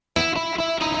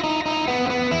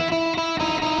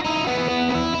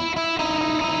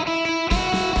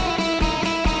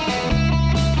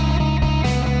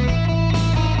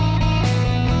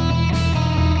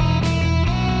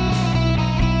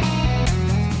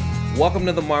Welcome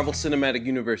to the Marvel Cinematic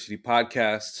University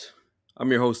podcast. I'm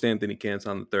your host, Anthony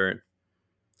Canton III.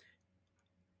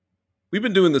 We've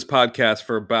been doing this podcast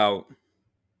for about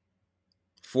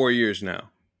 4 years now.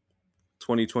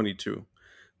 2022,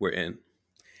 we're in.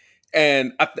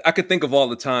 And I could think of all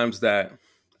the times that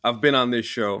I've been on this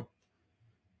show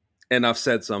and I've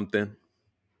said something.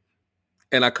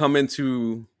 And I come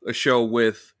into a show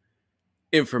with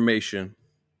information.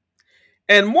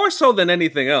 And more so than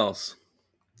anything else,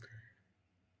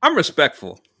 I'm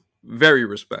respectful, very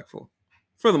respectful,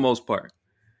 for the most part.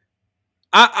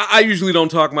 I usually don't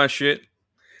talk my shit.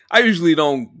 I usually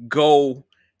don't go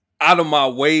out of my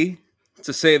way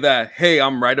to say that, hey,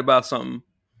 I'm right about something.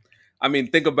 I mean,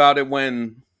 think about it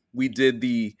when we did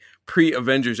the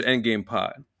pre-Avengers Endgame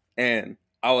pod. And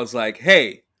I was like,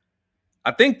 hey,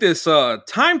 I think this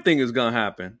time thing is going to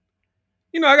happen.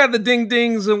 You know, I got the ding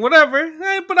dings and whatever,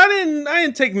 but I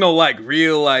didn't take no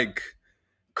real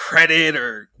credit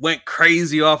or went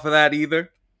crazy off of that either.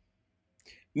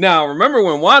 Now, remember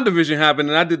when WandaVision happened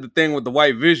and I did the thing with the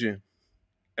White Vision?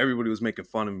 Everybody was making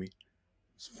fun of me.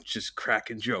 Just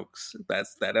cracking jokes.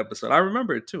 That's that episode. I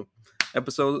remember it too.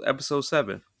 Episode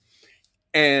 7.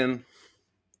 And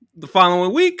the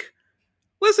following week,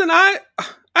 listen, I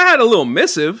had a little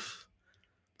missive,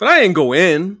 but I didn't go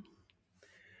in.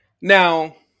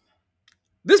 Now,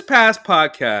 this past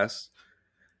podcast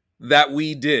that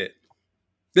we did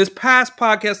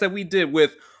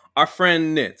with our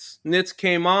friend Nitz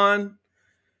came on,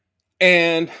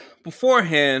 and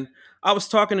beforehand, I was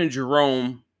talking to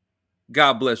Jerome.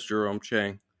 God bless Jerome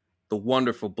Chang, the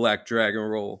wonderful Black Dragon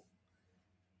Roll.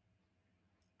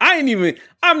 I'm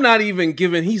not even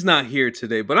giving, he's not here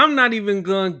today, but I'm not even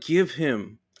going to give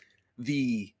him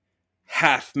the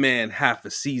half man, half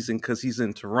a season because he's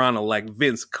in Toronto like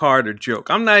Vince Carter joke.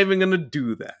 I'm not even going to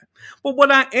do that. But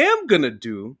what I am going to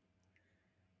do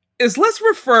is let's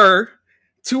refer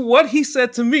to what he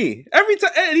said to me every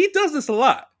time. And he does this a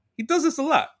lot.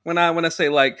 When I say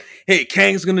like, hey,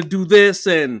 Kang's going to do this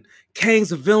and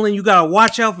Kang's a villain. You got to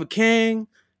watch out for Kang.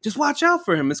 Just watch out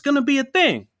for him. It's going to be a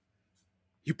thing.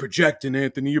 You projecting,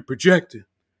 Anthony. You're projecting.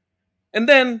 And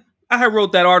then I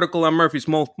wrote that article on Murphy's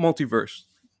Multiverse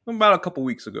about a couple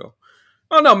weeks ago.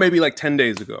 Oh, no, maybe like 10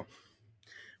 days ago.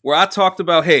 Where I talked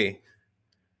about, hey,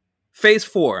 Phase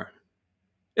 4.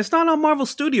 It's not on Marvel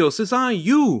Studios. It's on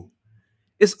you.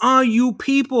 It's on you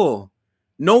people.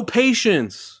 No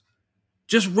patience.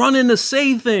 Just running to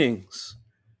say things.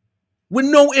 With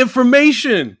no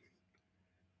information.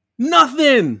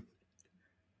 Nothing.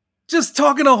 Just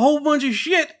talking a whole bunch of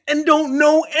shit and don't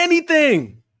know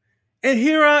anything. And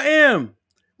here I am,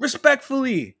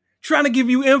 respectfully, trying to give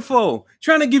you info,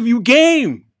 trying to give you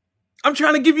game. I'm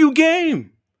trying to give you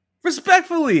game,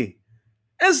 respectfully.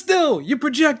 And still, you're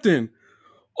projecting.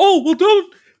 Oh,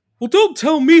 well, don't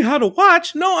tell me how to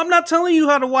watch. No, I'm not telling you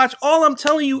how to watch. All I'm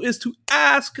telling you is to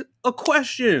ask a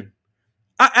question.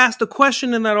 I asked a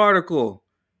question in that article.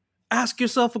 Ask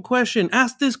yourself a question.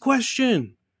 Ask this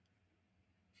question.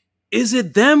 Is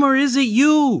it them or is it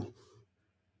you?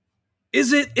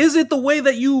 Is it the way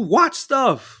that you watch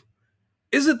stuff?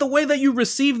 Is it the way that you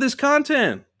receive this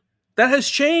content? That has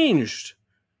changed.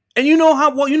 And you know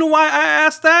why I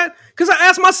asked that? Because I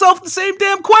asked myself the same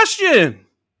damn question.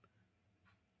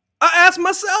 I asked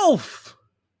myself.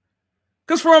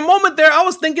 Because for a moment there, I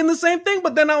was thinking the same thing,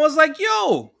 but then I was like,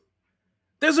 yo,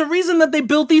 there's a reason that they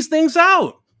built these things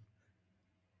out.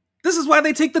 This is why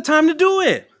they take the time to do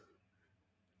it.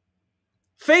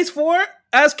 Phase 4,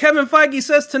 as Kevin Feige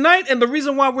says tonight, and the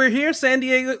reason why we're here, San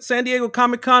Diego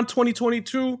Comic-Con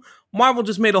 2022, Marvel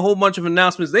just made a whole bunch of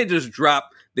announcements. They just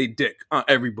dropped their dick on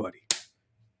everybody.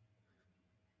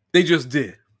 They just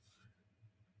did.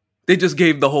 They just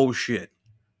gave the whole shit.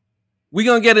 We're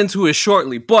going to get into it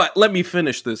shortly, but let me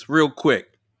finish this real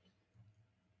quick.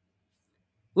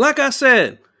 Like I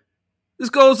said, this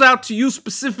goes out to you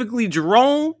specifically,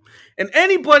 Jerome, and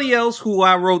anybody else who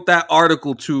I wrote that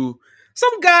article to.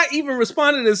 Some guy even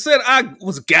responded and said I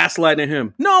was gaslighting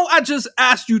him. No, I just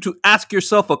asked you to ask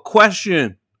yourself a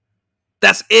question.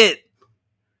 That's it.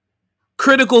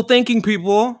 Critical thinking,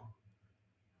 people.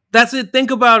 That's it.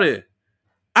 Think about it.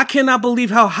 I cannot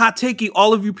believe how hot takey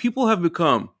all of you people have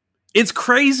become. It's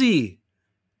crazy.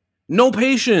 No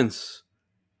patience.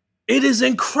 It is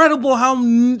incredible how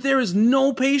there is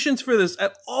no patience for this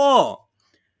at all.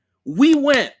 We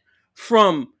went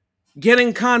from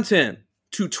getting content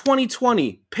to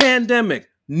 2020, pandemic,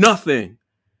 nothing.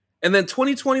 And then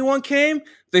 2021 came,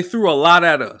 they threw a lot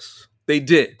at us. They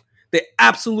did. They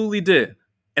absolutely did.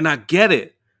 And I get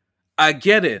it.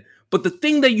 But the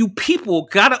thing that you people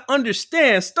gotta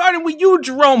understand, starting with you,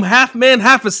 Jerome, half man,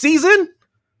 half a season,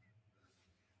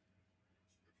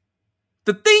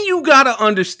 The thing you gotta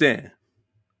understand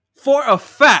for a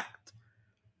fact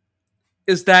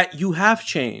is that you have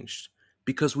changed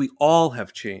because we all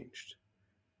have changed.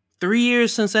 3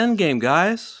 years since Endgame,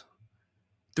 guys.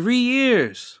 3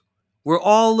 years. We're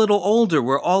all a little older.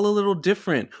 We're all a little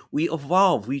different. We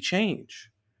evolve. We change.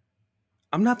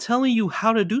 I'm not telling you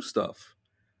how to do stuff.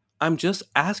 I'm just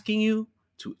asking you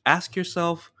to ask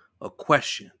yourself a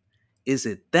question. Is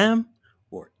it them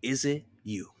or is it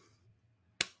you?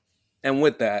 And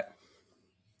with that,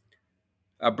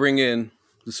 I bring in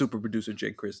the super producer,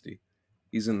 Jake Christie.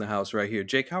 He's in the house right here.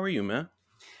 Jake, how are you, man?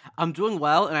 I'm doing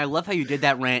well, and I love how you did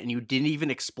that rant and you didn't even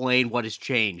explain what has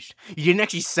changed. You didn't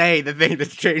actually say the thing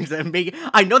that's changed.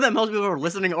 I know that most people who are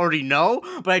listening already know,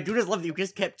 but I do just love that you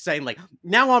just kept saying, like,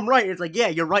 now I'm right. It's like, yeah,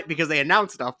 you're right because they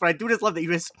announced stuff, but I do just love that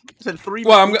you just said 5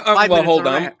 minutes hold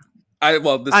on. rant.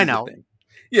 This is the thing.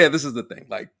 Yeah, this is the thing.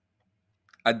 Like,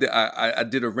 I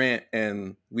did a rant,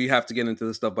 and we have to get into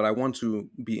this stuff, but I want to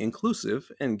be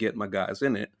inclusive and get my guys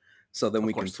in it, so then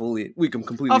we can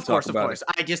completely talk about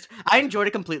it. I enjoyed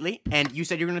it completely, and you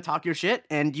said you're going to talk your shit,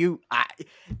 and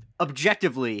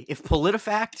objectively, if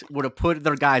PolitiFact would have put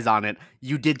their guys on it,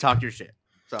 you did talk your shit.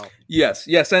 So yes,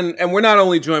 and we're not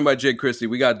only joined by Jake Christie,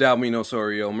 we got Dalbean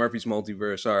Osorio, Murphy's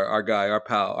Multiverse, our guy, our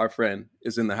pal, our friend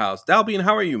is in the house. Dalbean,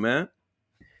 how are you, man?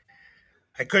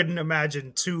 I couldn't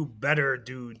imagine two better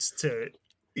dudes to,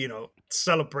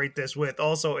 celebrate this with.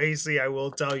 Also, AC, I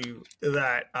will tell you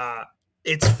that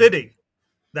it's fitting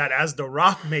that as The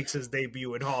Rock makes his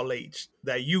debut in Hall H,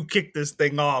 that you kick this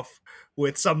thing off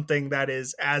with something that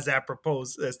is as apropos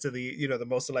as to the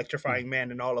most electrifying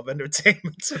man in all of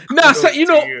entertainment. So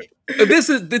this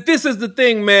is the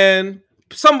thing, man.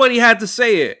 Somebody had to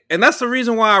say it, and that's the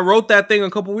reason why I wrote that thing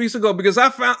a couple weeks ago, because I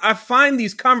find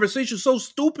these conversations so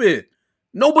stupid.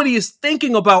 Nobody is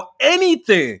thinking about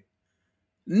anything.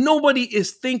 Nobody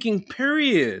is thinking,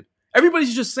 period.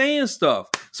 Everybody's just saying stuff.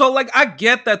 So, like, I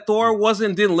get that Thor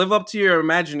didn't live up to your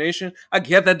imagination. I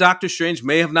get that Doctor Strange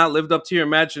may have not lived up to your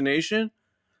imagination.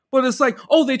 But it's like,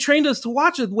 oh, they trained us to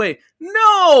watch it. Wait,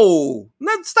 no,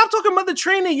 stop talking about the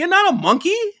training. You're not a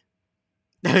monkey.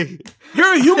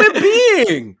 You're a human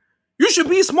being. You should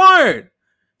be smart.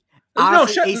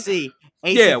 Honestly,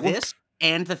 AC, this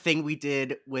and the thing we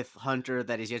did with Hunter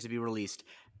that is yet to be released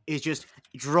is just,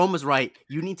 Jerome was right.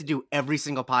 You need to do every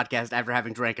single podcast after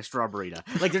having drank a strawberry.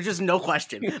 Like, there's just no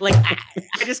question. Like,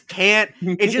 I just can't.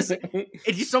 It's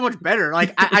just so much better.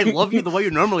 Like, I love you the way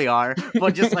you normally are,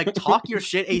 but just like talk your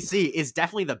shit. AC is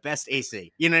definitely the best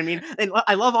AC. You know what I mean? And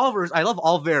I love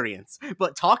all variants,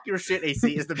 but talk your shit.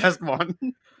 AC is the best one.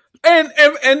 And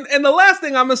the last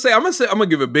thing I'm gonna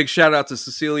give a big shout out to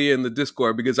Cecilia in the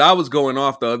Discord, because I was going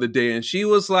off the other day and she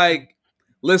was like,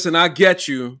 "Listen, I get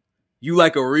you. You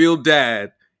like a real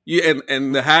dad."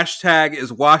 And the hashtag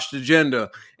is Washed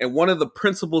Agenda. And one of the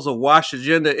principles of Washed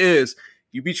Agenda is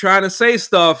you be trying to say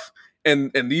stuff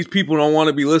and these people don't want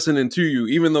to be listening to you,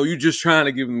 even though you're just trying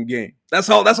to give them game. That's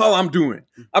all I'm doing.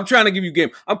 I'm trying to give you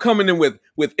game. I'm coming in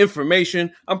with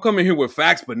information. I'm coming here with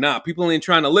facts, but people ain't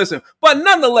trying to listen. But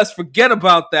nonetheless, forget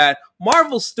about that.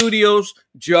 Marvel Studios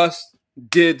just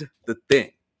did the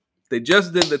thing. They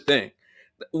just did the thing.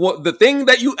 The thing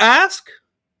that you ask,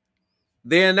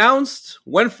 they announced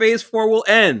when Phase 4 will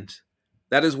end.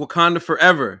 That is Wakanda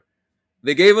Forever.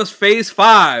 They gave us Phase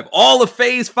 5, all of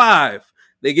Phase 5.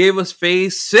 They gave us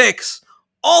Phase 6,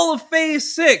 all of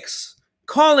Phase 6,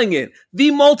 calling it the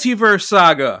Multiverse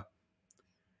Saga.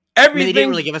 Everything. I mean, they didn't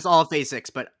really give us all of Phase 6,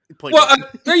 but point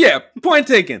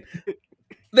taken.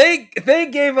 They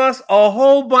gave us a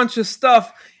whole bunch of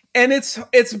stuff, and it's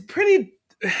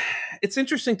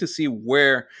interesting to see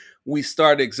where we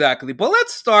start exactly. But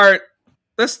let's start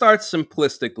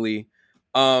simplistically,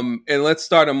 and let's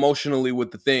start emotionally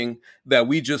with the thing that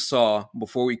we just saw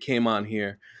before we came on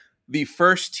here. The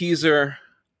first teaser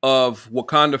of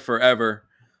Wakanda Forever,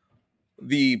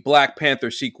 the Black Panther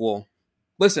sequel.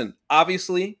 Listen,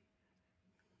 obviously,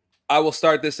 I will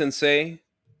start this and say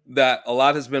that a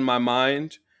lot has been on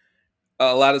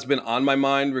my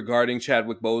mind regarding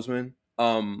Chadwick Boseman,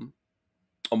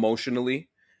 emotionally,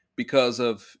 because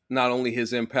of not only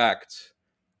his impact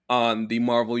on the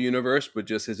Marvel Universe, but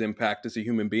just his impact as a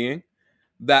human being.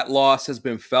 That loss has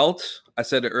been felt. I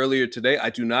said it earlier today. I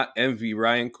do not envy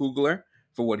Ryan Coogler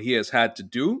for what he has had to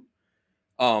do.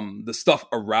 The stuff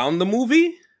around the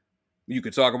movie, you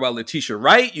could talk about Letitia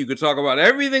Wright. You could talk about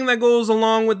everything that goes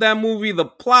along with that movie, the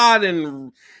plot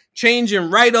and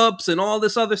changing write-ups and all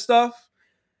this other stuff.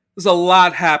 There's a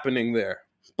lot happening there.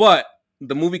 But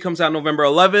the movie comes out November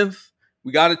 11th.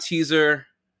 We got a teaser,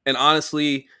 and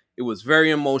honestly, it was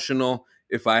very emotional.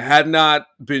 If I had not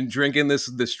been drinking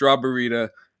this strawberry,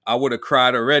 I would have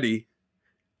cried already,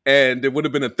 and it would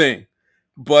have been a thing.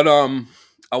 But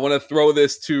I want to throw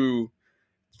this to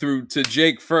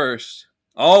Jake first.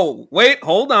 Oh, wait,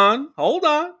 hold on. We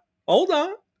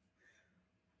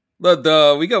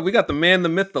got the man, the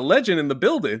myth, the legend in the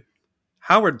building.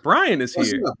 Howard Bryan is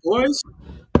here. What's up, boys?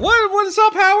 What is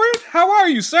up, Howard? How are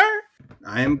you, sir?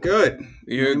 I am good.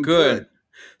 You're good.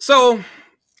 So,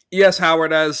 yes,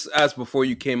 Howard, as before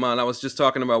you came on, I was just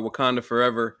talking about Wakanda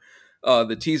Forever,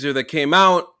 the teaser that came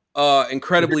out,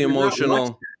 incredibly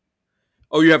emotional.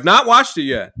 Oh, you have not watched it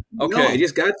yet? Okay. No, I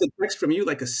just got the text from you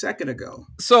like a second ago.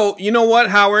 So, you know what,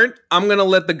 Howard? I'm going to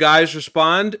let the guys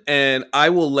respond, and I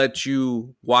will let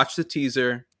you watch the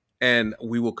teaser, and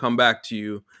we will come back to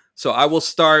you. So I will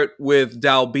start with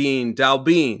Dalbean.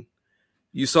 Dalbean,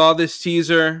 you saw this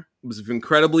teaser. It was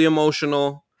incredibly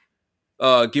emotional.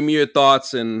 Give me your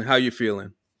thoughts and how you're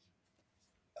feeling.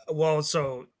 Well,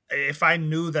 so if I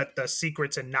knew that the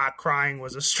secret to not crying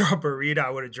was a strawberry, I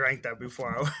would have drank that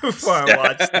before I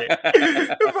watched it.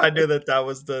 If I knew that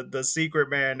was the secret,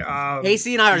 man.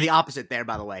 AC and I are the opposite there,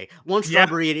 by the way. One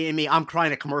strawberry in me, I'm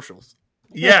crying at commercials.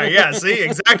 Yeah. See,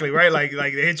 exactly, right? Like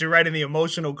they hit you right in the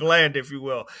emotional gland, if you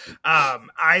will.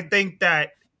 I think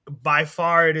that by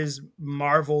far it is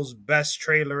Marvel's best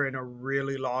trailer in a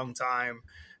really long time.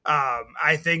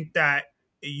 I think that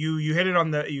you hit it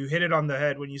on the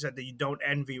head when you said that you don't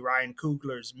envy Ryan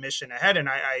Coogler's mission ahead, and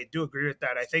I do agree with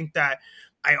that. I think that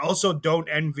I also don't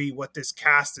envy what this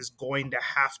cast is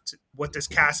what this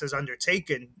cast has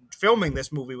undertaken filming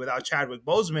this movie without Chadwick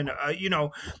Boseman.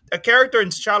 A character in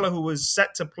T'Challa who was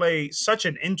set to play such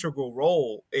an integral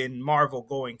role in Marvel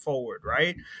going forward,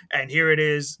 right? And here it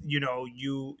is,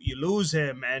 you lose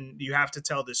him and you have to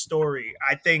tell this story.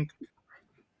 I think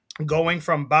going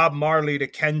from Bob Marley to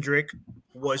Kendrick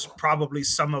was probably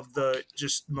some of the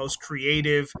just most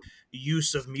creative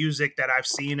use of music that I've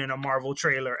seen in a Marvel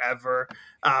trailer ever.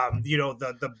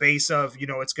 The base of,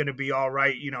 it's going to be all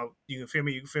right. You can feel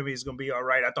me, it's going to be all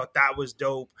right. I thought that was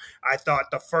dope. I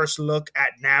thought the first look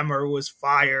at Namor was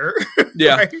fire.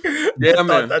 Yeah. Right? Yeah,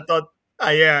 man.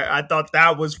 I thought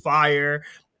that was fire.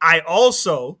 I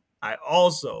also,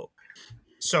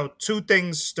 so two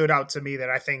things stood out to me that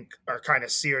I think are kind of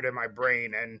seared in my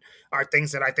brain and are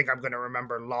things that I think I'm going to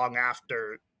remember long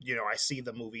after, I see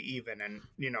the movie even. And,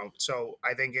 so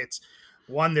I think it's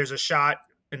one, there's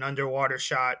an underwater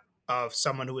shot of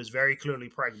someone who is very clearly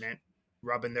pregnant,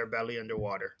 rubbing their belly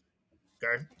underwater.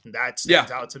 Okay. That stands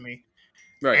out to me.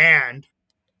 Right. And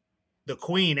the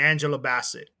Queen, Angela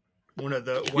Bassett, one of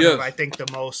I think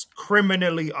the most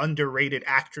criminally underrated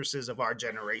actresses of our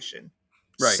generation,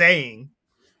 saying,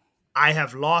 I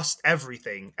have lost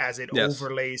everything as it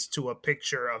overlays to a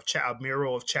picture of a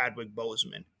mural of Chadwick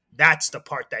Boseman. That's the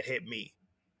part that hit me.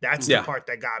 That's the part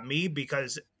that got me,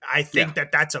 because I think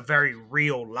that that's a very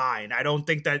real line. I don't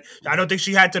think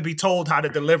she had to be told how to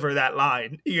deliver that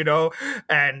line,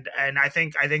 and I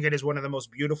think it is one of the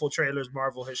most beautiful trailers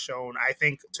Marvel has shown. I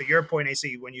think, to your point,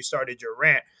 AC, when you started your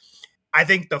rant, I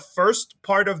think the first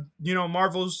part of,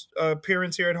 Marvel's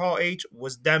appearance here at Hall H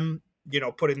was them,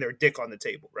 putting their dick on the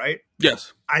table, right?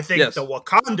 Yes. I think the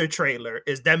Wakanda trailer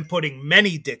is them putting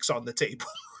many dicks on the table.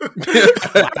 Wow.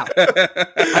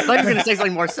 I thought you were going to say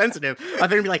something more sensitive. I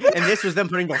thought you'd be like, and this was them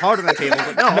putting the heart on the table.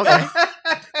 But no, okay.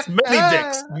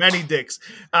 Many dicks.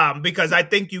 Because I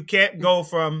think you can't go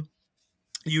from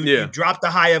you drop the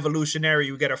High Evolutionary,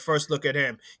 you get a first look at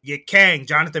him. You get Kang,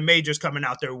 Jonathan Majors coming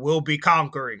out there, will be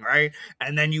conquering, right?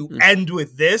 And then you end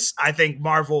with this. I think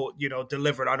Marvel,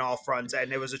 delivered on all fronts,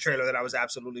 and it was a trailer that I was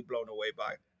absolutely blown away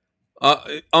by.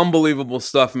 Unbelievable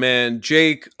stuff, man.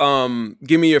 Jake,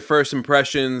 give me your first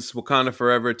impressions. Wakanda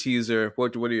Forever teaser.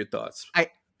 What are your thoughts?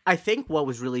 I think what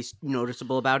was really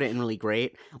noticeable about it and really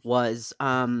great was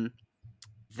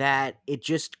that it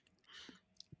just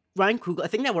Ryan Coogler. I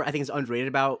think is underrated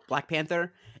about Black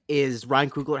Panther is Ryan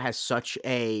Coogler has such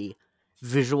a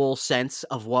visual sense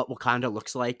of what Wakanda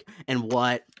looks like and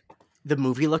what the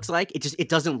movie looks like. It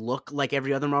doesn't look like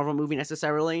every other Marvel movie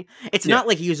necessarily. It's not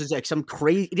like he uses like some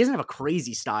crazy. It doesn't have a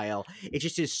crazy style. It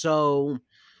just is so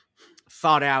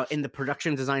thought out, and the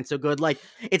production design so good. Like,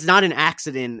 it's not an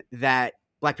accident that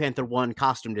Black Panther won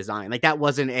costume design. Like, that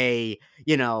wasn't a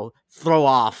throw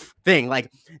off thing.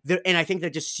 Like, and I think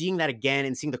that just seeing that again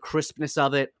and seeing the crispness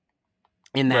of it,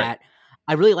 in that. Right.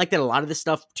 I really liked that a lot of this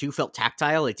stuff, too, felt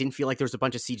tactile. It didn't feel like there was a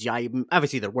bunch of CGI.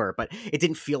 Obviously, there were, but it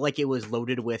didn't feel like it was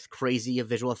loaded with crazy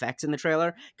visual effects in the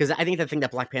trailer. Because I think the thing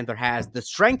that Black Panther has, the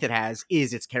strength it has,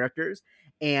 is its characters.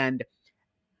 And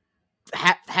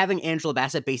having Angela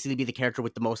Bassett basically be the character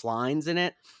with the most lines in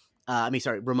it.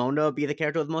 Ramonda be the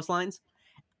character with the most lines.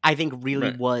 I think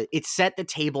really it set the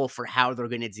table for how they're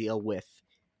going to deal with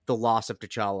the loss of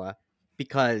T'Challa,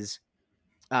 because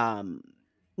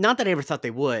not that I ever thought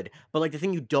they would, but like the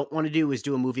thing you don't want to do is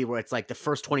do a movie where it's like the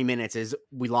first 20 minutes is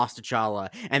we lost T'Challa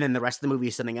and then the rest of the movie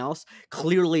is something else.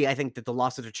 Clearly, I think that the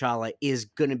loss of T'Challa is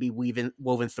going to be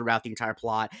woven throughout the entire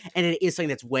plot, and it is something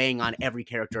that's weighing on every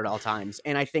character at all times.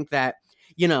 And I think that,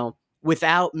 you know,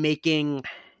 without making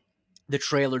the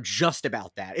trailer just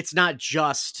about that, it's not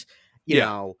just, you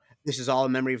know, this is all a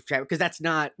memory of Chadwick, because that's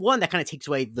not one that kind of takes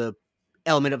away the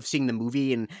element of seeing the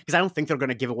movie, and because I don't think they're going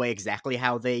to give away exactly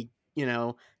how they, you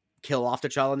know, kill off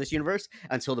T'Challa in this universe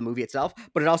until the movie itself.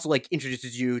 But it also like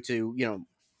introduces you to, you know,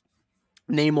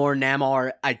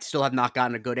 Namor. I still have not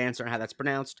gotten a good answer on how that's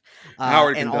pronounced.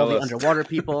 And all the underwater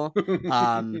people.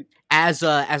 As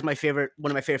one of my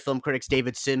favorite film critics,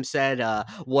 David Sim, said,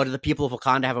 what do the people of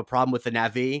Wakanda have a problem with the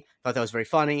Na'vi? Thought that was very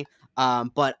funny.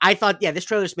 But I thought, this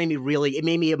trailer just made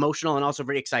me emotional and also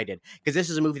very excited, because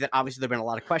this is a movie that obviously there have been a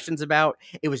lot of questions about.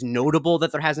 It was notable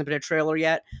that there hasn't been a trailer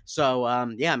yet. So,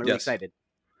 I'm really excited.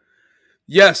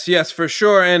 Yes, for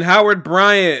sure. And Howard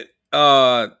Bryant,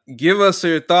 give us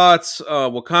your thoughts.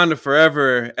 Wakanda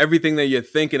Forever, everything that you're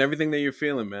thinking, everything that you're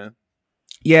feeling, man.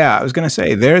 Yeah, I was going to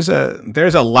say there's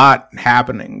a lot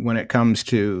happening when it comes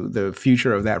to the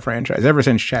future of that franchise. Ever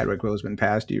since Chadwick Boseman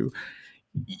passed,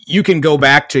 you can go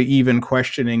back to even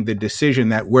questioning the decision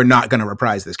that we're not going to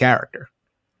reprise this character.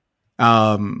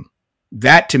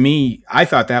 That, to me, I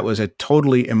thought that was a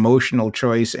totally emotional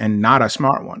choice and not a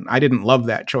smart one. I didn't love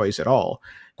that choice at all.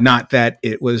 Not that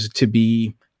it was to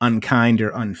be unkind or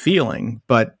unfeeling,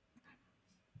 but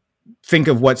think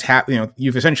of what's happening. You know,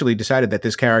 you've essentially decided that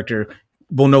this character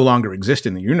will no longer exist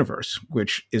in the universe,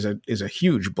 which is a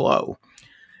huge blow.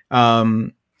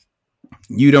 You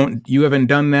haven't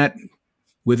done that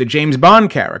with a James Bond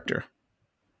character.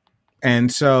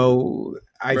 And so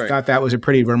I thought that was a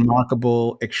pretty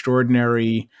remarkable,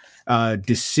 extraordinary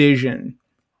decision.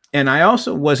 And I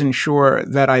also wasn't sure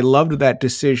that I loved that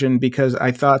decision, because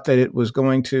I thought that it was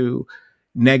going to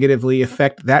negatively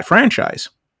affect that franchise,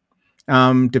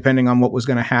 depending on what was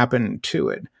going to happen to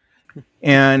it.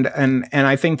 And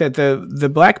I think that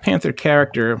the Black Panther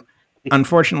character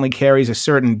unfortunately carries a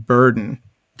certain burden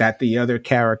that the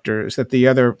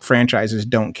other franchises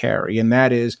don't carry. And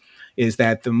that is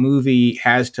that the movie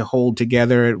has to hold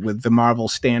together with the Marvel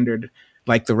standard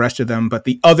like the rest of them. But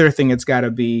the other thing it's got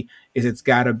to be is it's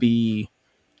got to be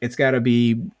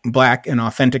Black and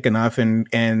authentic enough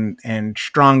and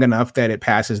strong enough that it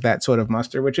passes that sort of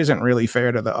muster, which isn't really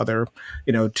fair to the other,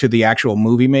 to the actual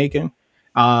movie making.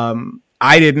 I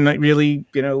didn't really,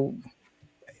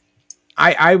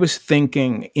 I was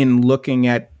thinking, in looking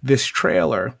at this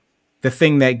trailer, the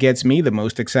thing that gets me the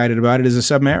most excited about it is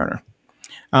a Submariner.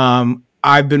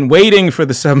 I've been waiting for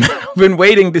I've been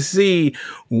waiting to see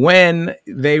when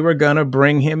they were going to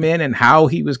bring him in and how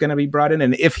he was going to be brought in,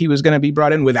 and if he was going to be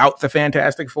brought in without the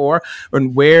Fantastic Four,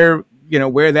 and where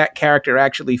that character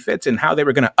actually fits and how they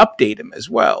were going to update him as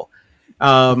well.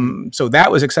 So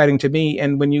that was exciting to me.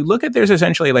 And when you look at, there's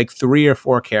essentially like 3 or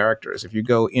 4 characters, if you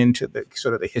go into the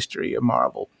sort of the history of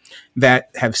Marvel,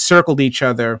 that have circled each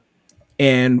other,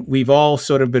 and we've all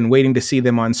sort of been waiting to see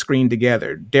them on screen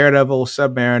together: Daredevil,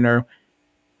 Submariner,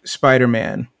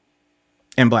 Spider-Man,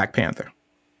 and Black Panther,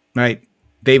 right?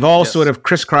 They've all sort of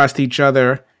crisscrossed each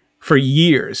other for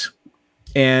years.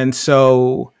 And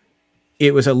so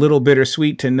it was a little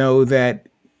bittersweet to know that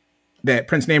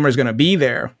Prince Namor is going to be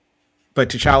there, but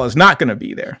T'Challa is not going to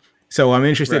be there. So I'm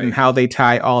interested in how they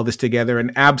tie all this together.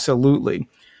 And absolutely,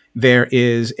 there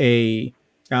is the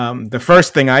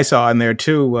first thing I saw in there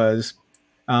too was,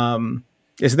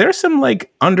 is there some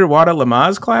like underwater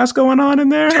Lamaze class going on in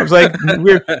there? I was like,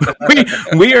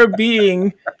 we are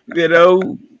being,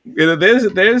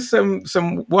 there's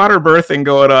some water birthing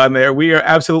going on there. We are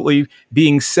absolutely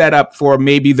being set up for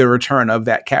maybe the return of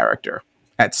that character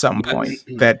at some point,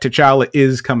 that T'Challa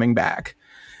is coming back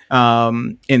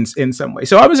in some way.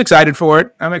 So I was excited for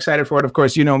it. I'm excited for it. Of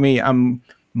course, you know me, I'm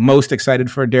most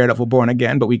excited for Daredevil Born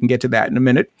Again, but we can get to that in a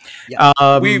minute. Yeah.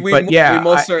 We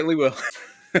most certainly will.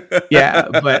 Yeah,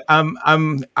 but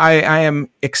I am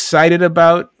excited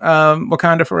about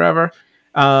Wakanda Forever.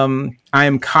 I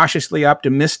am cautiously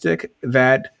optimistic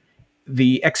that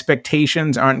the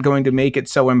expectations aren't going to make it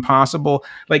so impossible.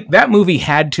 Like, that movie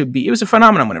had to be, it was a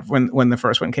phenomenon when the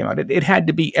first one came out. It had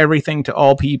to be everything to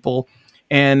all people,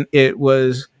 and it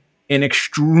was an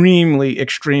extremely,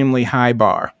 extremely high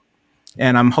bar.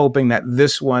 And I'm hoping that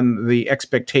this one, the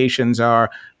expectations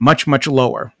are much, much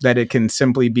lower, that it can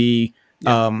simply be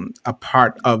a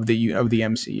part of the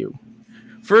MCU.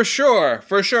 For sure.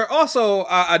 Also,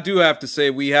 I do have to say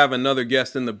we have another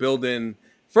guest in the building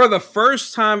for the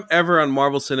first time ever on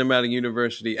Marvel Cinematic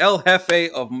University. El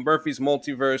Jefe of Murphy's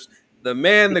Multiverse, the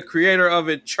man, the creator of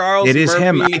it, Charles It is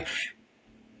Murphy. him.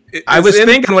 I was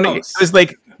thinking when it was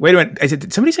like, wait a minute. I said,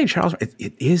 did somebody say Charles?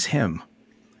 It is him.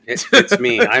 It's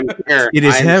me. I'm here. It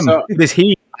is him. It is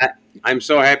he. I'm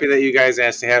so happy that you guys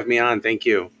asked to have me on. Thank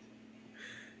you.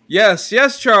 Yes,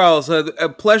 Charles. A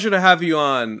pleasure to have you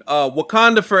on.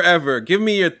 Wakanda Forever. Give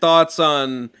me your thoughts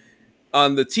on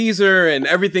the teaser and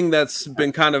everything that's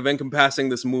been kind of encompassing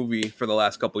this movie for the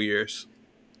last couple years.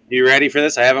 You ready for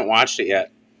this? I haven't watched it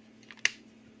yet.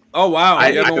 Oh wow!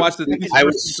 You haven't watched the teaser? I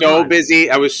was so busy.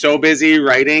 I was so busy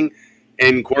writing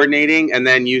and coordinating, and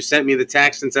then you sent me the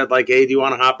text and said, like, "Hey, do you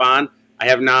want to hop on?" I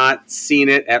have not seen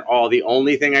it at all. The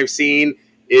only thing I've seen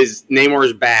is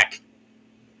Namor's back.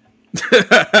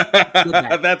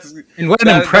 That's and what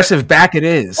an impressive back it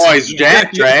is. Oh, he's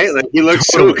jacked, right? Like he looks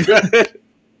so good.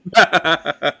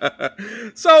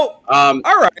 So, all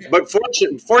right. But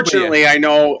fortunately, I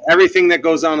know everything that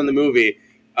goes on in the movie.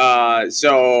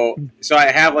 So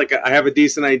I have a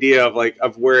decent idea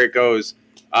of where it goes.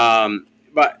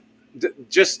 But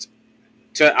just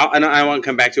to, I won't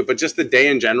come back to it, but just the day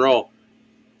in general,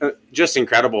 just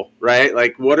incredible, right?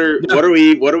 Like what are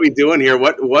we doing here?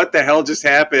 What the hell just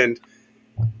happened?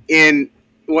 In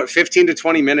 15 to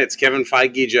 20 minutes, Kevin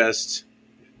Feige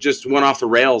just went off the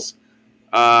rails.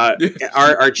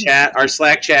 Our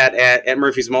Slack chat at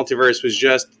Murphy's Multiverse was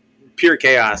just pure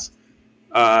chaos.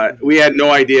 We had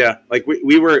no idea. Like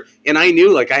we were, and I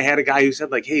knew, like I had a guy who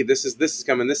said like, "Hey, this is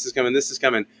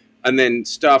coming," and then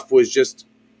stuff was just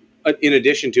in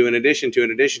addition to, and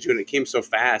it came so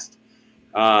fast.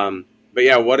 But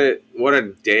yeah, what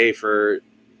a day for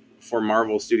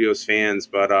Marvel Studios fans.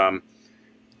 But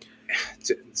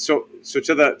so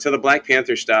to the Black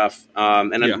Panther stuff,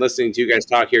 and I'm listening to you guys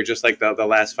talk here just like the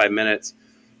last 5 minutes.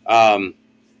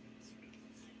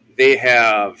 They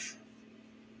have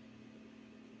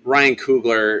Ryan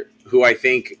Coogler, who I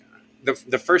think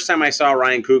the first time I saw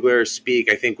Ryan Coogler speak,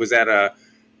 I think was at I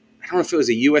don't know if it was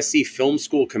a USC film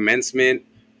school commencement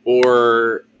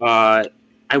or I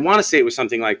want to say it was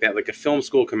something like that, like a film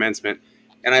school commencement.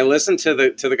 And I listened to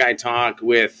the guy talk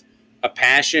with a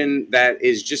passion that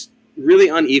is just really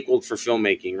unequaled for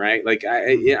filmmaking, right? Like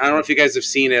I don't know if you guys have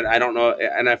seen it. I don't know,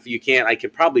 and if you can't, I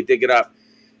could probably dig it up.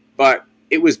 But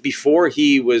it was before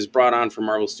he was brought on for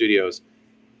Marvel Studios,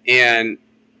 and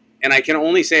I can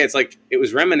only say it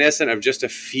was reminiscent of just a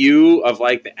few of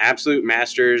like the absolute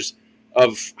masters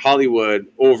of Hollywood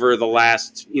over the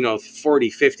last 40,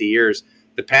 50 years.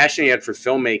 The passion he had for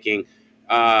filmmaking,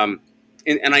 and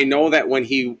I know that when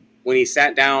he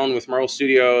sat down with Marvel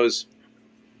Studios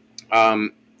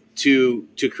to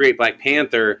create Black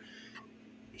Panther,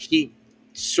 he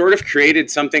sort of created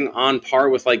something on par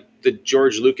with like the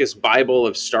George Lucas Bible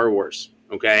of Star Wars.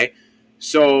 Okay,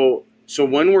 so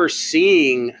when we're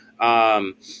seeing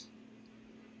Wakanda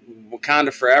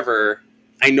Forever,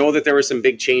 I know that there were some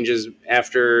big changes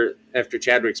after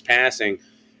Chadwick's passing,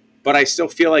 but I still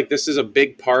feel like this is a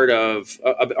big part of,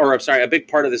 a big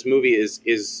part of this movie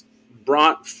is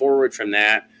brought forward from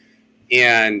that,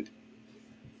 and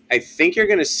I think you're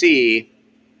going to see,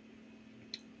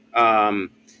 if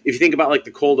you think about like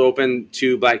the cold open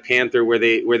to Black Panther, where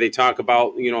they talk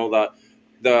about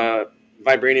the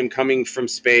vibranium coming from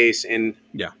space and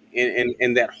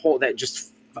that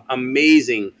just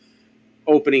amazing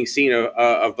opening scene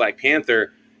of Black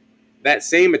Panther, that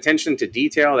same attention to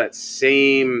detail, that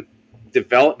same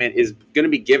development is going to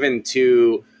be given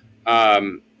to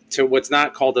what's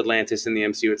not called Atlantis in the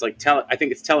MCU. It's like I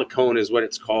think it's Telecon is what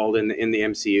it's called in the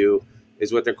MCU,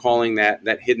 is what they're calling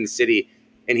that hidden city.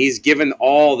 And he's given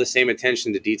all the same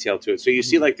attention to detail to it. So you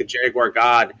see like the Jaguar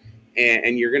God,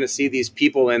 and you're going to see these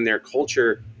people and their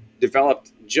culture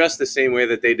developed just the same way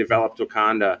that they developed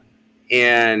Wakanda.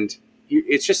 And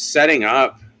it's just setting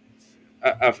up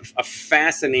a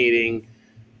fascinating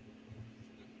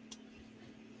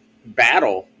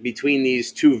battle between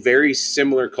these two very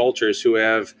similar cultures who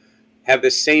have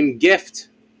the same gift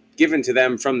given to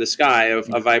them from the sky of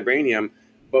vibranium,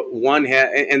 but one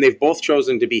and they've both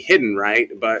chosen to be hidden, right?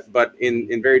 But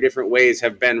in very different ways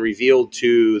have been revealed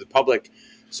to the public.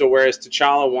 So whereas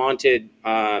T'Challa wanted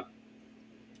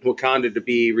Wakanda to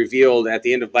be revealed at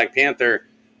the end of Black Panther,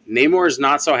 Namor is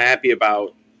not so happy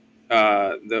about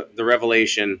the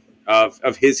revelation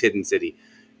of his hidden city.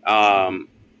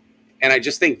 And I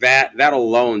just think that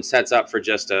alone sets up for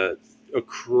just a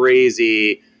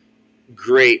crazy,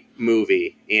 great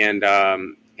movie. And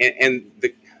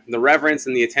the reverence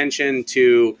and the attention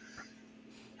to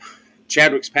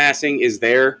Chadwick's passing is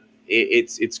there.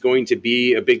 it's going to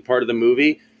be a big part of the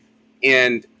movie.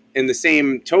 And in the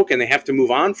same token, they have to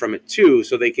move on from it too,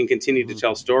 so they can continue to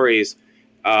tell stories.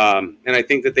 And I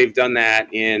think that they've done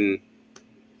that in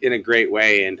a great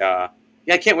way. And I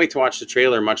can't wait to watch the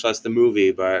trailer, much less the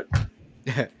movie. But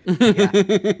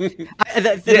the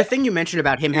thing you mentioned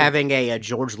about him having a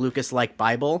George Lucas-like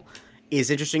Bible is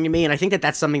interesting to me, and I think that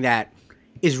that's something that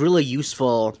is really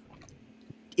useful,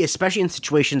 especially in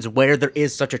situations where there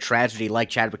is such a tragedy like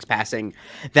Chadwick's passing.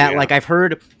 That like I've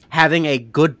heard having a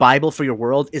good Bible for your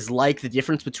world is like the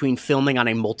difference between filming on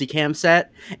a multicam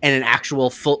set and an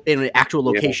actual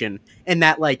location, and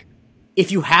that like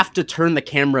if you have to turn the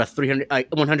camera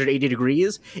 180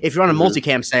 degrees, if you're on a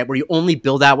multicam set where you only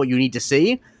build out what you need to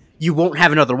see, you won't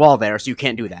have another wall there, so you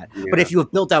can't do that. Yeah. But if you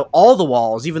have built out all the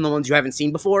walls, even the ones you haven't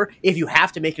seen before, if you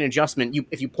have to make an adjustment,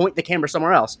 if you point the camera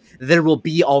somewhere else, there will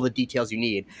be all the details you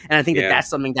need. And I think that that's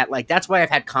something that, like, that's why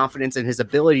I've had confidence in his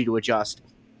ability to adjust,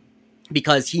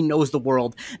 because he knows the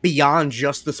world beyond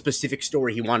just the specific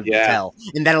story he wanted to tell.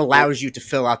 And that allows you to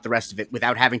fill out the rest of it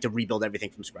without having to rebuild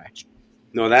everything from scratch.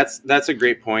 No, that's a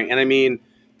great point. And I mean,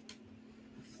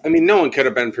 no one could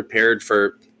have been prepared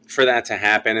for that to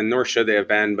happen, and nor should they have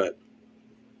been. But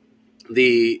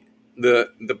the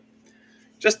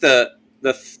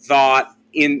thought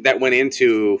in that went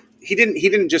into he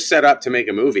didn't just set up to make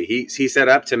a movie. He set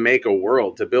up to make a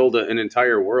world, to build an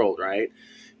entire world, right?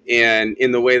 And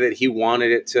in the way that he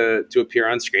wanted it to appear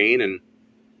on screen. And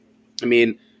I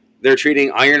mean, they're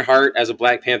treating Ironheart as a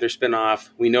Black Panther spinoff.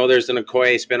 We know there's an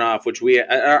Okoye spinoff, which we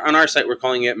on our site we're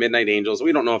calling it Midnight Angels.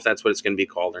 We don't know if that's what it's going to be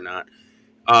called or not.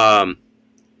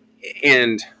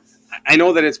 And I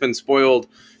know that it's been spoiled,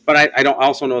 but I don't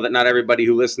also know that not everybody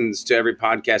who listens to every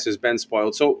podcast has been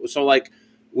spoiled. So like,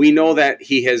 we know that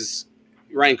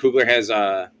Ryan Coogler has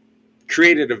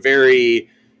created a very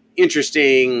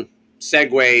interesting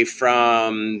segue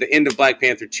from the end of Black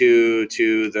Panther 2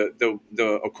 to the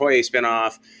Okoye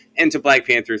spinoff and to Black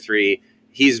Panther 3.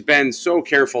 He's been so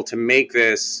careful to make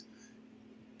this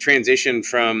transition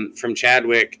from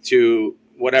Chadwick to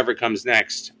whatever comes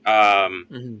next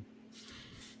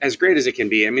as great as it can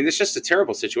be. I mean, it's just a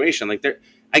terrible situation. Like,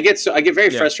 I get very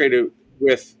frustrated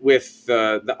with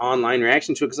the online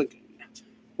reaction to it, because, like,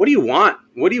 what do you want?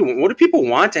 What do people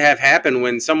want to have happen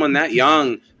when someone that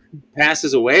young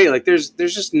passes away? Like, there's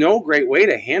just no great way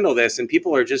to handle this, and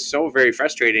people are just so very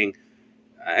frustrating.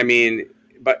 I mean,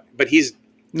 but he's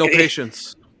no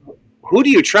patience. Who do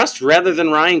you trust rather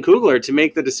than Ryan Coogler to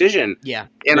make the decision? Yeah.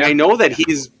 And I know that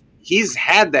he's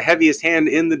had the heaviest hand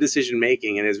in the decision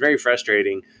making, and it's very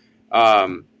frustrating.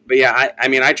 But yeah, I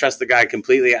mean, I trust the guy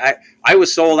completely. I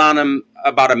was sold on him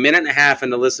about a minute and a half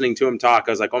into listening to him talk.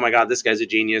 I was like, oh my God, this guy's a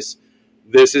genius.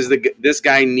 This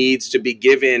guy needs to be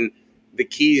given the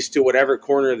keys to whatever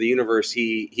corner of the universe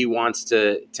he wants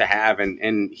to have,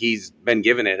 and he's been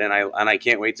given it, and I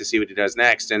can't wait to see what he does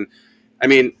next. And I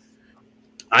mean,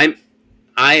 I'm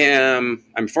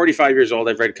 45 years old.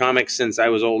 I've read comics since I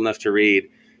was old enough to read,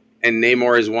 and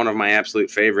Namor is one of my absolute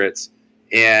favorites.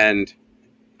 And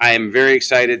I am very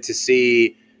excited to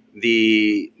see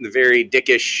the very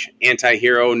dickish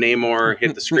anti-hero Namor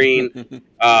hit the screen.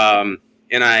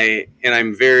 And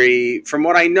I'm very, from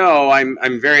what I know,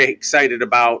 I'm very excited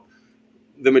about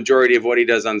the majority of what he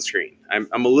does on screen.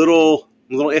 I'm a little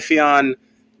iffy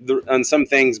on some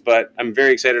things, but I'm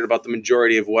very excited about the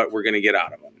majority of what we're going to get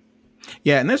out of him.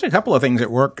 Yeah, and there's a couple of things at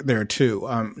work there too.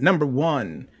 Number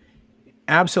one,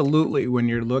 absolutely, when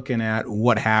you're looking at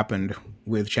what happened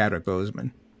with Chadwick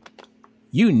Boseman,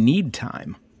 you need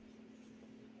time.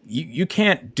 You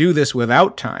can't do this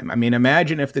without time. I mean,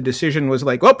 imagine if the decision was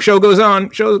like, "Oh, show goes on,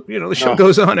 the show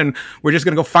goes on, and we're just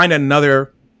going to go find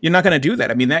another." You're not going to do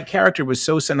that. I mean, that character was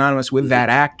so synonymous with that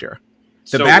actor.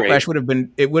 The backlash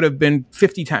would have been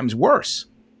 50 times worse.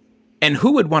 And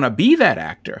who would want to be that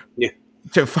actor? Yeah.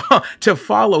 To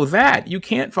follow that, you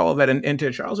can't follow that. And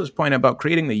to Charles's point about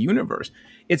creating the universe,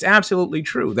 it's absolutely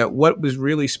true that what was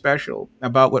really special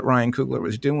about what Ryan Coogler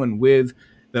was doing with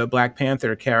the Black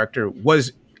Panther character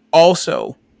was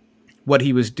also what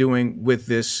he was doing with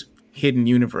this hidden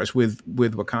universe, with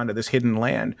Wakanda, this hidden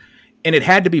land. And it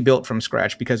had to be built from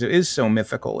scratch because it is so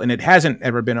mythical, and it hasn't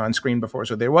ever been on screen before,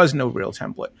 so there was no real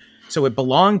template. So it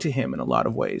belonged to him in a lot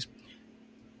of ways.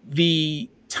 The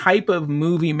type of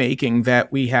movie making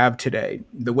that we have today,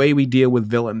 the way we deal with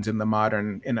villains in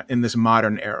this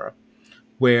modern era,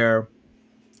 where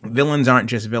villains aren't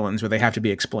just villains, where they have to be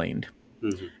explained.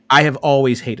 Mm-hmm. I have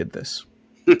always hated this.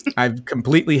 I've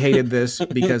completely hated this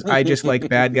because I just like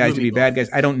bad guys to be bad guys.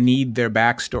 I don't need their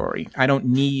backstory. I don't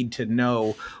need to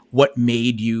know what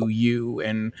made you.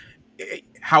 And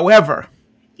however,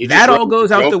 That all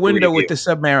goes out the window with the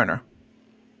Submariner.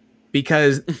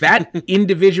 Because that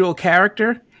individual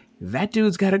character, that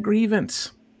dude's got a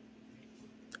grievance.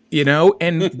 You know,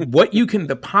 and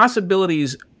the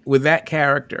possibilities with that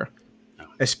character,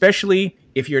 especially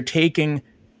if you're taking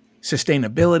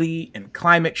sustainability and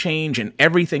climate change and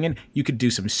everything, and you could do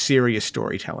some serious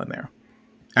storytelling there.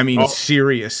 I mean,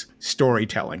 serious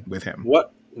storytelling with him.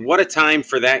 What a time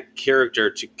for that character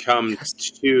to come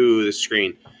to the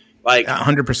screen. Like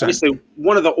 100%. Obviously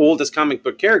one of the oldest comic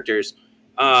book characters.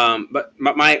 But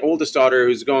my oldest daughter,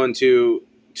 who's going to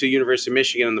University of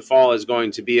Michigan in the fall, is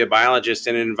going to be a biologist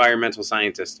and an environmental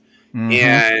scientist.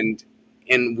 Mm-hmm.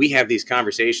 And we have these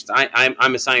conversations.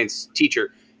 I'm a science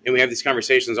teacher, and we have these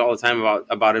conversations all the time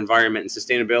about environment and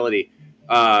sustainability.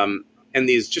 And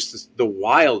the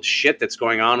wild shit that's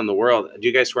going on in the world. Do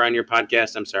you guys swear on your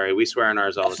podcast? I'm sorry. We swear on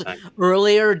ours all the time.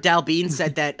 Earlier, Dalbean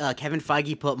said that Kevin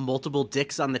Feige put multiple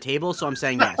dicks on the table, so I'm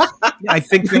saying yes. I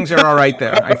think things are all right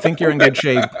there. I think you're in good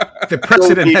shape. The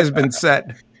precedent has been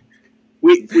set.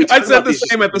 I said the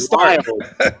same at the start.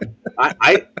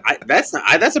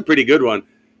 That's a pretty good one.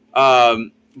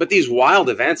 But these wild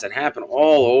events that happen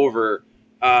all over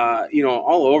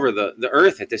all over the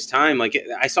earth at this time. Like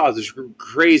I saw this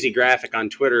crazy graphic on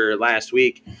Twitter last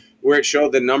week where it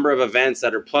showed the number of events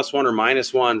that are +1 or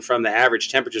 -1 from the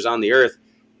average temperatures on the earth.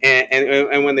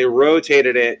 And when they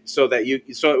rotated it so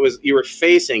you were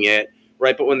facing it,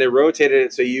 right? But when they rotated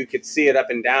it so you could see it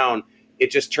up and down, it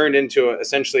just turned into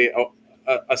essentially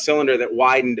a cylinder that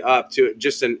widened up to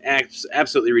just an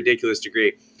absolutely ridiculous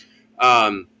degree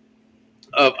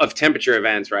of temperature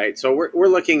events, right? So we're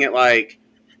looking at like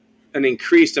an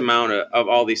increased amount of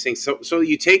all these things. So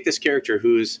you take this character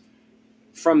who's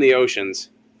from the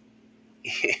oceans,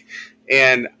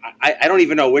 and I don't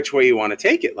even know which way you want to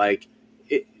take it. Like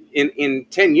in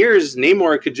 10 years,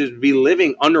 Namor could just be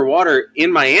living underwater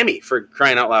in Miami, for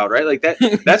crying out loud, right? Like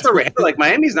that's where we're headed. Like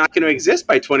Miami's not going to exist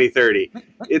by 2030.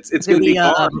 It's going to be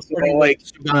gone.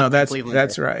 No, that's right.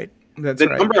 That's the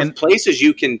right. number of places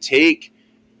you can take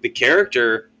the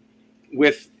character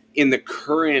in the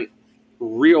current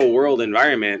real world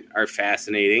environment are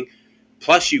fascinating.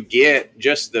 Plus you get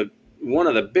just one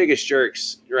of the biggest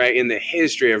jerks, right, in the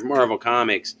history of Marvel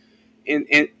Comics. And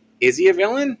is he a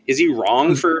villain? Is he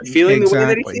wrong for feeling the way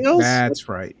that he feels? That's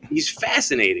right. He's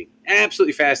fascinating.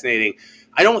 Absolutely fascinating.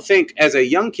 I don't think as a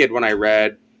young kid when I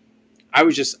read, I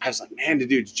was like, man, the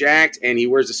dude's jacked and he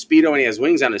wears a Speedo and he has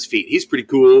wings on his feet. He's pretty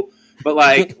cool. But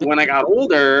like when I got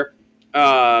older,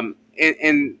 and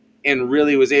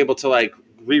really was able to like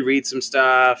reread some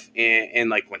stuff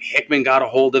and like when Hickman got a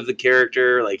hold of the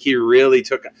character, like he really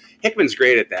Hickman's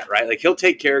great at that, right? Like he'll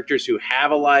take characters who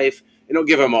have a life and he'll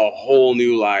give them a whole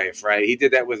new life, right? He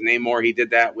did that with Namor. He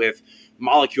did that with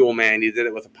Molecule Man. He did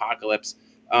it with Apocalypse.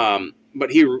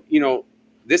 But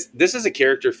this is a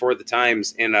character for the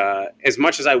times. And as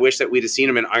much as I wish that we'd have seen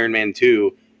him in Iron Man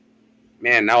 2,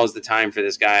 man, now is the time for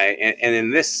this guy. And in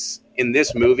this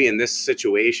movie, in this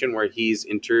situation where he's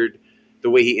entered the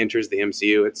way he enters the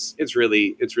MCU, it's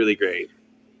really great.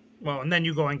 Well, and then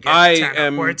you go and get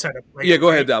Thanos. Go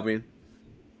ahead, Dalbean.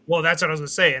 Well, that's what I was gonna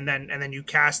say, and then you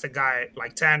cast a guy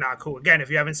like Tannock, who again, if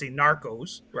you haven't seen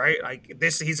Narcos, right? Like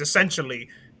he's essentially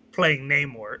playing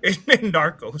Namor in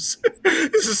Narcos.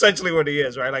 It's essentially what he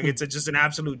is, right? Like it's just an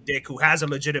absolute dick who has a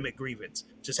legitimate grievance,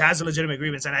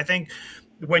 and I think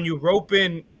when you rope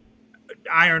in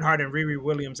Ironheart and Riri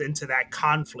Williams into that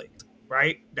conflict,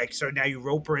 right? Like so now you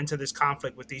rope her into this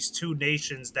conflict with these two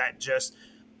nations that just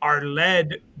are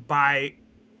led by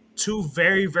two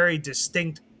very, very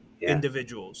distinct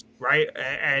individuals, right?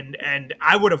 And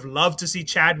I would have loved to see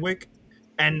Chadwick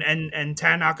and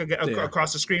Tannock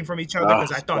across the screen from each other,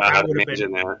 because I thought that would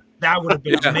have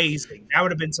been amazing. That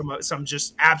would have been some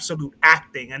just absolute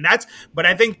acting, but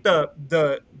I think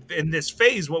the in this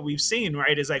phase what we've seen,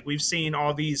 right, is like we've seen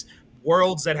all these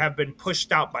worlds that have been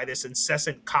pushed out by this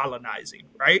incessant colonizing,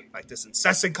 right? Like this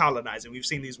incessant colonizing. We've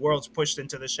seen these worlds pushed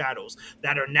into the shadows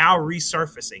that are now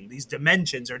resurfacing. These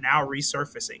dimensions are now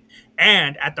resurfacing.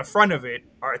 And at the front of it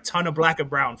are a ton of black and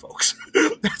brown folks.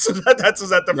 That's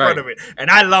what's at the front of it.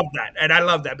 And I love that. And I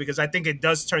love that because I think it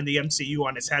does turn the MCU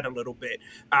on its head a little bit,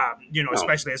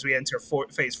 especially as we enter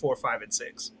phase 4, 5, and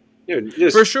 6. Dude,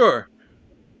 For sure.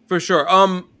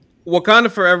 Wakanda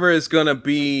Forever is going to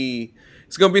be...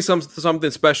 It's going to be something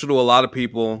special to a lot of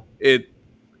people. It,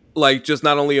 like, just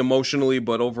not only emotionally,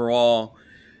 but overall.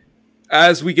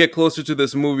 As we get closer to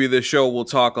this movie, this show, we'll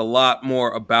talk a lot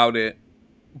more about it.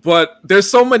 But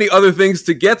there's so many other things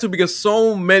to get to because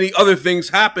so many other things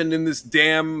happened in this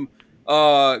damn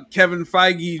Kevin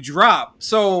Feige drop.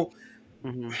 So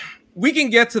we can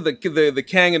get to the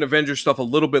Kang and Avengers stuff a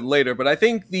little bit later, but I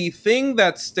think the thing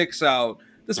that sticks out,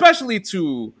 especially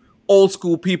to old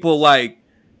school people like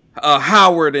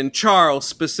Howard and Charles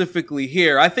specifically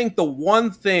here, I think the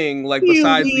one thing, like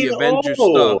besides the Avengers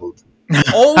stuff,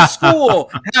 old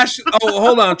school.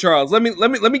 Hold on, Charles. Let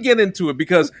me get into it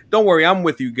because don't worry, I'm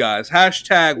with you guys.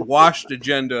 Hashtag washed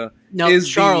agenda. No, is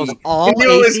Charles. The, all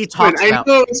AC talks about.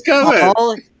 I know it's coming.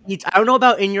 I don't know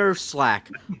about in your Slack.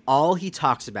 All he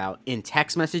talks about in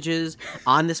text messages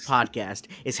on this podcast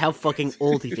is how fucking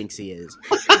old he thinks he is.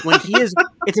 When he is,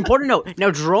 it's important to note.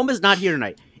 Now, Jerome is not here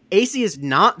tonight. AC is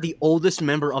not the oldest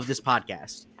member of this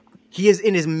podcast. He is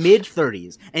in his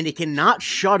mid-30s, and he cannot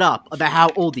shut up about how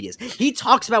old he is. He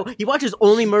watches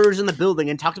Only Murders in the Building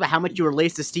and talks about how much you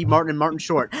relate to Steve Martin and Martin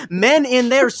Short. Men in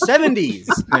their 70s.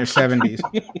 Their 70s.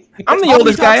 I'm the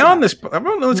oldest guy on this. I'm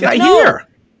the oldest guy here.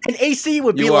 And AC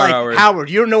would be like, Howard,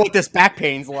 you don't know what this back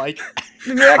pain's like.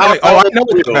 Exactly. I know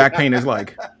what this back pain is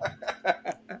like.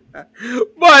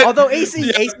 But although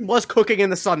AC was cooking in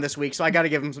the sun this week, so I got to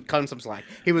cut him some slack.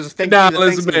 He was thinking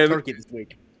turkey this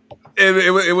week.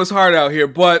 It was hard out here,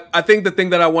 but I think the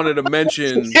thing that I wanted to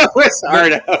mention it was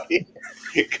hard out here.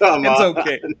 Come on. It's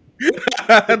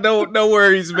okay. No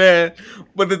worries, man.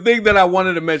 But the thing that I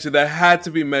wanted to mention that had to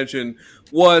be mentioned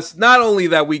was not only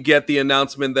that we get the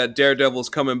announcement that Daredevil's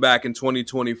coming back in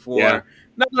 2024,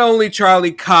 not only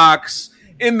Charlie Cox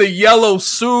in the yellow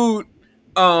suit,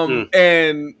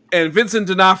 and Vincent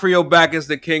D'Onofrio back as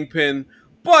the Kingpin,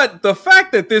 but the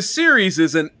fact that this series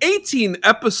is an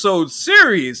 18-episode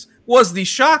series was the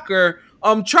shocker.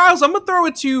 Charles, I'm gonna throw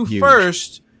it to you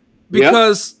first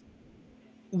because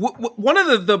one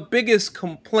of the biggest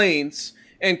complaints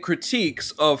and critiques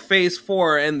of Phase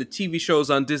 4 and the TV shows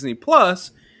on Disney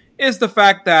Plus is the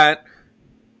fact that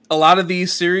a lot of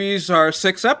these series are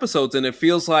 6 episodes, and it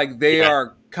feels like they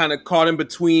are kind of caught in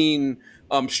between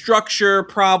structure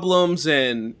problems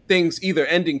and things either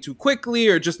ending too quickly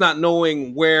or just not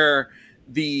knowing where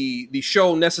the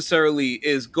show necessarily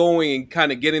is going and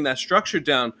kind of getting that structure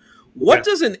down. What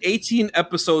does an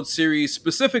 18-episode series,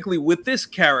 specifically with this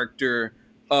character,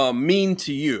 mean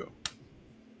to you?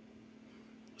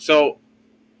 So,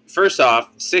 first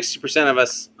off, 60% of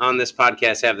us on this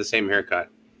podcast have the same haircut.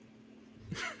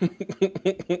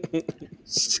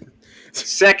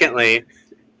 Secondly,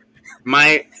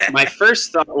 my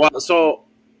first thought. Well, so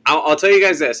I'll tell you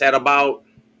guys this. At about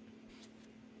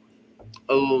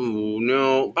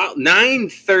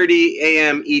 9:30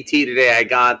 a.m. ET today, I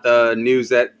got the news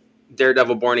that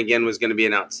Daredevil Born Again was going to be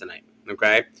announced tonight.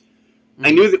 Okay. I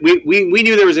knew that we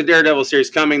knew there was a Daredevil series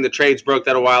coming. The trades broke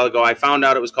that a while ago. I found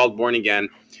out it was called Born Again.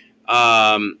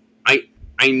 I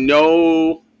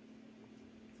know.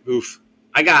 Oof!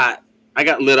 I got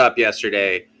lit up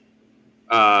yesterday.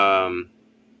 By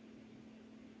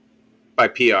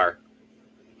PR.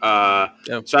 So I'm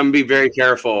gonna be very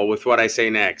careful with what I say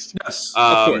next. Yes,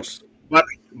 of course.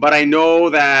 But I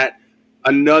know that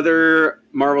another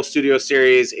Marvel Studios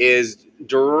series is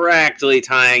directly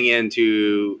tying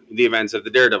into the events of the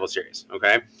Daredevil series.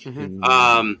 Okay,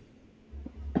 and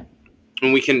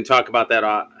we can talk about that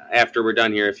after we're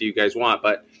done here if you guys want.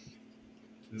 But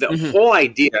the whole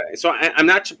idea. So I'm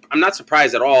not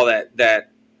surprised at all that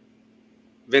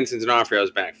Vincent D'Onofrio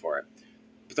is back for it.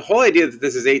 But the whole idea that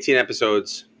this is 18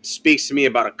 episodes speaks to me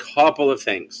about a couple of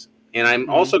things, and I'm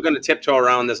also going to tiptoe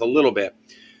around this a little bit,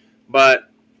 but.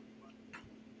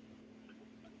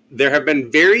 There have been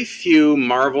very few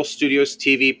Marvel Studios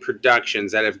TV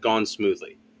productions that have gone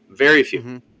smoothly. Very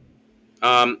few.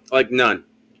 Like none.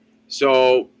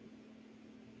 So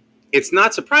it's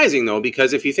not surprising, though,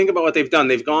 because if you think about what they've done,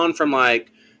 they've gone from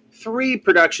like 3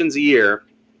 productions a year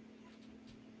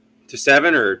to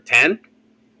 7 or 10,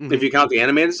 if you count the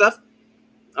animated stuff.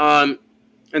 And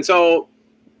so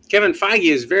Kevin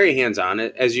Feige is very hands-on,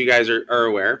 as you guys are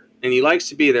aware, and he likes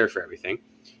to be there for everything.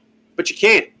 But you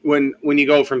can't when you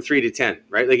go from 3 to 10,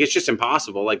 right? Like, it's just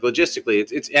impossible. Like, logistically,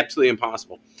 it's absolutely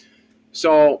impossible.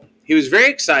 So he was very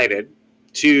excited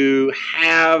to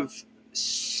have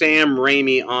Sam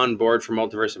Raimi on board for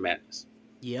Multiverse of Madness.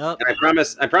 Yep. And I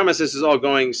promise this is all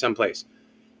going someplace.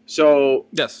 So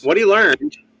what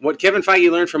Kevin Feige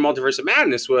learned from Multiverse of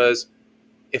Madness was,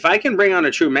 if I can bring on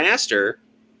a true master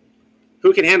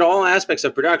who can handle all aspects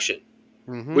of production,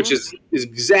 which is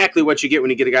exactly what you get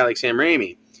when you get a guy like Sam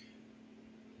Raimi,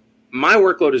 my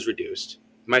workload is reduced.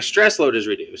 My stress load is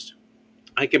reduced.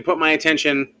 I can put my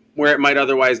attention where it might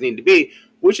otherwise need to be,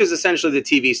 which is essentially the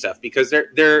TV stuff, because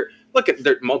they're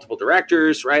multiple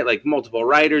directors, right? Like multiple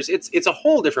writers. It's a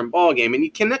whole different ballgame, and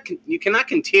you cannot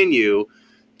continue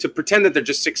to pretend that they're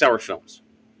just 6-hour films.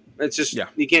 It's just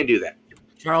you can't do that.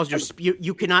 Charles,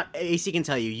 you cannot. AC can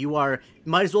tell you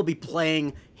might as well be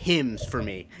playing hymns for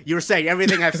me. You were saying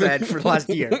everything I've said for the last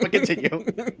year. But continue.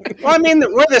 Well, I mean,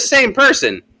 we're the same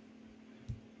person.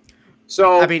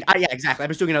 So I mean, yeah, exactly. I'm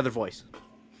just doing another voice.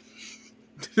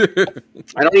 I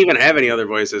don't even have any other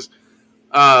voices.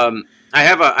 I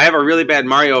have a really bad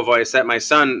Mario voice that my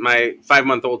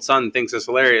 5-month-old son thinks is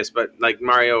hilarious. But like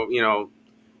Mario,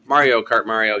 Mario Kart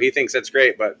Mario, he thinks that's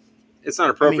great, but it's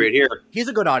not appropriate here. He's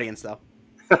a good audience, though.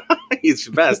 He's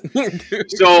the best.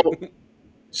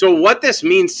 So what this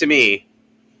means to me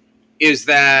is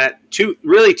that two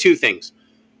things.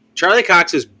 Charlie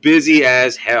Cox is busy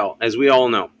as hell, as we all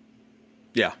know.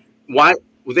 Yeah. Why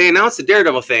they announced the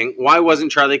Daredevil thing? Why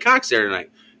wasn't Charlie Cox there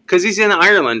tonight? Because he's in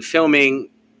Ireland filming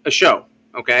a show.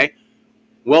 Okay.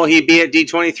 Will he be at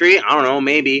D23? I don't know,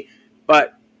 maybe.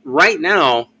 But right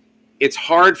now, it's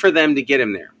hard for them to get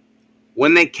him there.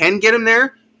 When they can get him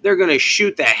there, they're going to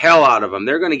shoot the hell out of him.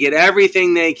 They're going to get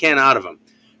everything they can out of him.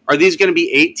 Are these going to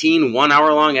be 18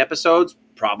 one-hour-long episodes?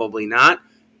 Probably not.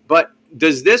 But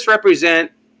does this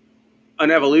represent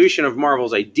an evolution of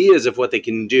Marvel's ideas of what they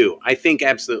can do? I think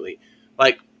absolutely.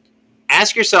 Like,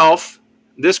 ask yourself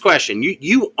this question.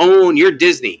 You're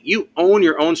Disney. You own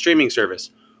your own streaming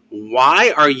service.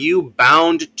 Why are you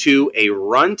bound to a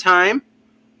runtime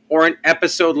or an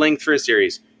episode length for a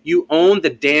series? You own the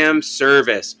damn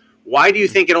service. Why do you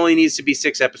think it only needs to be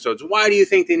 6 episodes? Why do you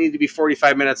think they need to be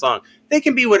 45 minutes long? They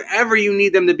can be whatever you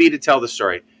need them to be to tell the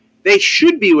story. They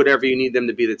should be whatever you need them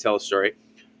to be to tell a story.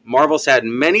 Marvel's had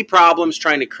many problems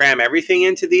trying to cram everything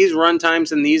into these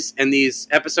runtimes and these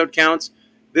episode counts.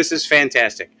 This is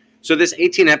fantastic. So this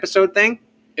 18 episode thing,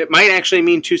 it might actually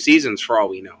mean 2 seasons for all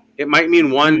we know. It might mean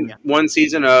one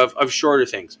season of shorter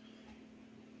things.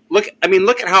 Look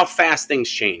at how fast things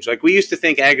change. Like, we used to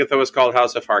think Agatha was called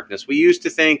House of Harkness. We used to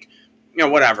think,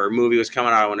 whatever, movie was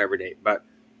coming out on whatever date. But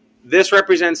this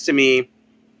represents to me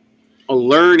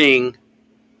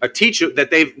a teacher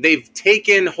that they've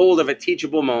taken hold of a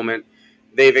teachable moment.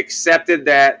 They've accepted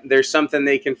that there's something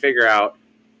they can figure out.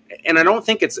 And I don't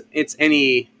think it's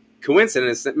any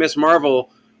coincidence that Ms. Marvel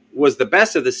was the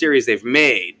best of the series they've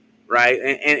made, right?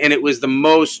 And it was the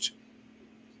most...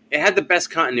 It had the best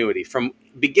continuity from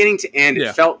beginning to end.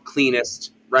 It felt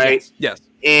cleanest, right? Yes.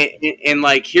 And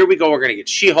like, here we go. We're going to get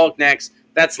She-Hulk next.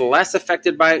 That's less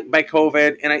affected by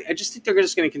COVID. And I just think they're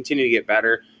just going to continue to get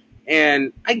better.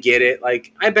 And I get it.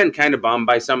 Like, I've been kind of bummed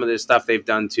by some of this stuff they've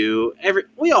done too.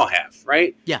 We all have,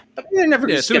 right? Yeah. But they're never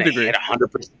just going to hit 100%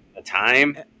 of the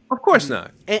time. Of course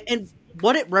not. And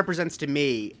what it represents to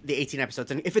me, the 18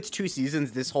 episodes, and if it's 2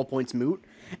 seasons, this whole point's moot.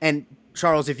 And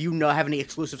Charles, if you have any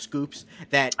exclusive scoops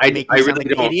that make me sound like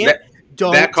an idiot,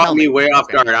 that caught me way off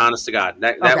guard, honest to God.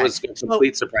 That was a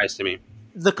complete surprise to me.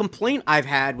 The complaint I've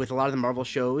had with a lot of the Marvel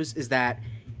shows is that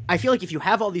I feel like if you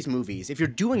have all these movies, if you're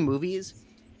doing movies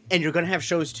and you're going to have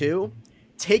shows too,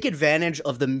 take advantage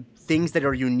of the things that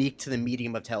are unique to the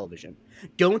medium of television.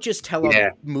 Don't just tell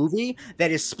a movie that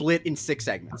is split in 6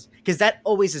 segments, because that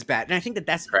always is bad. And I think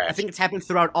I think it's happened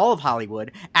throughout all of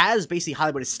Hollywood. As basically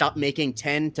Hollywood has stopped making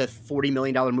 $10 to $40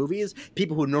 million movies,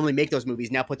 people who normally make those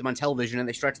movies now put them on television and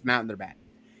they stretch them out and they're bad.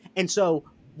 And so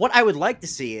what I would like to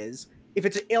see is, if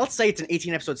let's say it's an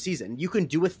 18 episode season, you can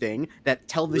do a thing that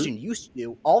television used to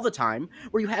do all the time,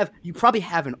 where you probably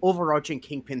have an overarching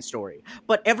Kingpin story,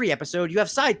 but every episode you have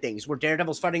side things where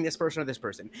Daredevil's fighting this person or this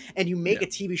person, and you make a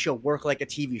TV show work like a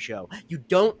TV show. You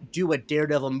don't do a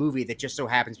Daredevil movie that just so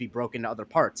happens to be broken to other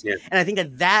parts. Yeah. And I think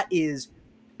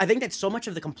that so much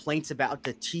of the complaints about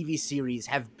the TV series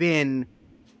have been,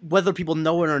 whether people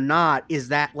know it or not, is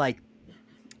that like,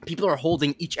 people are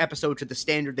holding each episode to the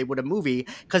standard they would a movie,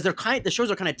 because the shows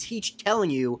are kind of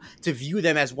telling you to view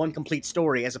them as one complete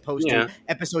story as opposed to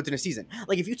episodes in a season.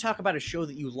 Like, if you talk about a show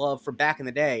that you love from back in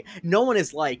the day, no one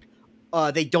is like,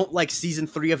 they don't like season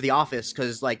 3 of The Office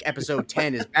because like episode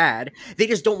 10 is bad. They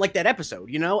just don't like that episode,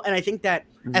 And I think that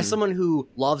as someone who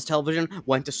loves television,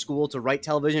 went to school to write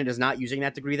television, and is not using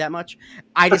that degree that much,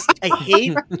 I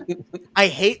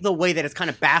hate the way that it's kind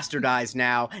of bastardized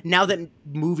now that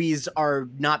movies are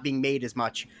not being made as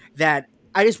much, that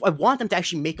I want them to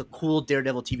actually make a cool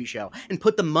Daredevil TV show and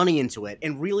put the money into it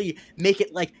and really make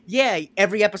it like,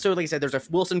 every episode, like I said, there's a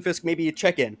Wilson Fisk, maybe a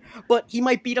check-in, but he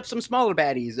might beat up some smaller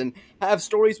baddies and have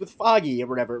stories with Foggy or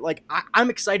whatever. Like, I'm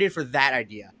excited for that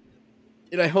idea.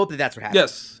 And I hope that that's what happens.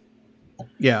 Yes.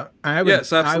 Yeah.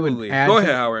 Yes, absolutely. Go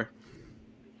ahead, Howard.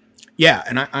 Yeah,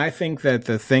 and I think that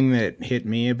the thing that hit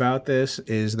me about this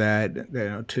is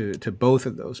that, to both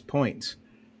of those points,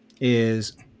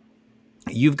 is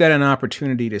you've got an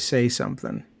opportunity to say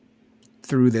something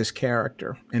through this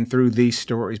character and through these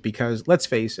stories, because let's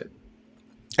face it,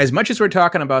 as much as we're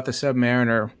talking about the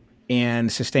Submariner and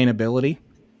sustainability,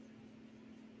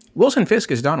 Wilson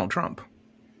Fisk is Donald Trump.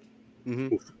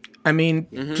 Mm-hmm. I mean,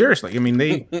 seriously. I mean,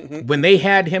 when they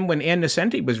had him when Ann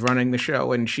Nesenti was running the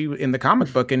show, and she in the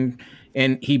comic book, and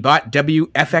he bought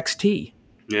WFXT.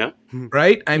 Yeah.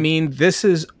 Right. I mean, this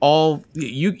is all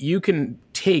you can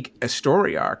take a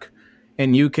story arc,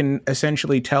 and you can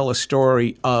essentially tell a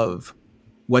story of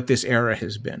what this era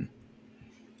has been,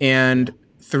 and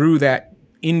through that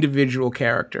individual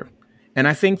character. And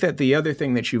I think that the other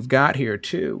thing that you've got here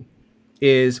too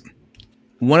is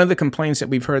one of the complaints that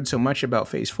we've heard so much about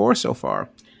Phase 4 so far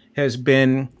has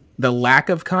been the lack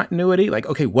of continuity. Like,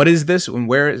 okay, what is this and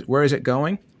where is it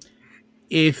going?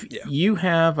 If you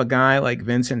have a guy like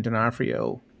Vincent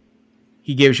D'Onofrio,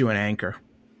 he gives you an anchor.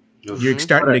 You're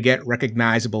starting to get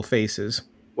recognizable faces.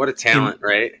 What a talent,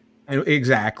 right?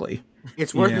 Exactly.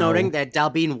 It's worth noting that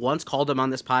Dalbean once called him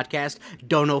on this podcast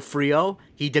Donofrio.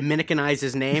 He Dominicanized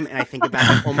his name, and I think about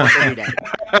him almost every day.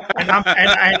 And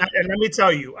let me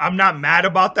tell you, I'm not mad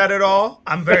about that at all.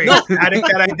 I'm very ecstatic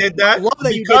that I did that. I love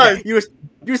that you did that.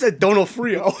 You said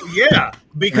Donofrio. Yeah,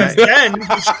 because then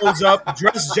he shows up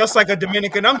dressed just like a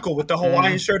Dominican uncle with the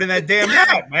Hawaiian shirt and that damn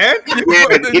hat, man.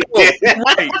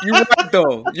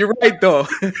 You're right, though.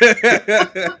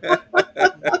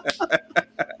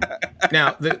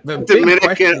 Now, the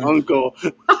Dominican uncle.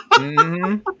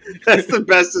 That's the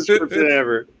best description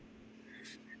ever.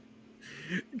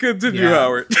 Continue,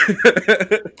 Howard.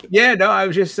 Yeah, no, I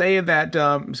was just saying that.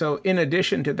 So, in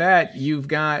addition to that, you've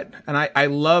got, and I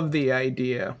love the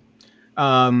idea.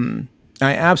 I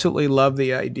absolutely love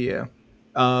the idea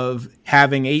of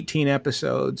having 18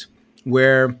 episodes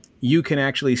where you can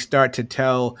actually start to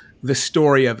tell the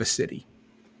story of a city,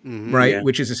 right? Yeah.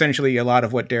 Which is essentially a lot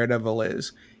of what Daredevil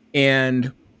is.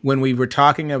 And when we were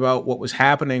talking about what was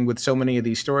happening with so many of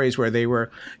these stories where they were,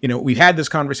 we've had this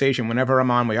conversation whenever I'm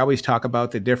on, we always talk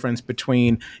about the difference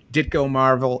between Ditko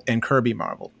Marvel and Kirby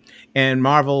Marvel. And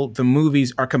Marvel, the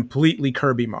movies are completely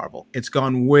Kirby Marvel. It's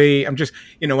gone way, I'm just,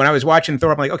 when I was watching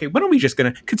Thor, I'm like, okay, when are we just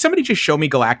could somebody just show me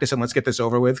Galactus and let's get this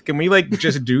over with? Can we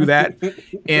just do that?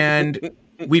 And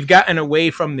we've gotten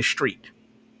away from the street.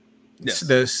 Yes.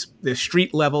 The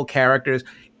street level characters.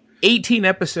 18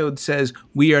 episodes says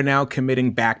we are now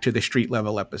committing back to the street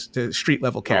level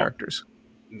characters.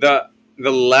 The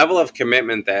level of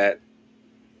commitment that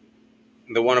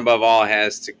the One Above All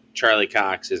has to Charlie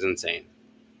Cox is insane.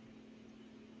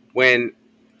 When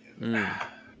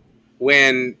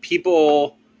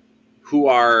people who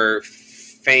are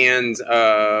fans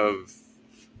of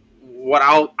what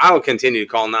I'll continue to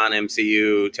call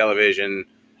non-MCU television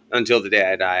until the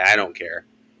day I die, I don't care.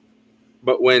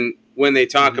 But when they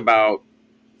talk about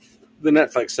the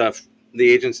Netflix stuff, the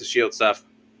Agents of S.H.I.E.L.D. stuff,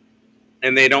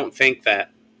 and they don't think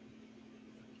that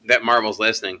Marvel's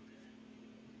listening,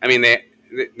 I mean, they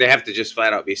have to just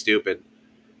flat out be stupid.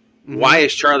 Mm-hmm. Why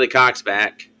is Charlie Cox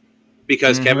back?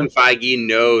 Because Kevin Feige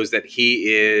knows that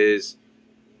he is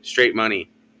straight money.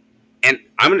 And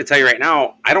I'm going to tell you right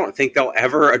now, I don't think they'll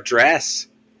ever address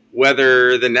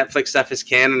whether the Netflix stuff is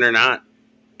canon or not.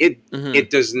 It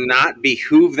does not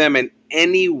behoove them in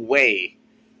any way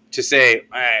to say,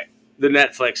 all right, the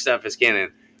Netflix stuff is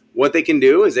canon. What they can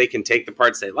do is they can take the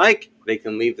parts they like, they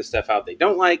can leave the stuff out they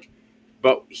don't like,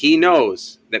 but he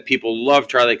knows that people love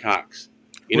Charlie Cox.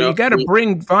 You got to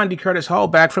bring Vondie Curtis Hall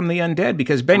back from the undead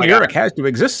because Ben Urich has to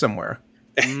exist somewhere.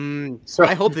 So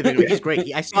I hope they do. He's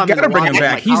great. I saw him. You got to bring him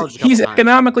back. He's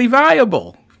economically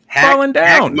viable. Falling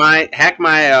down. Hack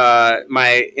my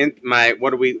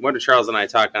what do Charles and I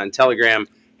talk on Telegram?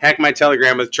 Hack my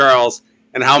Telegram with Charles,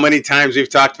 and how many times we've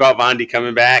talked about Vondie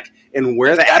coming back, and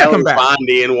where the hell is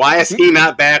Vondie, and why is he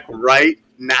not back right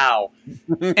now?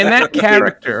 And that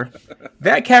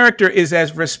character is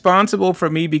as responsible for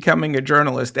me becoming a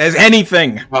journalist as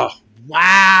anything. Oh.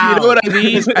 Wow. You know what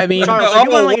I mean? Charles, I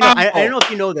don't know if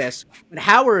you know this, but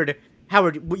Howard,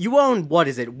 you own, what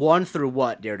is it, 1 through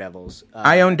what Daredevils?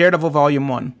 I own Daredevil Volume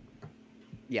 1.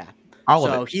 Yeah. All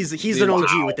of it. So he's an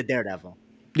OG with the Daredevil.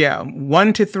 Yeah,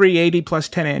 1 to 380 plus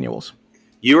 10 annuals.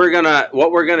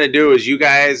 What we're gonna do is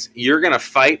you're gonna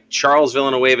fight Charles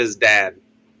Villanueva's dad.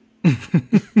 Here's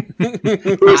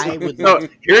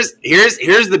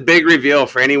the big reveal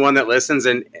for anyone that listens,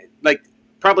 and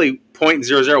probably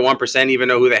 0.001% even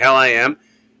know who the hell I am.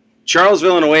 Charles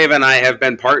Villanueva and I have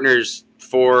been partners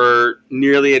for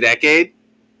nearly a decade.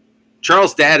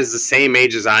 Charles' dad is the same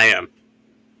age as I am.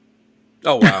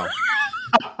 Oh, wow.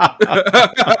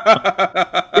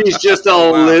 He's just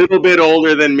a little bit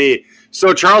older than me.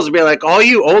 So Charles would be like, all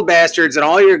you old bastards and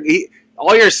all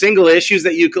your single issues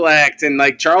that you collect. And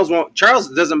Charles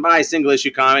doesn't buy single issue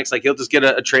comics. He'll just get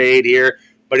a trade here.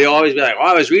 but he'll always be like, "Oh,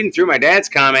 I was reading through my dad's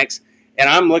comics, and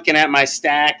I'm looking at my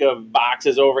stack of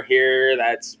boxes over here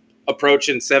that's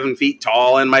approaching 7 feet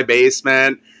tall in my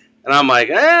basement." And I'm like,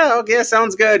 okay,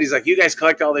 sounds good. He's like, "You guys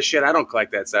collect all this shit. I don't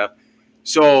collect that stuff."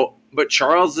 So, but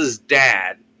Charles's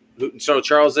dad, so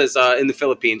Charles is in the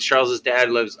Philippines. Charles's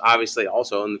dad lives obviously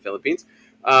also in the Philippines.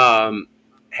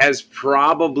 Has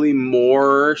probably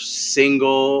more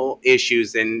single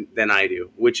issues than I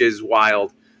do, which is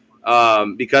wild.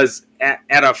 Because at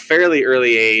a fairly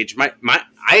early age, my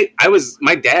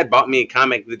dad bought me a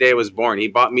comic the day I was born. He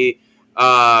bought me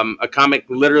a comic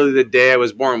literally the day I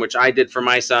was born, which I did for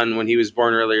my son when he was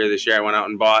born earlier this year. I went out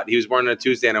and he was born on a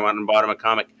Tuesday, and I went and bought him a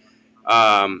comic.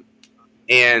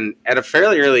 And at a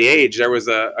fairly early age, there was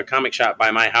a comic shop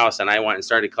by my house, and I went and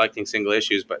started collecting single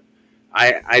issues. But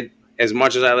I as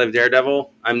much as I love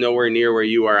Daredevil, I'm nowhere near where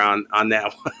you are on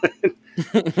that one.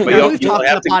 But you'll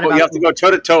have to go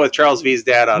toe to toe with Charles V's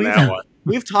dad on that one.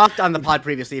 We've talked on the pod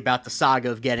previously about the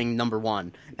saga of getting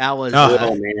 #1. That was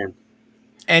oh man.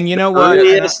 And you know what?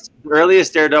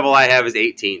 Earliest Daredevil I have is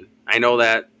 18. I know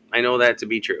that to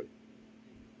be true.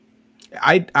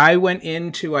 I went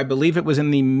into, I believe it was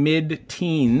in the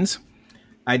mid-teens,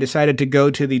 I decided to go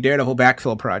to the Daredevil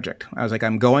Backfill Project. I was like,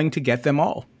 I'm going to get them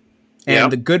all.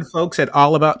 And the good folks at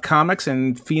All About Comics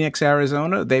in Phoenix,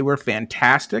 Arizona, they were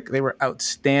fantastic. They were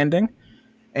outstanding.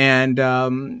 And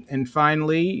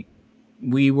finally,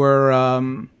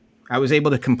 I was able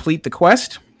to complete the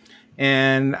quest.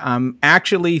 And I'm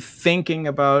actually thinking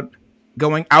about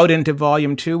going out into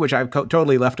Volume 2, which I've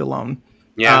totally left alone.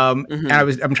 Yeah. And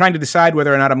I'm trying to decide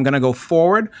whether or not I'm going to go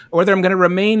forward or whether I'm going to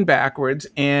remain backwards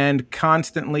and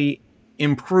constantly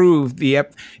improve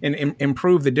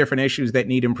the different issues that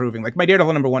need improving. Like my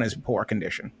Daredevil #1 is poor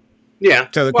condition. Yeah.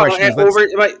 So the question is,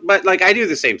 but like I do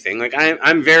the same thing. Like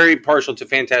I'm very partial to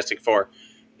Fantastic Four,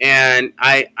 and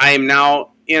I am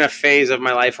now in a phase of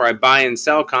my life where I buy and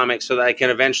sell comics so that I can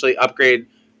eventually upgrade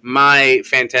my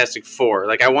Fantastic Four.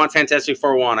 Like I want Fantastic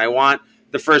Four 1. I want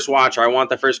the first Watcher. I want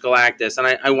the first Galactus,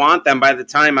 and I want them by the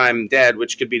time I'm dead,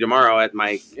 which could be tomorrow at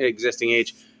my existing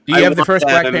age. Do you have the first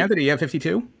Black Panther? Do you have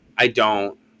 52? I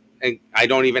don't. I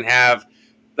don't even have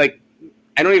a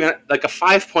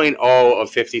 5.0 of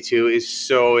 52 is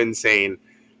so insane.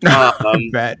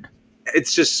 Bet.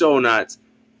 It's just so nuts.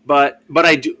 But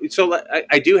I do. So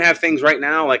I do have things right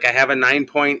now. Like I have a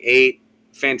 9.8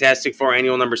 Fantastic Four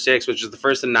Annual #6, which is the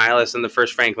first Annihilus and the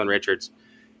first Franklin Richards,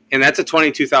 and that's a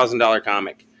 $22,000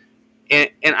 comic. And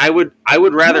I would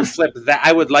rather flip that.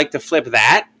 I would like to flip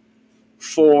that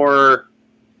for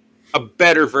a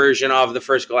better version of the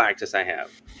first Galactus I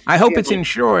have. I hope it's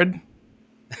insured.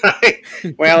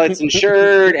 Well, it's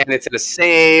insured, and it's in a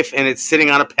safe, and it's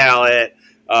sitting on a pallet.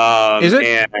 Is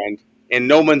it? And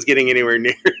no one's getting anywhere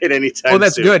near it anytime. Well,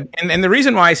 that's soon. good. And the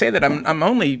reason why I say that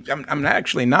I'm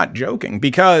actually not joking,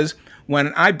 because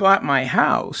when I bought my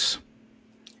house,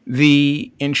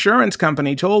 the insurance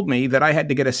company told me that I had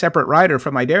to get a separate rider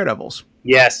for my Daredevils.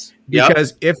 Yes.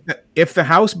 Because if the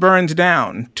house burns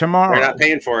down tomorrow, they're not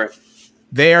paying for it.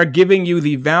 They are giving you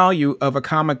the value of a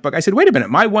comic book. I said, wait a minute,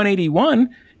 my 181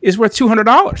 is worth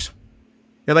 $200.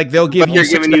 They're like, they'll give you $6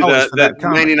 giving you for that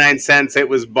comic. 99 cents it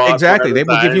was bought. Exactly. They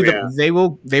will give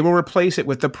you they will replace it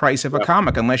with the price of a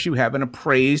comic unless you have an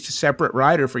appraised separate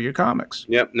rider for your comics.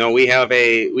 Yep. No, we have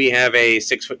a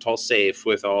 6 foot tall safe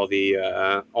with all the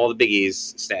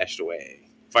biggies stashed away,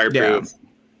 fireproof. Yeah.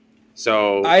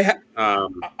 So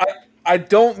I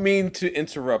don't mean to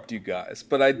interrupt you guys,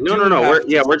 but I no.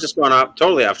 We're just going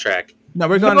totally off track. No,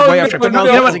 we're going way off track. But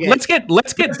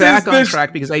let's get back on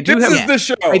track because I do have the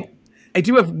show. I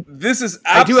do have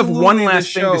one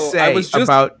last thing to say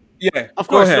about. Yeah, of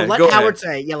course. So let Howard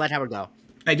say. Yeah, let Howard go.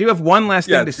 I do have one last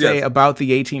thing to say about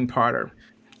the 18-parter,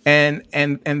 and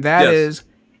that is,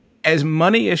 as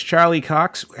money as Charlie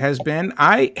Cox has been,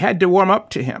 I had to warm up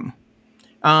to him,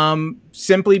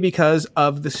 simply because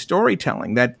of the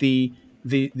storytelling. That the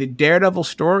Daredevil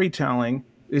storytelling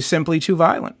is simply too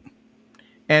violent,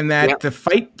 and that the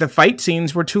fight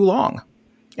scenes were too long.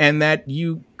 And that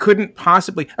you couldn't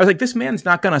possibly... I was like, this man's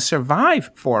not going to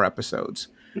survive 4 episodes.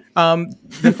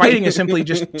 The fighting is simply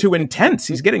just too intense.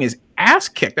 He's getting his ass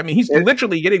kicked. I mean, he's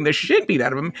literally getting the shit beat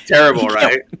out of him. Terrible,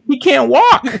 right? He can't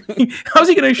walk. How's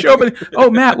he going to show up and...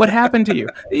 Oh, Matt, what happened to you?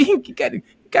 He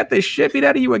got the shit beat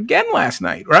out of you again last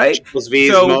night, right? Charles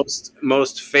V's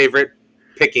most favorite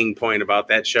picking point about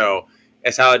that show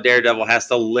is how a Daredevil has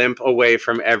to limp away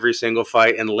from every single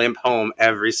fight and limp home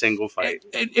every single fight.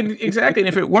 Exactly. And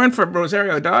if it weren't for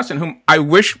Rosario Dawson, whom I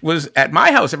wish was at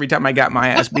my house every time I got my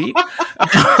ass beat,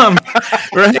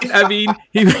 right? I mean,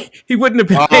 he wouldn't have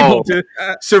been able to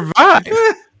survive.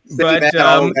 But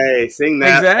sing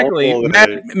that exactly.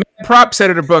 Mad prop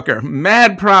Senator Booker.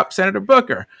 Mad prop Senator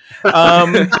Booker.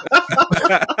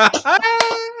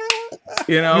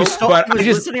 You know,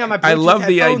 but I love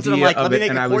the idea and I'm like, of let me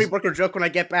it. make a Cory Booker joke when I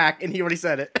get back, and he already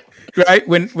said it. Right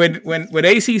when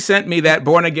AC sent me that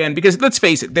Born Again, because let's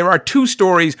face it, there are two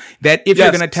stories that if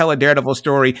you're going to tell a Daredevil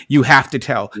story, you have to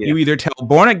tell. Yeah. You either tell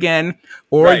Born Again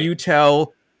or you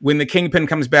tell when the Kingpin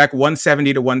comes back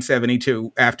 170 to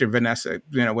 172 after Vanessa.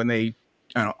 You know, when they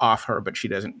off her, but she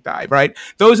doesn't die. Right?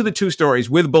 Those are the two stories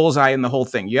with Bullseye and the whole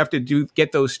thing. You have to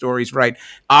get those stories right.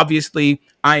 Obviously,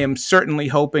 I am certainly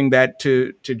hoping that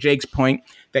to Jake's point,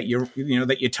 that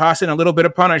that you toss in a little bit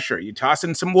of Punisher, you toss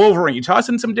in some Wolverine, you toss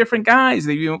in some different guys,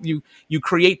 that you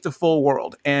create the full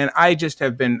world. And I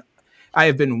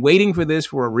have been waiting for this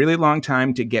for a really long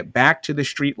time to get back to the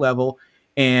street level.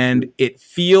 And it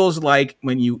feels like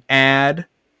when you add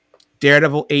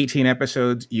Daredevil 18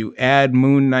 episodes, you add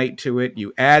Moon Knight to it,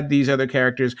 you add these other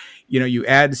characters, you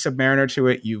add Submariner to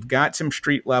it, you've got some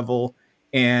street level,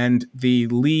 and the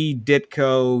Lee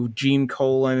Ditko, Gene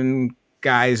Colan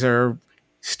guys are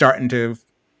starting to,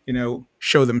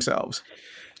 show themselves.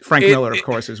 Frank Miller, of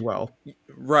course, as well.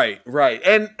 Right.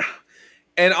 And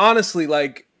honestly,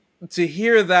 like, to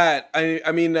hear that,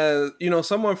 I mean,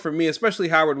 someone for me, especially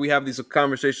Howard, we have these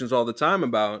conversations all the time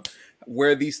about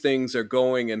where these things are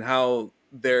going and how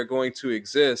they're going to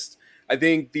exist. I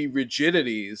think the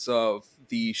rigidities of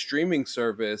the streaming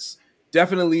service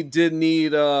definitely did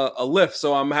need a lift.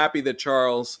 So I'm happy that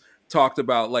Charles talked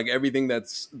about like everything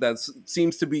that's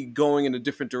seems to be going in a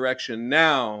different direction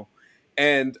now.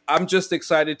 And I'm just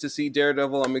excited to see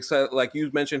Daredevil. I'm excited, like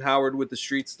you mentioned, Howard, with the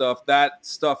street stuff. That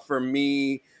stuff for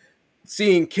me,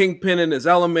 seeing Kingpin in his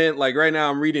element, like right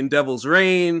now I'm reading Devil's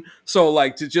Reign, so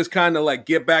like to just kind of like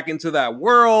get back into that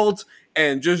world,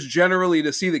 and just generally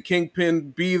to see the Kingpin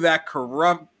be that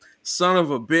corrupt son of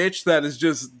a bitch that is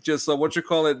just just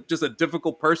a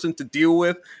difficult person to deal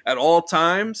with at all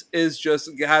times,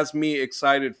 has me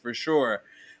excited for sure.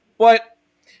 But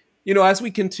as we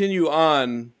continue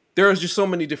on, there is just so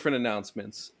many different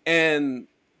announcements, and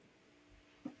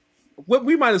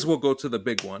we might as well go to the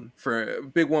big one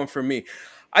for me.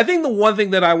 I think the one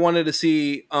thing that I wanted to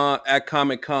see at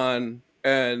Comic-Con,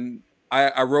 and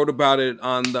I wrote about it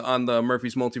on the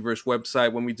Murphy's Multiverse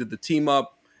website when we did the team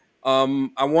up.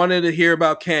 I wanted to hear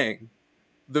about Kang,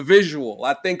 the visual.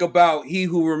 I think about He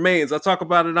Who Remains. I talk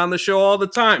about it on the show all the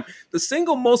time. The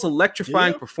single most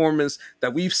electrifying performance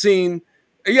that we've seen.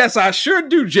 Yes, I sure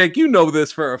do, Jake. You know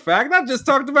this for a fact. I just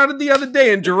talked about it the other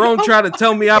day, and Jerome tried to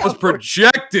tell me I was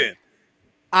projecting.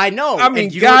 I know. I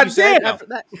mean, goddamn. After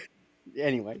that?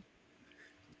 Anyway.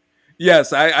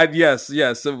 Yes,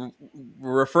 yes. So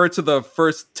refer to the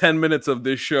first 10 minutes of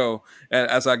this show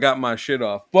as I got my shit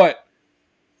off. But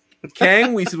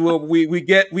Kang, we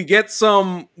get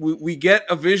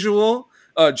a visual.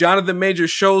 Jonathan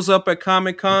Majors shows up at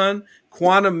Comic-Con.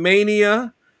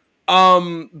 Quantumania.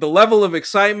 The level of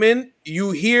excitement.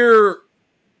 You hear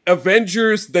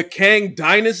Avengers, the Kang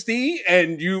Dynasty,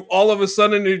 and you all of a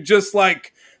sudden are just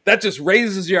like, that just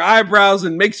raises your eyebrows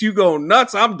and makes you go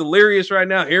nuts. I'm delirious right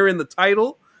now hearing the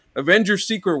title, Avengers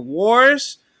Secret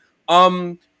Wars.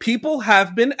 People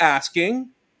have been asking,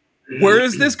 where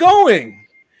is this going?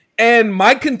 And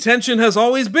my contention has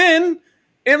always been,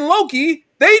 in Loki,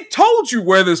 they told you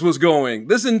where this was going.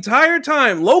 This entire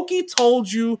time, Loki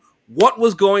told you what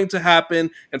was going to happen,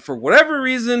 and for whatever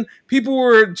reason, people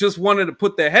were just wanted to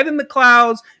put their head in the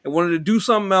clouds and wanted to do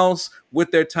something else with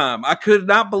their time. I could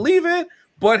not believe it,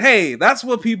 but hey, that's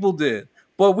what people did.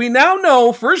 But we now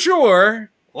know for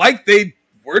sure, like they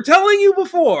were telling you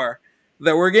before,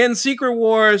 that we're getting Secret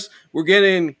Wars, we're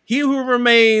getting He Who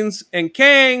Remains, and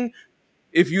Kang.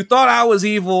 If you thought I was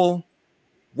evil,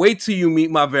 wait till you meet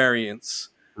my variants.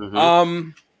 Mm-hmm.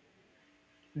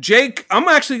 Jake, I'm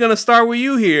actually going to start with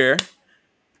you here.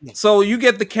 So you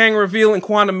get the Kang reveal in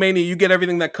Quantumania. You get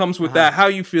everything that comes with that. How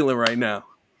are you feeling right now?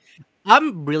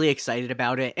 I'm really excited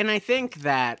about it. And I think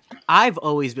that I've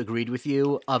always agreed with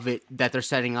you that they're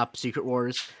setting up Secret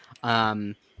Wars.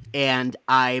 And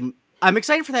I'm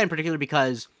excited for that in particular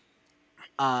because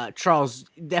Charles,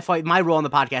 my role on the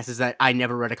podcast is that I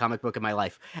never read a comic book in my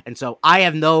life. And so I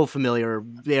have no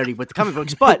familiarity with the comic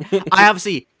books, but I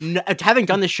obviously, having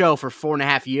done this show for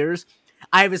 4.5 years,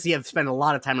 I obviously have spent a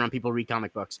lot of time around people who read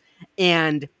comic books.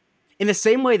 And in the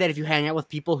same way that if you hang out with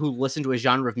people who listen to a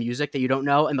genre of music that you don't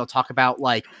know, and they'll talk about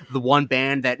like the one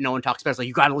band that no one talks about, it's like,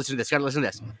 you got to listen to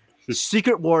this,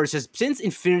 Secret Wars has, since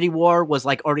Infinity War was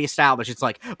like already established, it's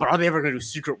like, but are they ever going to do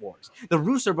Secret Wars? The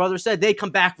Russo brothers said they'd come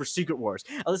back for Secret Wars.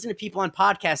 I listen to people on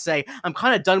podcasts say, I'm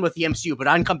kind of done with the MCU, but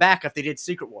I'd come back if they did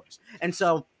Secret Wars. And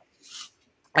so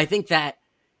I think that,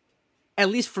 at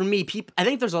least for me, I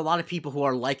think there's a lot of people who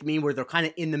are like me, where they're kind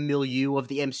of in the milieu of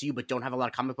the MCU but don't have a lot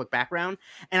of comic book background.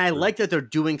 And I like that they're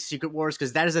doing Secret Wars,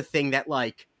 because that is a thing that,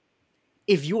 like,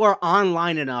 if you are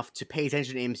online enough to pay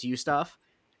attention to MCU stuff,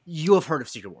 you have heard of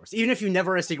Secret Wars. Even if you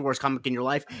never read a Secret Wars comic in your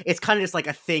life, it's kind of just like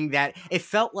a thing that it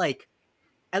felt like,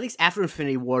 at least after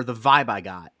Infinity War, the vibe I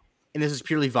got, and this is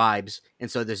purely vibes, and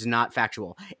so this is not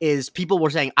factual, is people were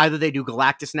saying either they do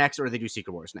Galactus next or they do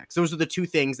Secret Wars next. Those are the two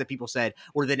things that people said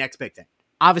were the next big thing.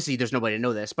 Obviously, there's nobody to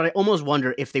know this, but I almost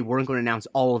wonder if they weren't going to announce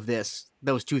all of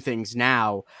those two things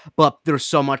now, but there's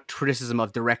so much criticism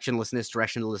of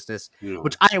directionlessness,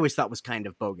 which I always thought was kind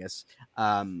of bogus.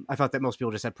 I thought that most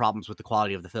people just had problems with the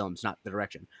quality of the films, not the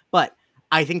direction. But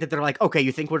I think that they're like, okay,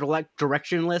 you think we're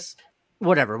directionless?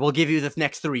 Whatever, we'll give you the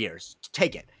next 3 years.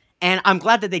 Take it. And I'm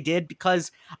glad that they did,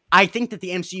 because I think that the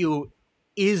MCU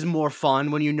is more fun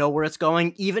when you know where it's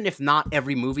going, even if not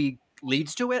every movie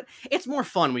leads to it. It's more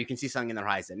fun when you can see something in the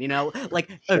horizon, you know? Like,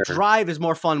 a drive is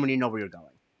more fun when you know where you're going.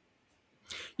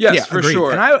 Yes, yeah, for agreed.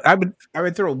 Sure. And I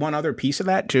would throw one other piece of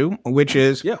that too, which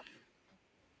is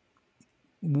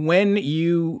when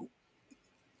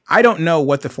I don't know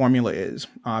what the formula is.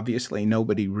 Obviously,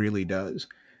 nobody really does.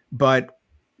 But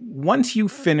once you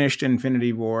finished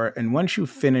Infinity War and once you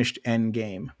finished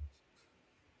Endgame,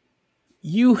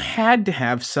 you had to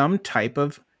have some type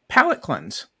of palate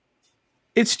cleanse.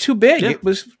 It's too big. Yeah. It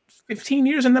was 15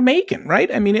 years in the making,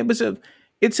 right? I mean,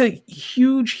 it's a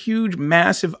huge,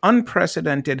 massive,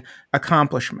 unprecedented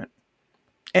accomplishment.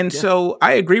 And so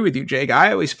I agree with you, Jake.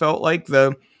 I always felt like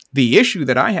the issue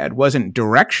that I had wasn't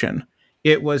direction.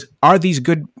 It was, are these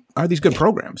good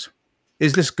programs?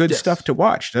 Is this good stuff to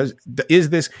watch? Is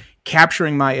this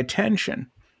capturing my attention?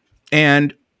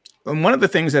 And one of the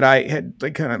things that I had,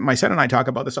 like, my son and I talk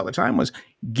about this all the time, was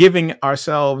giving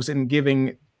ourselves and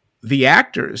giving the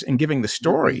actors and giving the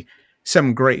story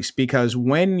some grace. Because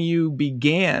when you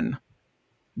began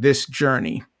this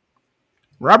journey,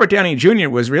 Robert Downey Jr.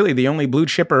 was really the only blue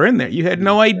chipper in there. You had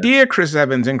no idea Chris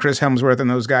Evans and Chris Hemsworth and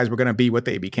those guys were going to be what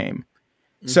they became.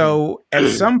 Mm-hmm. So at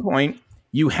some point,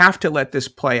 you have to let this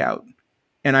play out.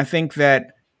 And I think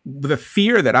that the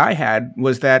fear that I had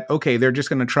was that, okay, they're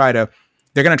going to try to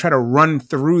run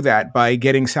through that by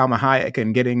getting Salma Hayek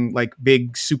and getting like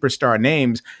big superstar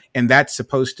names. And that's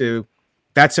supposed to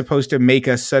make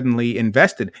us suddenly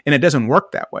invested. And it doesn't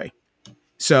work that way.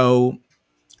 So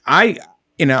I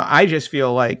just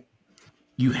feel like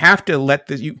you have to let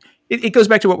this, it goes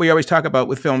back to what we always talk about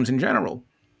with films in general.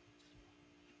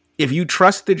 If you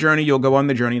trust the journey, you'll go on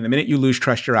the journey. And the minute you lose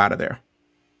trust, you're out of there.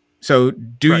 So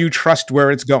do you trust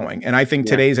where it's going? And I think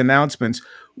today's announcements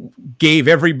gave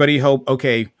everybody hope.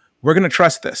 Okay, we're going to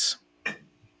trust this.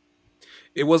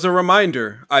 It was a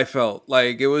reminder. I felt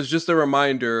like it was just a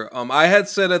reminder. I had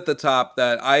said at the top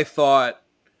that I thought,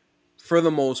 for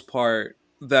the most part,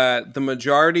 that the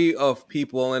majority of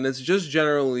people, and it's just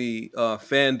generally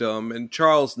fandom, and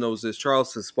Charles knows this.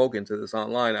 Charles has spoken to this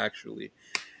online, actually,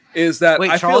 is that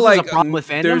I Charles feel like a problem with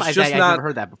fandom? I've never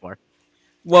heard that before.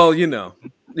 Well,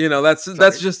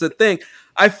 that's just the thing.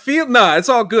 I feel it's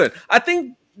all good. I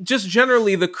think just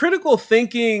generally the critical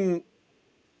thinking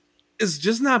is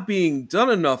just not being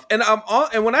done enough. And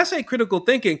and when I say critical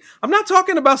thinking, I'm not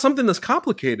talking about something that's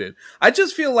complicated. I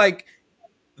just feel like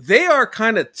they are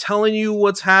kind of telling you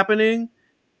what's happening,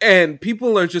 and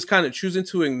people are just kind of choosing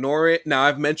to ignore it. Now,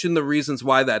 I've mentioned the reasons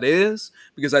why that is,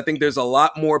 because I think there's a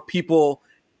lot more people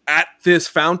at this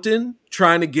fountain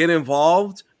trying to get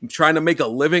involved, trying to make a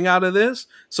living out of this.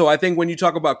 So I think when you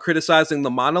talk about criticizing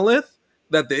the monolith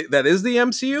that is the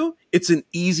MCU, it's an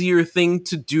easier thing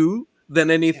to do than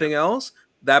anything else.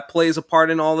 That plays a part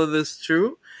in all of this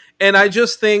too. And I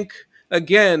just think,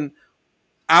 again,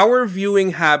 our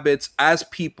viewing habits as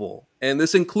people, and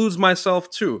this includes myself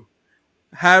too,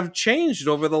 have changed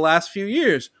over the last few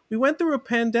years. We went through a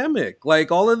pandemic.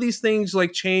 Like, all of these things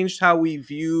like changed how we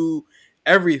view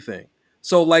everything.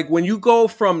 So like when you go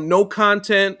from no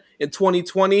content in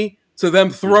 2020 to them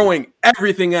throwing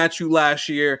everything at you last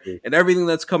year and everything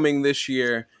that's coming this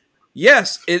year,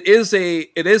 yes, it is a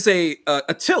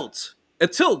tilt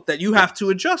that you have to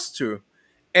adjust to.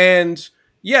 And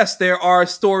yes, there are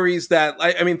stories that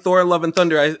I mean, Thor: Love and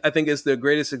Thunder, I think is the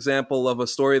greatest example of a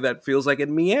story that feels like it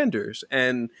meanders,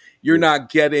 and you're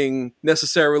not getting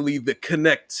necessarily the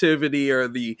connectivity or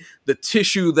the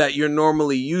tissue that you're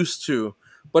normally used to.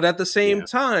 But at the same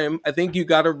time, I think you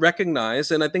got to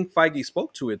recognize, and I think Feige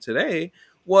spoke to it today,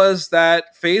 was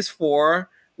that Phase 4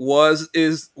 was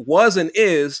and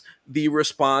is the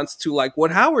response to, like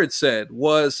what Howard said,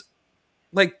 was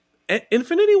like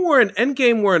Infinity War and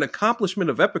Endgame were an accomplishment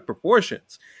of epic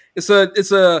proportions. It's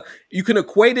a you can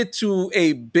equate it to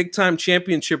a big time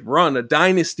championship run, a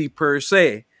dynasty per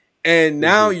se. And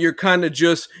now you're kind of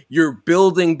you're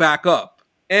building back up.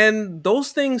 And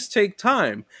those things take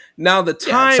time. Now the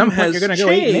time has you're gonna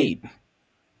changed. Go 8-8.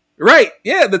 Right.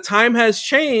 Yeah, the time has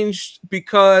changed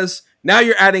because now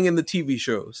you're adding in the TV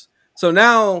shows. So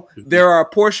now there are a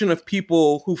portion of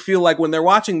people who feel like when they're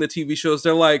watching the TV shows,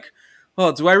 they're like,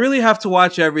 oh, do I really have to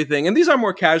watch everything? And these are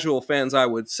more casual fans, I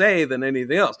would say, than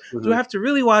anything else. Do I have to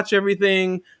really watch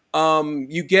everything?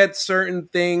 You get certain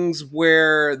things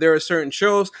where there are certain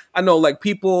shows. I know, like,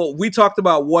 we talked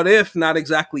about What If not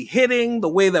exactly hitting the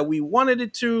way that we wanted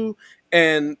it to.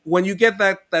 And when you get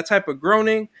that type of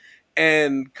groaning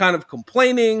and kind of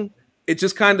complaining, it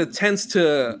just kind of tends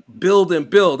to build and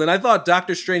build. And I thought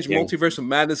Doctor Strange Multiverse of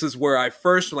Madness is where I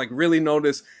first really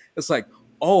noticed it's like,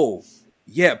 oh,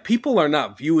 yeah, people are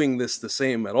not viewing this the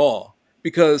same at all.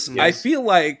 Because I feel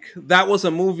like that was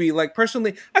a movie, like,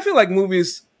 personally, I feel like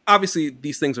movies, obviously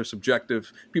these things are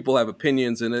subjective. People have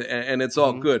opinions and it's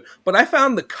all good. But I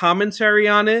found the commentary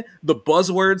on it, the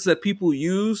buzzwords that people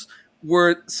use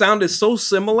sounded so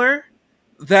similar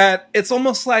that it's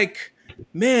almost like,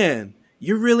 man,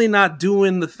 you're really not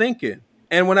doing the thinking.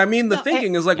 And when I mean the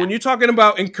thinking is like when you're talking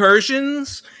about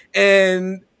incursions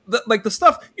and the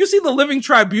stuff, you see the Living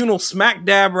Tribunal smack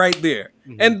dab right there.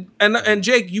 And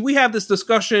Jake, we have this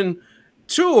discussion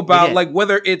too about like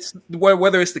whether it's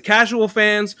the casual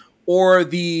fans or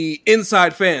the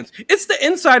inside fans. It's the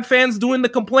inside fans doing the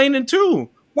complaining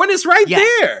too. When it's right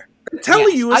there. I'm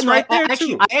telling you, it's right there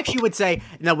too. I actually would say,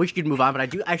 no, we should move on, but I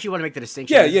do actually want to make the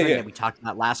distinction that we talked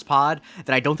about last pod,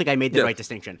 that I don't think I made the right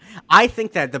distinction. I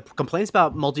think that the complaints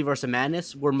about Multiverse of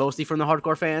Madness were mostly from the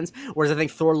hardcore fans, whereas I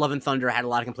think Thor Love and Thunder had a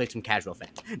lot of complaints from casual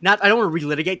fans. I don't want to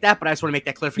relitigate that, but I just want to make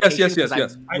that clarification because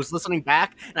I was listening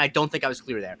back, and I don't think I was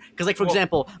clear there. Because, like, for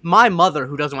example, my mother,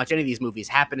 who doesn't watch any of these movies,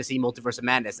 happened to see Multiverse of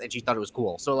Madness, and she thought it was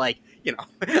cool. So, like, you know,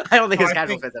 I don't think his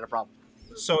casual fans had a problem.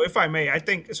 So if I may, I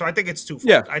think it's twofold.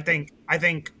 Yeah. I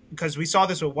think because we saw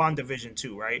this with WandaVision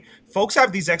too, right? Folks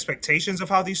have these expectations of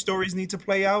how these stories need to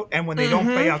play out, and when they don't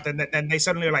play out, then they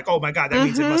suddenly are like, oh my god, that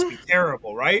means it must be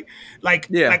terrible, right? Like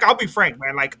I'll be frank,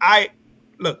 man. Like I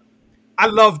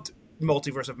loved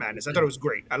Multiverse of Madness. I thought it was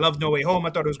great. I loved No Way Home.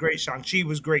 I thought it was great. Shang-Chi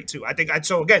was great too. I think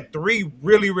so again, 3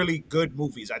 really, really good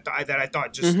movies. I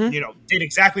thought just did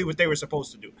exactly what they were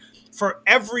supposed to do. For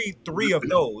every 3 of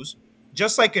those,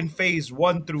 just like in phase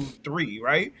 1 through 3,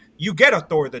 right? You get a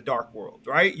Thor: The Dark World,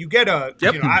 right? You get a,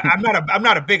 I'm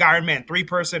not a big Iron Man 3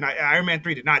 person. Iron Man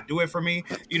 3 did not do it for me.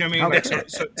 You know what I mean? Like,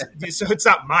 so it's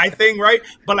not my thing, right?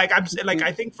 But like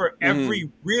I think for every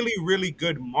really, really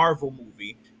good Marvel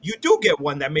movie, you do get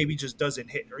one that maybe just doesn't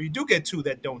hit, or you do get 2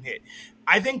 that don't hit.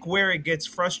 I think where it gets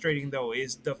frustrating though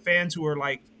is the fans who are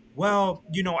like, well,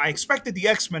 I expected the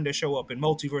X-Men to show up in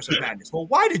Multiverse of Madness. Well,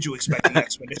 why did you expect the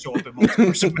X-Men to show up in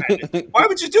Multiverse of Madness? Why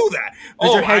would you do that?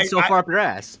 Because your head's so far up your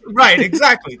ass. Right,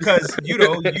 exactly. Because, you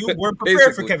weren't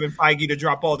prepared for Kevin Feige to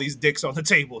drop all these dicks on the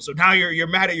table. So now you're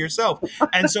mad at yourself.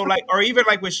 And so, like, or even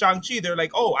like with Shang-Chi, they're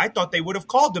like, oh, I thought they would have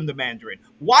called him the Mandarin.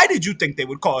 Why did you think they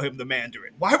would call him the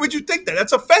Mandarin? Why would you think that?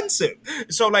 That's offensive.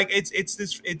 So, like,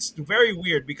 it's very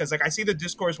weird because, like, I see the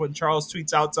discourse when Charles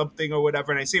tweets out something or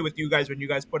whatever, and I see it with you guys when you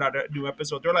guys put out a new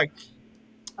episode. They're like,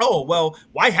 oh, well,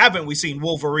 why haven't we seen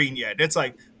Wolverine yet? It's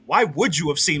like, why would you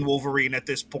have seen Wolverine at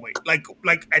this point? Like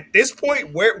at this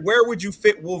point, where would you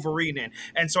fit Wolverine in?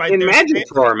 And so Imagine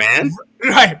Thor, man.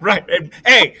 Right.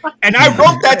 And I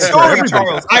wrote that story,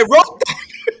 Charles. I wrote that.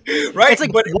 Right? It's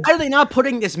like, why are they not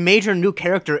putting this major new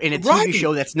character in a TV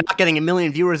show that's not getting 1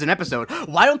 million viewers an episode?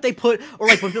 Why don't they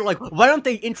why don't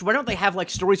they have like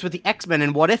stories with the X-Men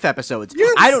and What If episodes?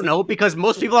 Yes. I don't know, because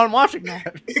most people aren't watching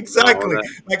that. Exactly.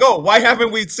 Why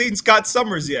haven't we seen Scott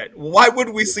Summers yet? Why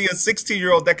wouldn't we see a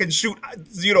 16-year-old that can shoot,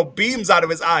 beams out of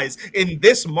his eyes in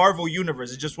this Marvel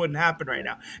universe? It just wouldn't happen right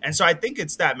now. And so I think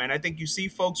it's that, man. I think you see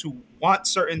folks who want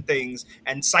certain things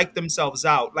and psych themselves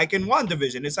out. Like in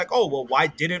WandaVision, it's like, oh, well, why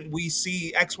didn't we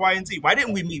see X, Y, and Z? Why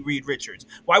didn't we meet Reed Richards?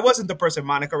 Why wasn't the person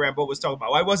Monica Rambeau was talking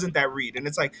about? Why wasn't that Reed? And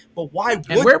it's like, but why would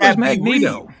and where that was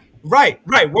Magneto? Be Reed? Right.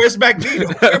 Where's Magneto?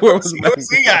 Where's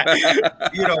he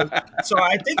at? So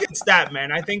I think it's that,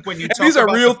 man. I think when you talk these are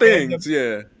about real things,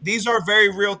 these are very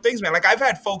real things, man. Like I've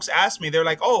had folks ask me, they're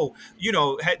like, "Oh,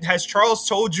 has Charles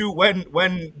told you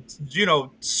when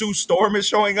Sue Storm is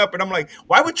showing up?" And I'm like,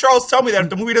 "Why would Charles tell me that if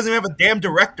the movie doesn't even have a damn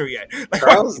director yet?" Like,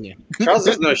 Charles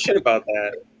doesn't know shit about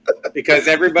that. Because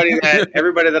everybody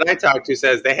that I talk to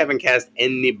says they haven't cast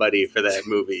anybody for that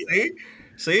movie.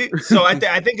 See, so I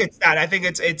think it's that. I think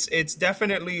it's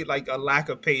definitely like a lack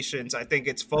of patience. I think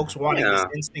it's folks wanting this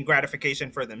instant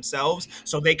gratification for themselves,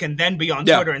 so they can then be on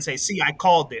Twitter and say, "See, I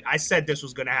called it. I said this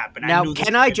was going to happen." Now,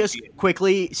 can I just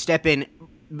quickly step in?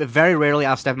 Very rarely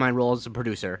I'll step in my role as a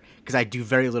producer because I do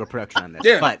very little production on this.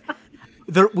 Yeah.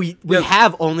 But we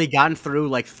have only gotten through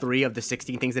like 3 of the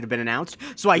 16 things that have been announced.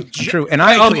 So true, and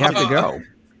I actually have to go.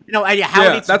 No idea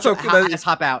how that's okay. Let's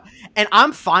hop out, and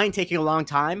I'm fine taking a long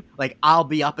time. Like I'll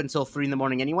be up until 3 in the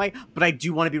morning anyway. But I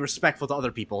do want to be respectful to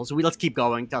other people, so let's keep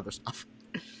going to other stuff.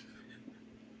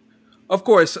 Of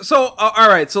course. So all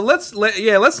right. So let's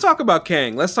talk about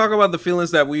Kang. Let's talk about the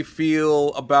feelings that we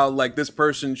feel about like this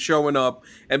person showing up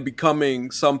and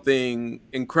becoming something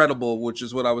incredible, which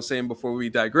is what I was saying before we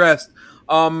digressed.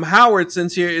 Howard,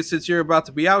 since you're about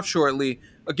to be out shortly.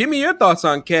 Give me your thoughts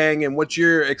on Kang and what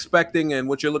you're expecting and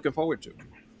what you're looking forward to.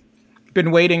 Been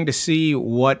waiting to see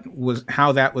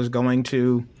how that was going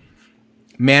to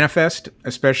manifest,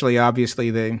 especially obviously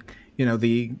the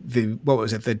what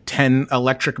was it, the 10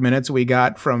 electric minutes we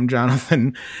got from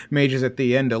Jonathan Majors at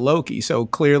the end of Loki. So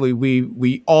clearly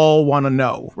we all want to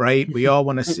know, right? We all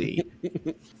want to see.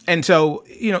 And so,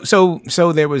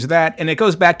 so there was that. And it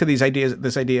goes back to this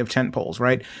idea of tent poles,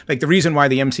 right? Like the reason why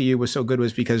the MCU was so good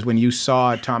was because when you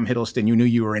saw Tom Hiddleston, you knew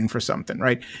you were in for something,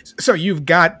 right? So you've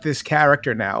got this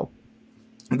character now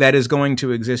that is going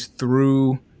to exist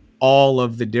through all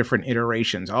of the different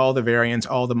iterations, all the variants,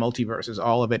 all the multiverses,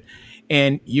 all of it.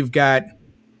 And you've got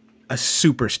a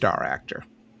superstar actor.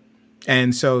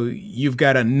 And so you've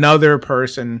got another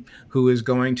person who is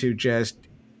going to just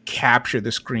capture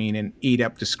the screen and eat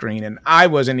up the screen. And I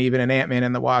wasn't even an Ant-Man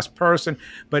and the Wasp person,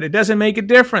 but it doesn't make a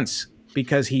difference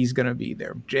because he's going to be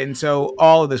there. And so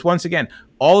all of this, once again,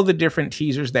 all of the different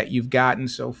teasers that you've gotten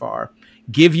so far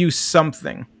give you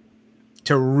something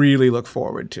to really look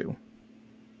forward to.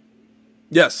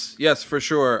 Yes, for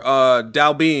sure.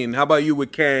 Dalbean, how about you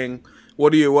with Kang?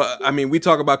 We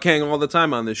talk about Kang all the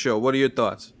time on this show. What are your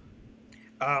thoughts?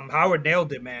 Howard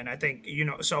nailed it, man. I think,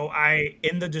 so